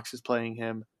Charlie Cox is playing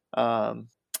him.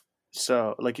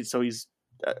 So he's.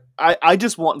 I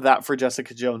just want that for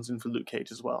Jessica Jones and for Luke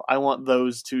Cage as well. I want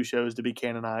those two shows to be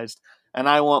canonized, and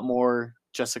I want more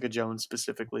Jessica Jones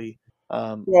specifically.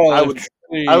 I would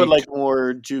like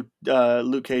more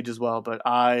Luke Cage as well, but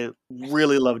I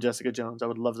really love Jessica Jones. I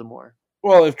would love them more.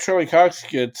 Well, if Charlie Cox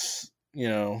gets,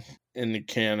 in the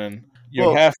canon,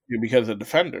 you have to because of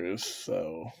Defenders.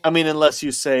 So I mean, unless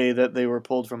you say that they were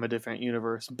pulled from a different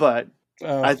universe, but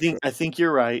I think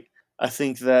you're right. I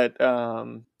think that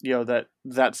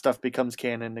that stuff becomes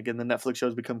canon again. The Netflix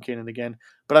shows become canon again.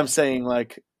 But I'm saying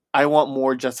I want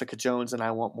more Jessica Jones and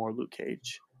I want more Luke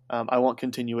Cage. I want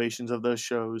continuations of those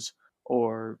shows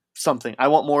or something. I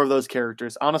want more of those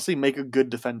characters. Honestly, make a good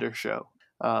Defender show.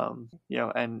 And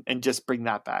just bring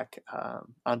that back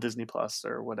on Disney Plus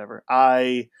or whatever.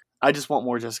 I just want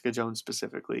more Jessica Jones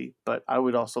specifically, but I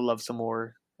would also love some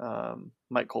more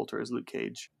Mike Coulter as Luke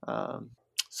Cage.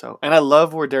 And I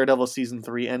love where Daredevil season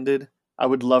 3 ended. I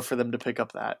would love for them to pick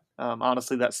up that.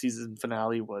 Honestly, that season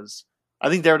finale I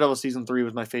think Daredevil season 3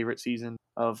 was my favorite season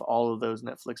of all of those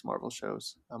Netflix Marvel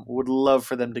shows. Would love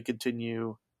for them to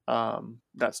continue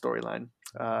that storyline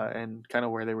and kind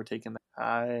of where they were taking that.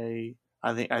 I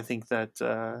think that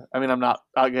I'm not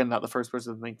the first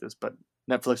person to think this, but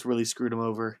Netflix really screwed them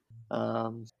over.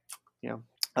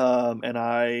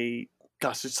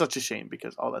 Gosh, it's such a shame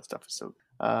because all that stuff is so.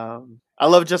 I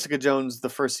love Jessica Jones the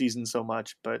first season so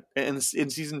much, but in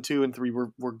season 2 and 3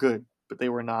 were good, but they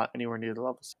were not anywhere near the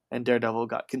levels. And Daredevil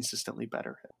got consistently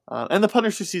better, and the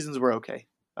Punisher seasons were okay.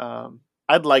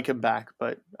 I'd like him back,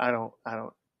 but I'm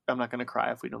not gonna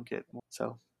cry if we don't get more.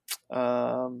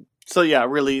 So yeah,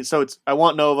 really. So I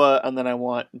want Nova, and then I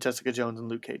want Jessica Jones and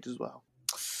Luke Cage as well.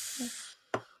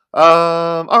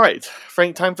 All right,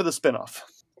 Frank, time for the spinoff.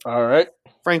 All right.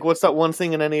 Frank, what's that one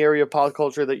thing in any area of pop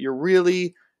culture that you're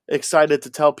really excited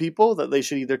to tell people that they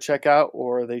should either check out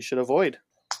or they should avoid?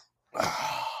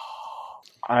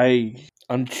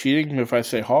 I'm cheating if I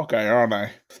say Hawkeye, aren't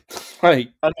I? I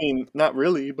mean, not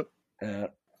really, but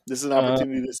this is an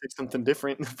opportunity to say something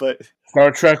different. But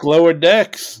Star Trek Lower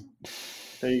Decks.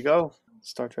 There you go.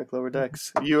 Star Trek Lower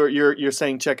Decks. You're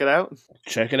saying check it out?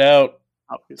 Check it out.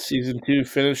 Obviously. Season 2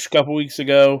 finished a couple weeks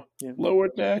ago. Yeah. Lower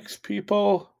Decks,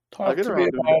 people. Talk to me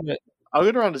about it. I'll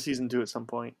get around to season 2 at some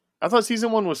point. I thought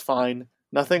season 1 was fine.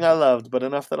 Nothing I loved, but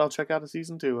enough that I'll check out a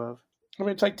season 2 of. I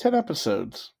mean, it's like 10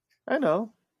 episodes. I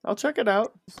know. I'll check it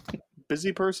out.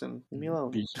 Busy person. Leave me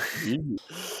alone.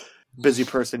 Busy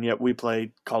person, yet we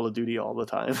play Call of Duty all the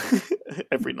time.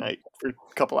 Every night for a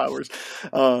couple hours.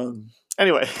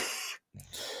 Anyway.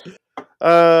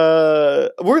 We're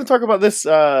going to talk about this.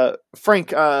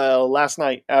 Frank, last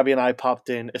night, Abby and I popped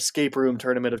in Escape Room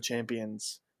Tournament of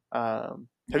Champions.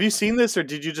 Have you seen this, or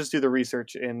did you just do the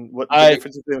research in what the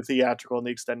difference between the theatrical and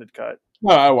the extended cut?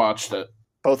 No, I watched it.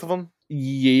 Both of them?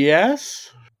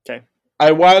 Yes. Okay.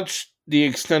 I watched the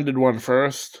extended one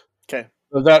first. Okay.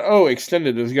 I thought,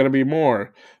 extended, there's going to be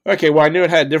more. Okay, well, I knew it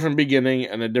had a different beginning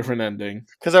and a different ending.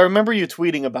 Because I remember you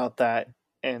tweeting about that.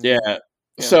 And yeah.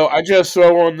 So I just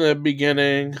saw on the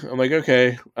beginning. I'm like,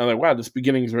 okay. I'm like, wow, this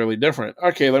beginning is really different.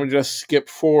 Okay, let me just skip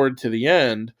forward to the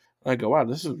end. I go, wow,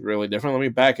 this is really different. Let me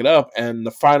back it up. And the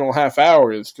final half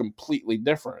hour is completely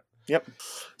different. Yep.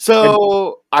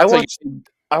 So I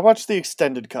watched the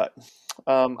extended cut.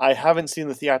 I haven't seen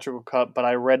the theatrical cut, but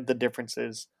I read the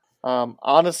differences.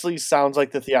 Honestly, sounds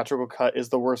like the theatrical cut is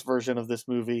the worst version of this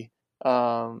movie.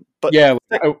 But yeah,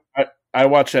 I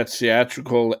watched that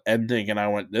theatrical ending and I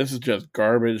went, this is just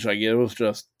garbage. Like, it was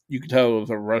just, you could tell it was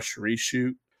a rush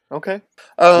reshoot. Okay.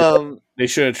 They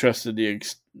should have trusted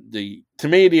to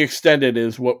me, the extended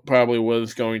is what probably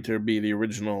was going to be the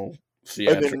original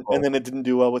theatrical. And then it didn't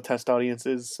do well with test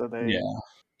audiences. So they, yeah.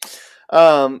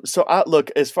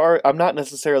 Look, I'm not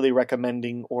necessarily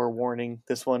recommending or warning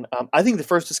this one. I think the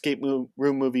first Escape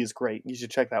Room movie is great. You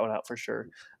should check that one out for sure.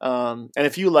 And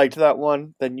if you liked that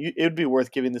one, then it would be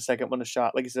worth giving the second one a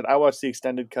shot. Like I said, I watched the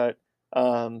extended cut,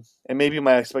 and maybe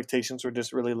my expectations were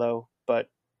just really low. But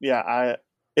yeah,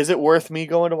 is it worth me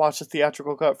going to watch the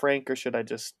theatrical cut, Frank, or should I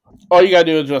just? All you gotta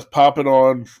do is just pop it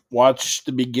on, watch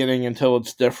the beginning until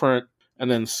it's different, and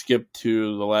then skip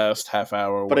to the last half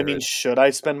hour. But I mean, should I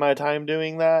spend my time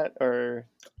doing that, or?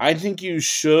 I think you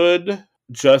should,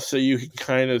 just so you can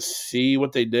kind of see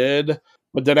what they did.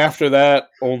 But then after that,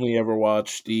 only ever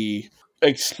watch the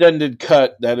extended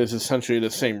cut that is essentially the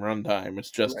same runtime.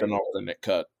 It's just an alternate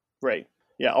cut. Right.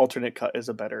 Yeah, alternate cut is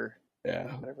a better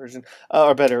Yeah. Better version,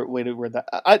 or better way to word that.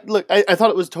 I thought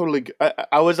it was totally.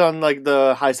 I was on like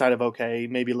the high side of okay,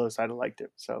 maybe low side. I liked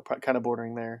it, so kind of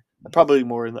bordering there. Probably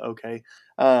more in the okay.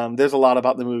 There's a lot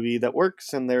about the movie that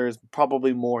works, and there's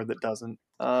probably more that doesn't.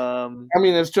 I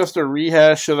mean, it's just a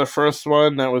rehash of the first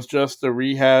one. That was just a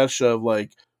rehash of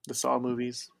like the Saw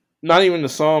movies. Not even the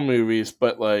Saw movies,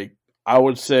 but like I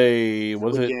would say,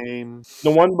 was it Game, the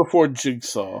one before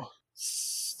Jigsaw?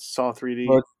 Saw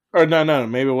 3D. Or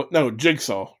no,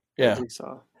 Jigsaw. Yeah,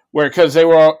 Jigsaw. Where because they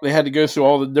had to go through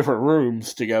all the different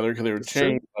rooms together because they were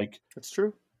chained. Like that's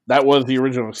true. That was the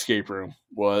original escape room.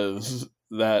 Was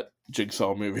that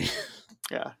Jigsaw movie?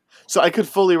 Yeah. So I could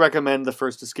fully recommend the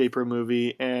first escape room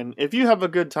movie, and if you have a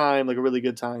good time, like a really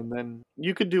good time, then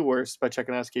you could do worse by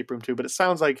checking out Escape Room 2. But it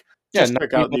sounds like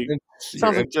check out the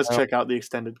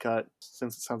extended cut,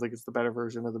 since it sounds like it's the better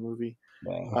version of the movie.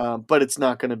 Yeah. But it's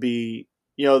not going to be,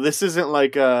 this isn't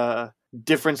like a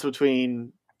difference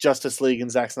between Justice League and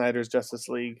Zack Snyder's Justice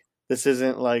League. This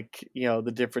isn't like,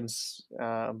 the difference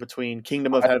between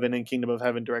Kingdom of Heaven and Kingdom of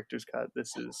Heaven director's cut.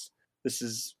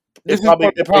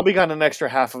 It probably got an extra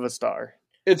half of a star.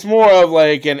 It's more of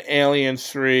like an Aliens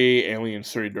 3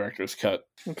 director's cut.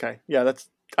 Okay, yeah,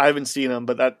 I haven't seen them,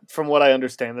 but that, from what I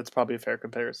understand, that's probably a fair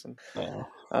comparison. Yeah.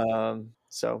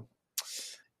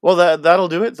 That'll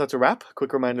do it. That's a wrap.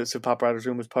 Quick reminder that Civ Pop Writers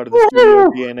Room is part of the Studio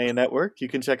DNA network. You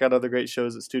can check out other great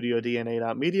shows at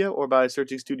studiodna.media or by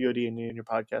searching Studio DNA in your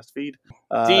podcast feed.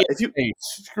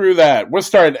 Screw that. We're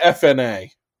starting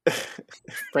FNA.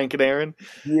 Frank and Aaron.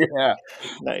 Yeah,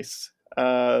 nice.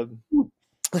 If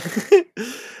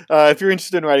you're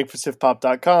interested in writing for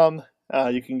civpop.com,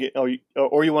 you can get, or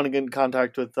you want to get in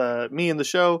contact with me and the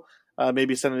show,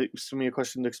 maybe send me a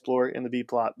question to explore in the B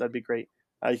plot. That'd be great.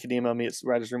 You can email me at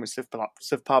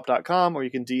writersroom@civpop.com, or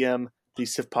you can DM the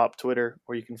CivPop Twitter,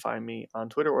 or you can find me on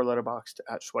Twitter or Letterboxd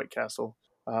at Schweitcastle.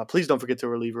 Please don't forget to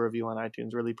leave a review on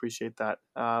iTunes. Really appreciate that.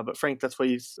 But Frank, that's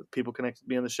why people connect with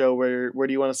me on the show. Where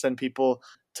do you want to send people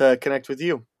to connect with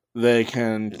you? They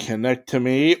can connect to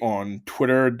me on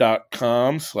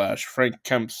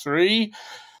twitter.com/FrankKemp3.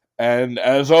 And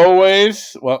as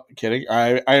always, well, kidding,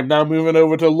 I am now moving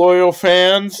over to Loyal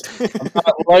Fans. I'm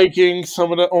not liking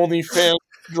some of the OnlyFans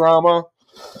drama.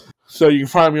 So you can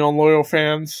find me on Loyal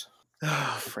Fans.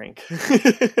 Oh, Frank.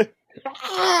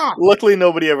 Luckily,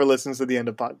 nobody ever listens to the end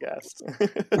of podcasts.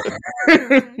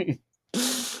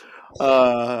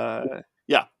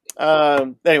 Yeah.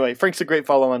 Anyway, Frank's a great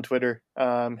follow on Twitter.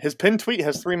 His pinned tweet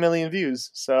has 3 million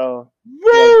views, so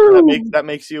that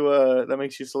makes you a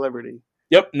celebrity.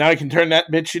 Yep. Now I can turn that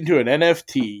bitch into an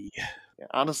NFT. Yeah,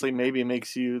 honestly, maybe it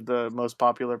makes you the most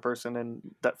popular person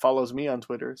that follows me on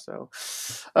Twitter. So,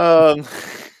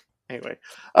 anyway,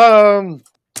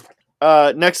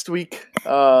 next week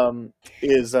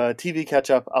is TV catch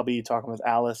up. I'll be talking with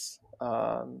Alice.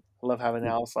 I love having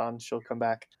Alice on. She'll come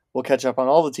back. We'll catch up on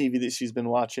all the TV that she's been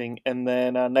watching. And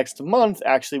then next month,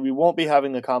 actually, we won't be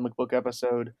having a comic book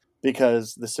episode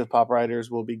because the Civ Pop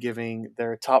writers will be giving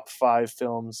their top 5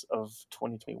 films of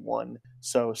 2021.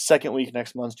 So second week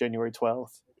next month, January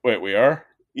 12th. Wait, we are?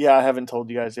 Yeah, I haven't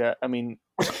told you guys yet. I mean,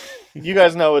 you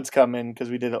guys know it's coming because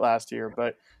we did it last year.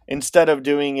 But instead of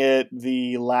doing it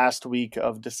the last week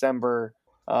of December,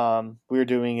 we're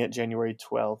doing it January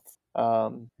 12th.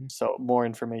 So more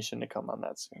information to come on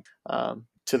that soon.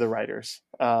 To the writers,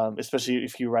 especially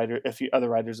if other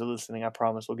writers are listening, I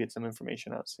promise we'll get some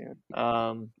information out soon.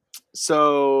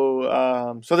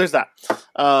 So there's that.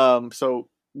 So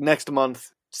next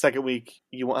month, second week,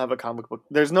 you won't have a comic book.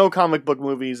 There's no comic book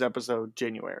movies episode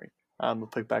January. We'll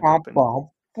pick back up in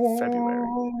February.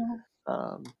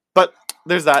 But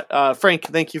there's that. Frank,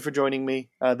 thank you for joining me.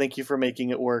 Thank you for making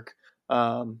it work.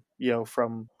 From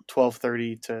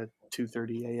 12:30 to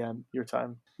 2:30 a.m. your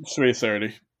time.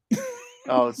 3:30.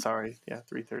 Oh, sorry. Yeah,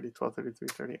 3:30, 12:30,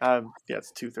 3:30. Yeah,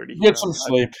 it's 2:30. Get some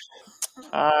sleep.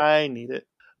 I need it.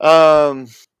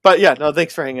 But yeah, no,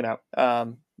 thanks for hanging out.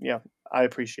 Yeah, I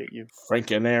appreciate you.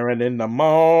 Frank and Aaron in the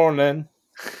morning.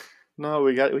 No,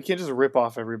 we can't just rip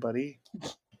off everybody.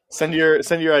 Send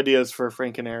your ideas for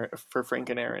Frank and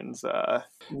Aaron's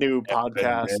new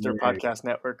podcast or podcast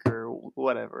network or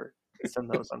whatever. Send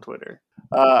those on Twitter.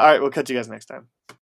 All right, we'll catch you guys next time.